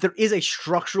 that there is a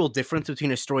structural difference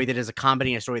between a story that is a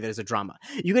comedy and a story that is a drama.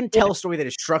 You can tell a story that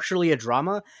is structurally a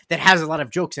drama that has a lot of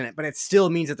jokes in it, but it still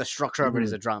means that the structure of it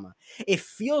is a drama. It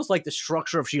feels like the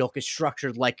structure of She-Hulk is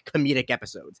structured like comedic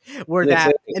episodes, where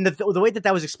and the way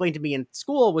that was explained to me in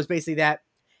school was basically that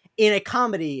in a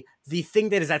comedy, the thing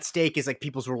that is at stake is like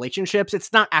people's relationships.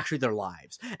 It's not actually their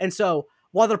lives. And so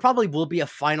while there probably will be a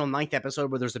final 9th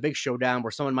episode where there's a big showdown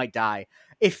where someone might die,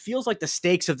 it feels like the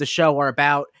stakes of the show are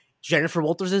about Jennifer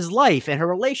Walters' life and her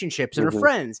relationships and her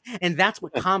friends. And that's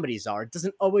what comedies are. It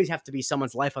doesn't always have to be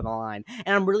someone's life on the line.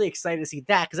 And I'm really excited to see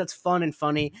that because that's fun and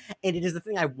funny. And it is the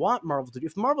thing I want Marvel to do.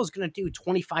 If Marvel's going to do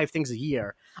 25 things a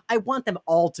year, I want them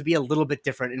all to be a little bit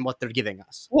different in what they're giving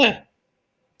us. Yeah.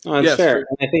 Oh, that's fair.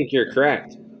 I think you're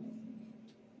correct.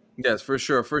 Yes, for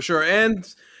sure.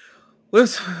 And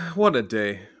what a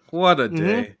day. What a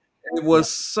day. It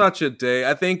was such a day.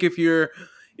 I think if you're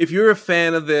a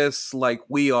fan of this like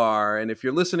we are, and if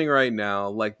you're listening right now,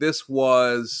 like this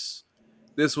was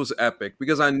epic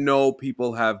because I know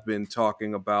people have been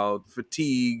talking about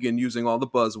fatigue and using all the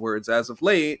buzzwords as of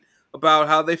late about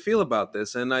how they feel about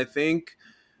this. And I think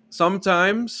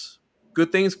sometimes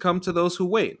good things come to those who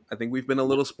wait. I think we've been a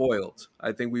little spoiled.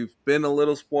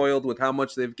 With how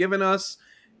much they've given us.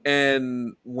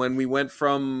 And when we went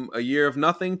from a year of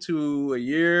nothing to a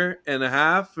year and a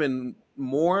half and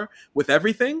more with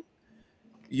everything,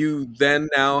 you then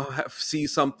now see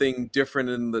something different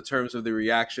in the terms of the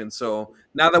reaction. So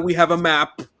now that we have a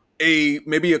map,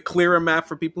 maybe a clearer map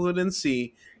for people who didn't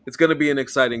see, it's going to be an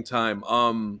exciting time.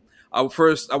 I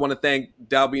want to thank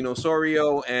Dalbean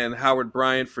Osorio and Howard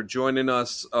Bryant for joining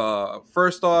us.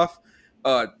 First off,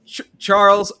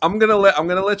 Charles, I'm gonna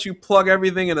let you plug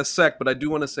everything in a sec, but I do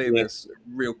want to say this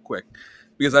real quick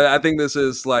because I think this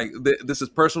is this is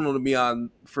personal to me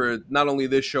for not only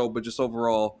this show but just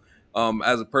overall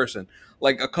as a person.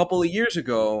 Like a couple of years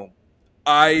ago,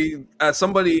 as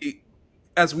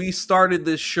we started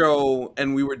this show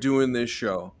and we were doing this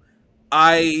show,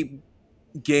 I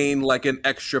gain like an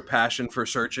extra passion for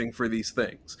searching for these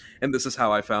things, and this is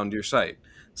how I found your site.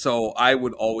 So I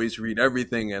would always read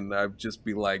everything and I'd just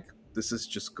be like, this is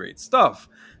just great stuff.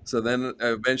 So then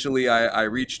eventually I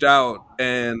reached out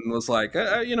and was like,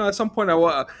 at some point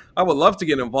I would love to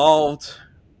get involved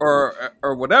or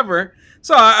whatever.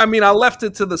 So I left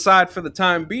it to the side for the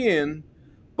time being,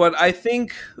 but I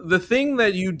think the thing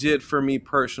that you did for me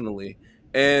personally,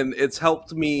 and it's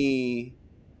helped me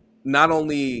not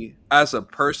only as a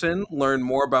person learn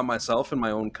more about myself and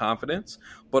my own confidence,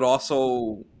 but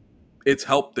also it's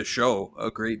helped the show a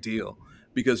great deal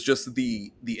because just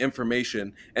the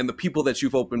information and the people that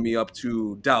you've opened me up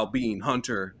to, Dalbean,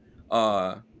 Hunter,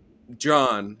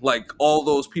 John, like all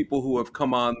those people who have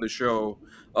come on the show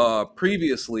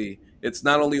previously, it's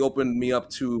not only opened me up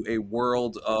to a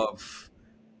world of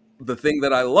the thing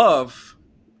that I love,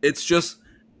 it's just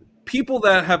people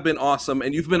that have been awesome,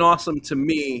 and you've been awesome to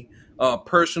me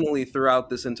personally throughout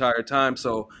this entire time.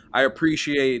 So I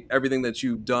appreciate everything that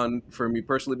you've done for me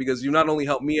personally, because you not only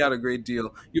helped me out a great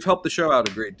deal, you've helped the show out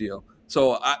a great deal.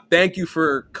 So thank you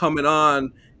for coming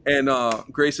on and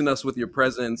gracing us with your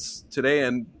presence today.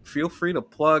 And feel free to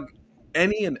plug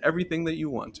any and everything that you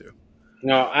want to.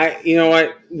 No, you know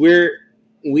what?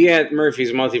 We at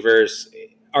Murphy's Multiverse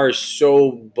are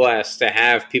so blessed to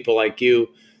have people like you,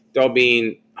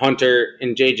 Dalbean, Hunter,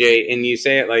 and JJ. And you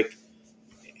say it like,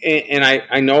 and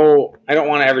I know I don't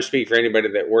want to ever speak for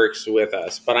anybody that works with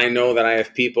us, but I know that I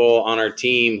have people on our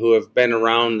team who have been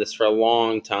around this for a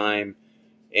long time.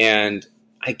 And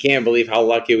I can't believe how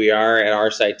lucky we are at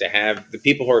our site to have the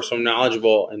people who are so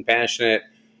knowledgeable and passionate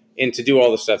and to do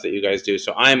all the stuff that you guys do.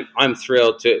 So I'm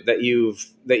thrilled that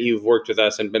you've worked with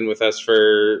us and been with us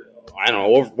for, I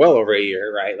don't know, well over a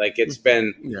year, right? Like it's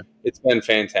been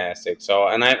fantastic. So,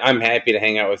 and I'm happy to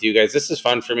hang out with you guys. This is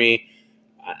fun for me.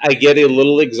 I get a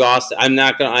little exhausted. I'm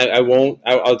not going to,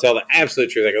 I'll tell the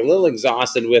absolute truth. Like a little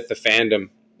exhausted with the fandom,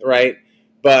 right?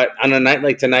 But on a night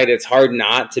like tonight, it's hard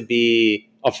not to be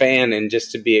a fan and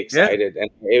just to be excited. Yeah.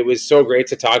 And it was so great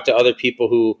to talk to other people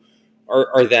who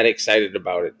are that excited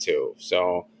about it too.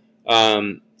 So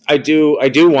I do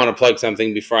want to plug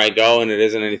something before I go, and it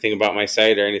isn't anything about my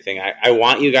site or anything. I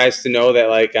want you guys to know that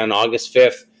like on August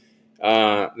 5th,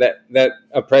 that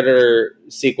a Predator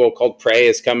sequel called Prey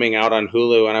is coming out on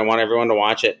Hulu, and I want everyone to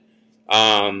watch it.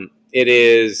 It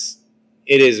is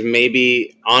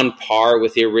maybe on par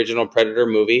with the original Predator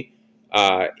movie.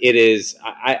 It is.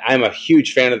 I'm a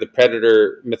huge fan of the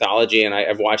Predator mythology, and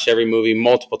I've watched every movie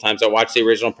multiple times. I watch the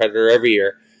original Predator every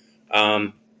year,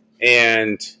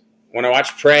 and when I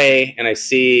watch Prey and I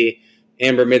see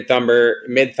Amber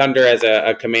Midthunder as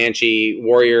a Comanche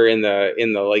warrior in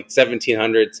the like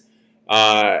 1700s,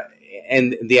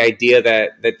 and the idea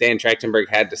that Dan Trachtenberg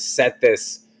had to set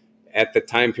this at the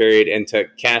time period and to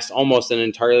cast almost an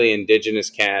entirely indigenous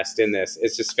cast in this,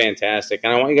 it's just fantastic.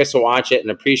 And I want you guys to watch it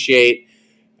and appreciate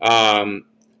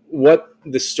what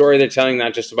the story they're telling,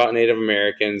 not just about Native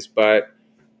Americans, but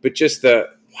just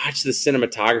watch the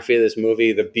cinematography of this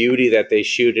movie, the beauty that they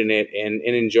shoot in it, and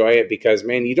enjoy it, because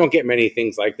man, you don't get many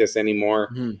things like this anymore.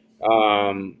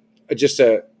 Mm-hmm.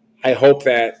 I hope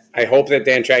that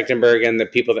Dan Trachtenberg and the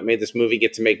people that made this movie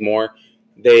get to make more.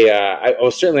 I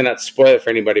will certainly not spoil it for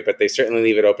anybody, but they certainly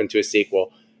leave it open to a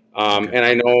sequel. And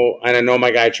I know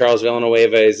my guy Charles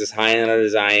Villanueva is as high on it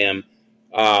as I am.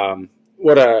 That's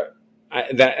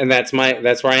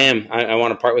where I am. I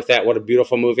want to part with that. What a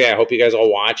beautiful movie. I hope you guys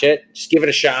all watch it. Just give it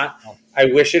a shot. I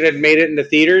wish it had made it into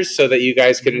theaters so that you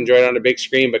guys could enjoy it on a big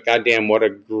screen, but goddamn, what a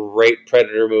great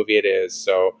Predator movie it is.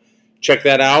 So check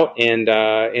that out and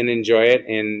enjoy it,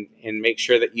 and make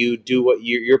sure that you do what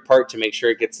your part to make sure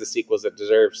it gets the sequels it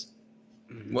deserves.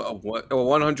 Well,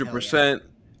 100%.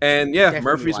 And yeah,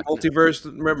 Murphy's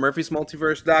Multiverse,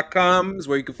 murphysmultiverse.com is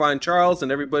where you can find Charles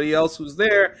and everybody else who's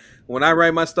there. When I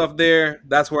write my stuff there,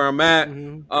 that's where I'm at.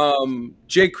 Mm-hmm.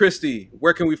 Jay Christie,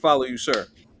 where can we follow you, sir?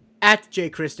 At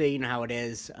Jay Christie, you know how it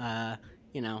is.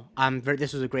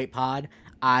 This was a great pod.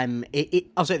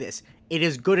 I'll say this. It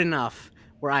is good enough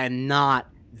where I am not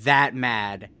that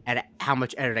mad at how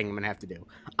much editing I'm going to have to do.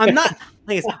 I'm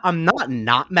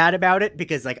not mad about it,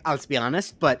 because, like, let's be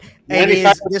honest, but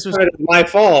this was my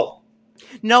fault.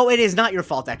 No, it is not your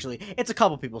fault, actually. It's a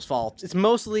couple people's fault. It's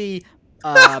mostly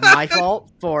my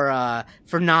fault for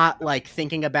not, like,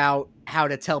 thinking about how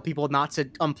to tell people not to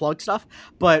unplug stuff,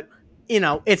 but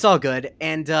it's all good.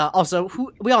 And also,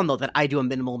 we all know that I do a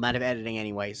minimal amount of editing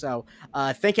anyway. So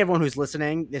thank everyone who's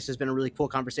listening. This has been a really cool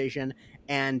conversation.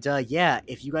 And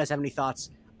if you guys have any thoughts,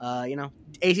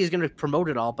 AC is going to promote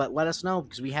it all, but let us know,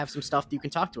 because we have some stuff that you can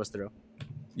talk to us through.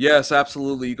 Yes,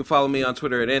 absolutely. You can follow me on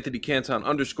Twitter at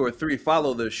AnthonyCanton_3.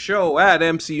 Follow the show at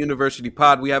MC University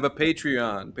Pod. We have a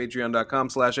Patreon,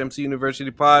 patreon.com/MC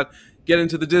University Pod. Get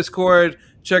into the Discord.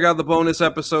 Check out the bonus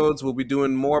episodes. We'll be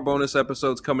doing more bonus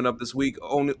episodes coming up this week.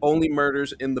 Only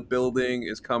Murders in the Building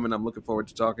is coming. I'm looking forward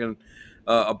to talking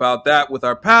about that with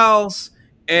our pals.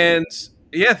 And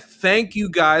yeah, thank you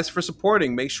guys for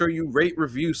supporting. Make sure you rate,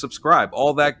 review, subscribe,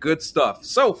 all that good stuff.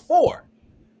 So for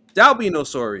Dalbean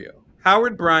Osorio,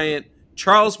 Howard Bryant,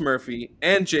 Charles Murphy,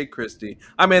 and Jake Christie,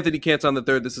 I'm Anthony Canton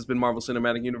III. This has been Marvel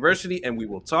Cinematic University, and we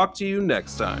will talk to you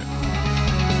next time.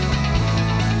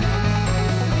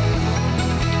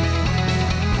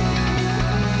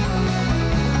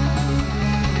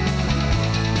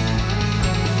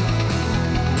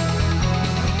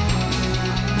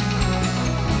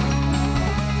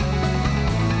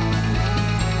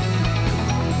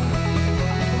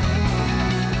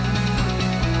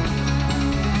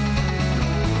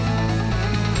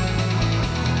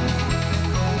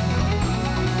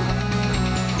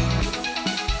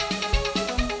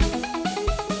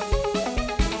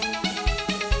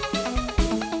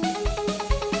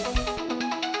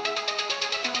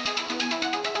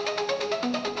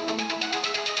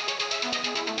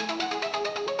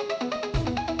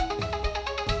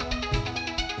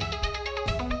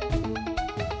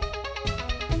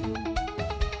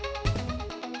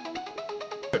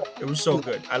 It was so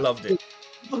good. I loved it.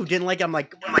 People who didn't like it, I'm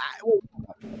like,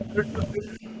 there's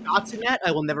thoughts in that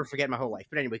I will never forget my whole life.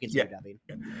 But anyway, continue, David.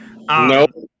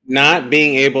 Nope. Not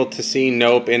being able to see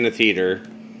Nope in the theater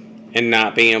and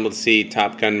not being able to see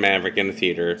Top Gun Maverick in the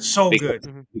theater. So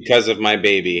good. Because of my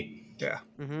baby. Yeah.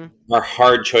 Are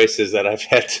hard choices that I've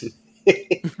had to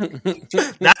make.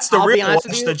 That's the real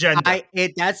Lost agenda.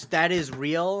 That is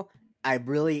real. I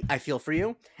feel for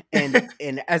you.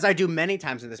 And as I do many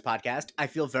times in this podcast, I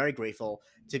feel very grateful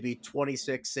to be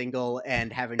 26, single,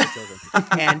 and having no children.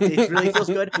 And it really feels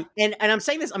good. And I'm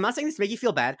saying this, I'm not saying this to make you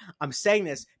feel bad. I'm saying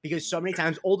this because so many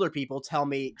times older people tell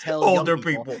older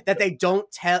people that they don't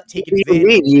take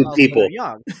advantage of people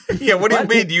young. Yeah, what do you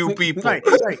mean, you people? Sorry.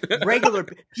 Regular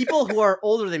people who are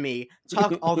older than me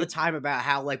talk all the time about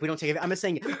how like we don't take it. I'm just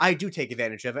saying I do take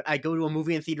advantage of it. I go to a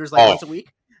movie in theaters like once a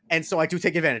week. And so I do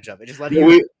take advantage of it. Just let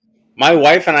me. My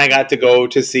wife and I got to go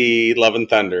to see Love and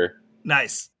Thunder.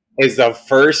 Nice. It's the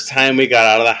first time we got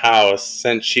out of the house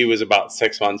since she was about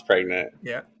 6 months pregnant.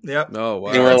 Yeah. Oh,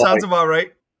 wow. That sounds about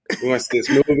right. We went to this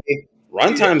movie.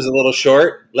 Runtime's a little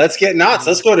short. Let's get nuts.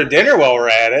 Let's go to dinner while we're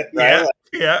at it. Right?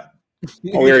 Yeah.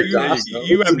 Oh, we were you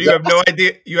have no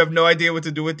idea. You have no idea what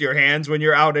to do with your hands when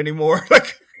you're out anymore.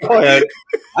 Like, I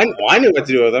knew what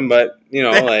to do with them, but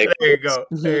like there you go.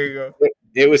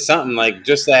 It was something like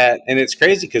just that, and it's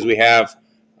crazy because we have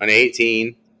an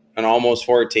 18, an almost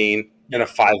 14, and a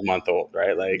 5-month-old,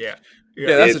 right? Like, yeah,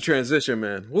 that's a transition,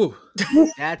 man. Woo.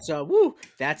 That's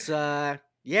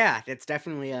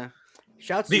definitely a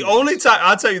shout. The only time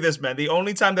I'll tell you this, man. The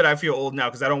only time that I feel old now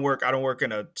because I don't work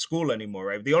in a school anymore,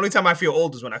 right? The only time I feel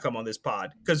old is when I come on this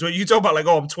pod. Because when you talk about like,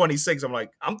 I'm 26, I'm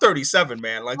like, I'm 37,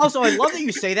 man. Like, also, I love that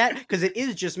you say that because it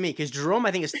is just me. Because Jerome,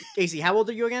 I think is AC. How old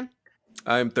are you again?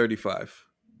 I'm 35.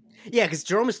 Yeah, because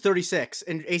Jerome is 36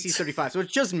 and AC is 35, so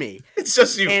it's just me. It's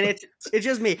just you, and it's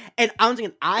just me. And I'm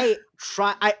thinking,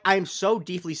 I'm so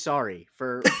deeply sorry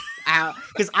for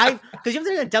because you have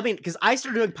to dubbing because I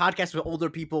started doing podcasts with older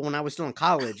people when I was still in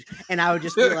college, and I would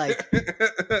just be like,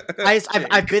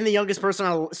 I've been the youngest person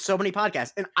on so many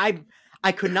podcasts, and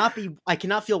I cannot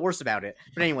feel worse about it.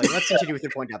 But anyway, let's continue with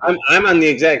your point. I'm on the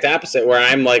exact opposite, where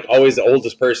I'm like always the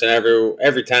oldest person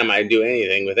every time I do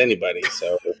anything with anybody.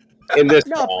 So in this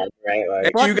time,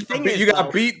 right? Like, you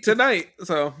got beat tonight.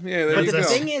 So yeah, there you go. The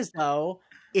thing is, though,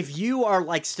 if you are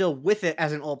like still with it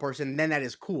as an old person, then that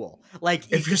is cool. Like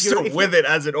if you're still with it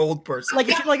as an old person, like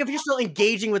if you're still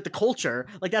engaging with the culture,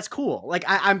 like that's cool. Like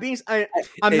I'm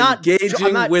not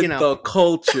engaging with the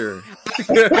culture.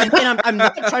 I'm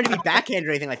not trying to be backhanded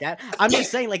or anything like that. I'm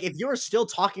just saying, like, if you're still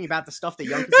talking about the stuff that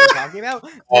young people are talking about,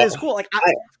 that is cool. Like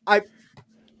I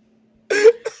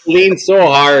lean so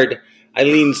hard. I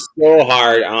lean so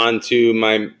hard onto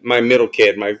my middle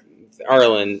kid, my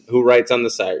Arlen, who writes on the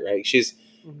site. Right, she's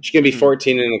gonna be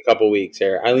 14 in a couple weeks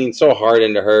here. I lean so hard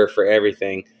into her for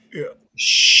everything. Yeah.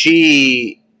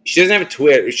 She doesn't have a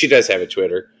Twitter. She does have a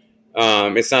Twitter.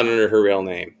 It's not under her real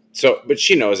name. So, but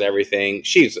she knows everything.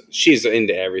 She's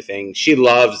into everything. She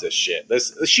loves this shit.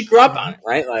 She grew up on it,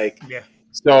 right? Like, yeah.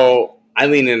 So I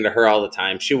lean into her all the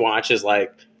time. She watches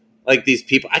like these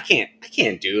people. I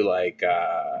can't do like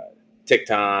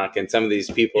TikTok and some of these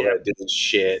people that do this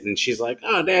shit. And she's like,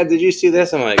 "Oh, Dad, did you see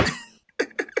this?" I'm like,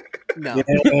 no. Yeah,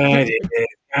 I did.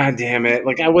 God damn it.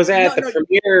 Like I was at the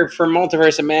premiere for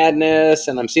Multiverse of Madness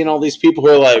and I'm seeing all these people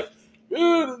who are like,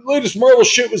 the latest Marvel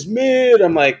shit was mid.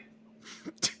 I'm like,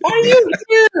 why are you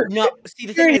here? No, see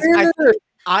the thing is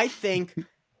I think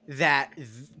that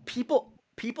people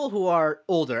who are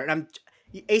older, and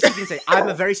AC can say I'm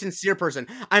a very sincere person.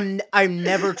 I'm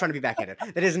never trying to be backhanded.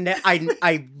 That is,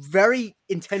 I very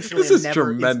intentionally. This is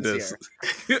never tremendous.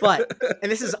 But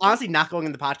this is honestly not going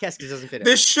in the podcast because it doesn't fit in.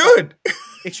 This should.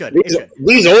 It should.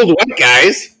 These old white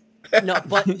guys. No,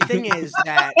 but the thing is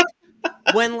that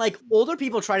when like older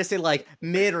people try to say like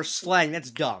mid or slang,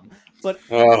 that's dumb. But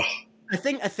a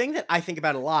thing that I think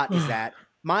about a lot is that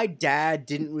my dad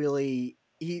didn't really.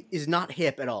 He is not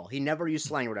hip at all. He never used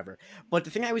slang or whatever. But the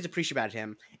thing I always appreciate about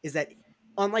him is that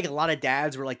unlike a lot of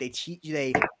dads where like they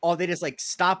just like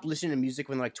stop listening to music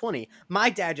when they're like 20,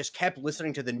 my dad just kept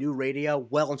listening to the new radio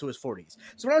well into his 40s.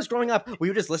 So when I was growing up, we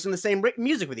would just listen to the same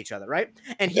music with each other, right?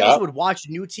 And he also would watch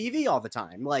new TV all the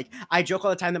time. Like I joke all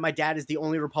the time that my dad is the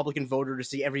only Republican voter to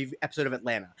see every episode of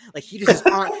Atlanta. Like he just is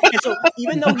on. And so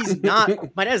even though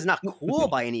my dad is not cool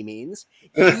by any means,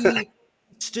 he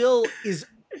still is.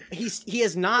 He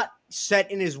has not set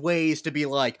in his ways to be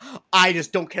like, I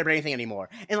just don't care about anything anymore.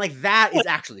 And like that is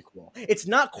actually cool. It's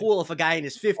not cool if a guy in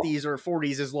his 50s or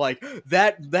 40s is like,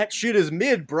 that shit is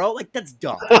mid, bro. Like that's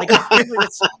dumb. Like,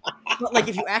 but like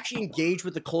if you actually engage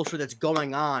with the culture that's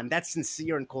going on, that's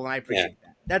sincere and cool, and I appreciate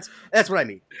that. That's what I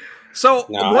mean. So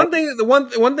one thing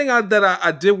that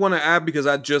I did want to add, because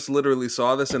I just literally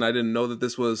saw this and I didn't know that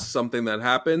this was something that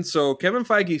happened. So Kevin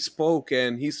Feige spoke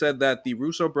and he said that the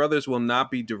Russo brothers will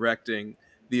not be directing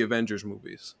the Avengers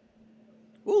movies.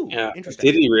 Ooh, yeah.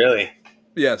 interesting. Did he really?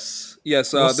 Yes.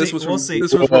 This was from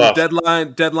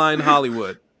Deadline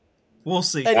Hollywood. We'll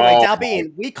see. Anyway,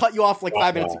 Dalbean, we cut you off like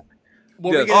 5 minutes ago.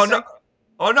 What were you gonna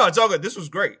say? No, it's all good. This was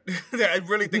great. I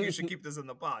really think you should keep this in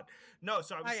the pod. No,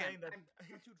 so I was saying that I'm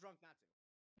too drunk not to.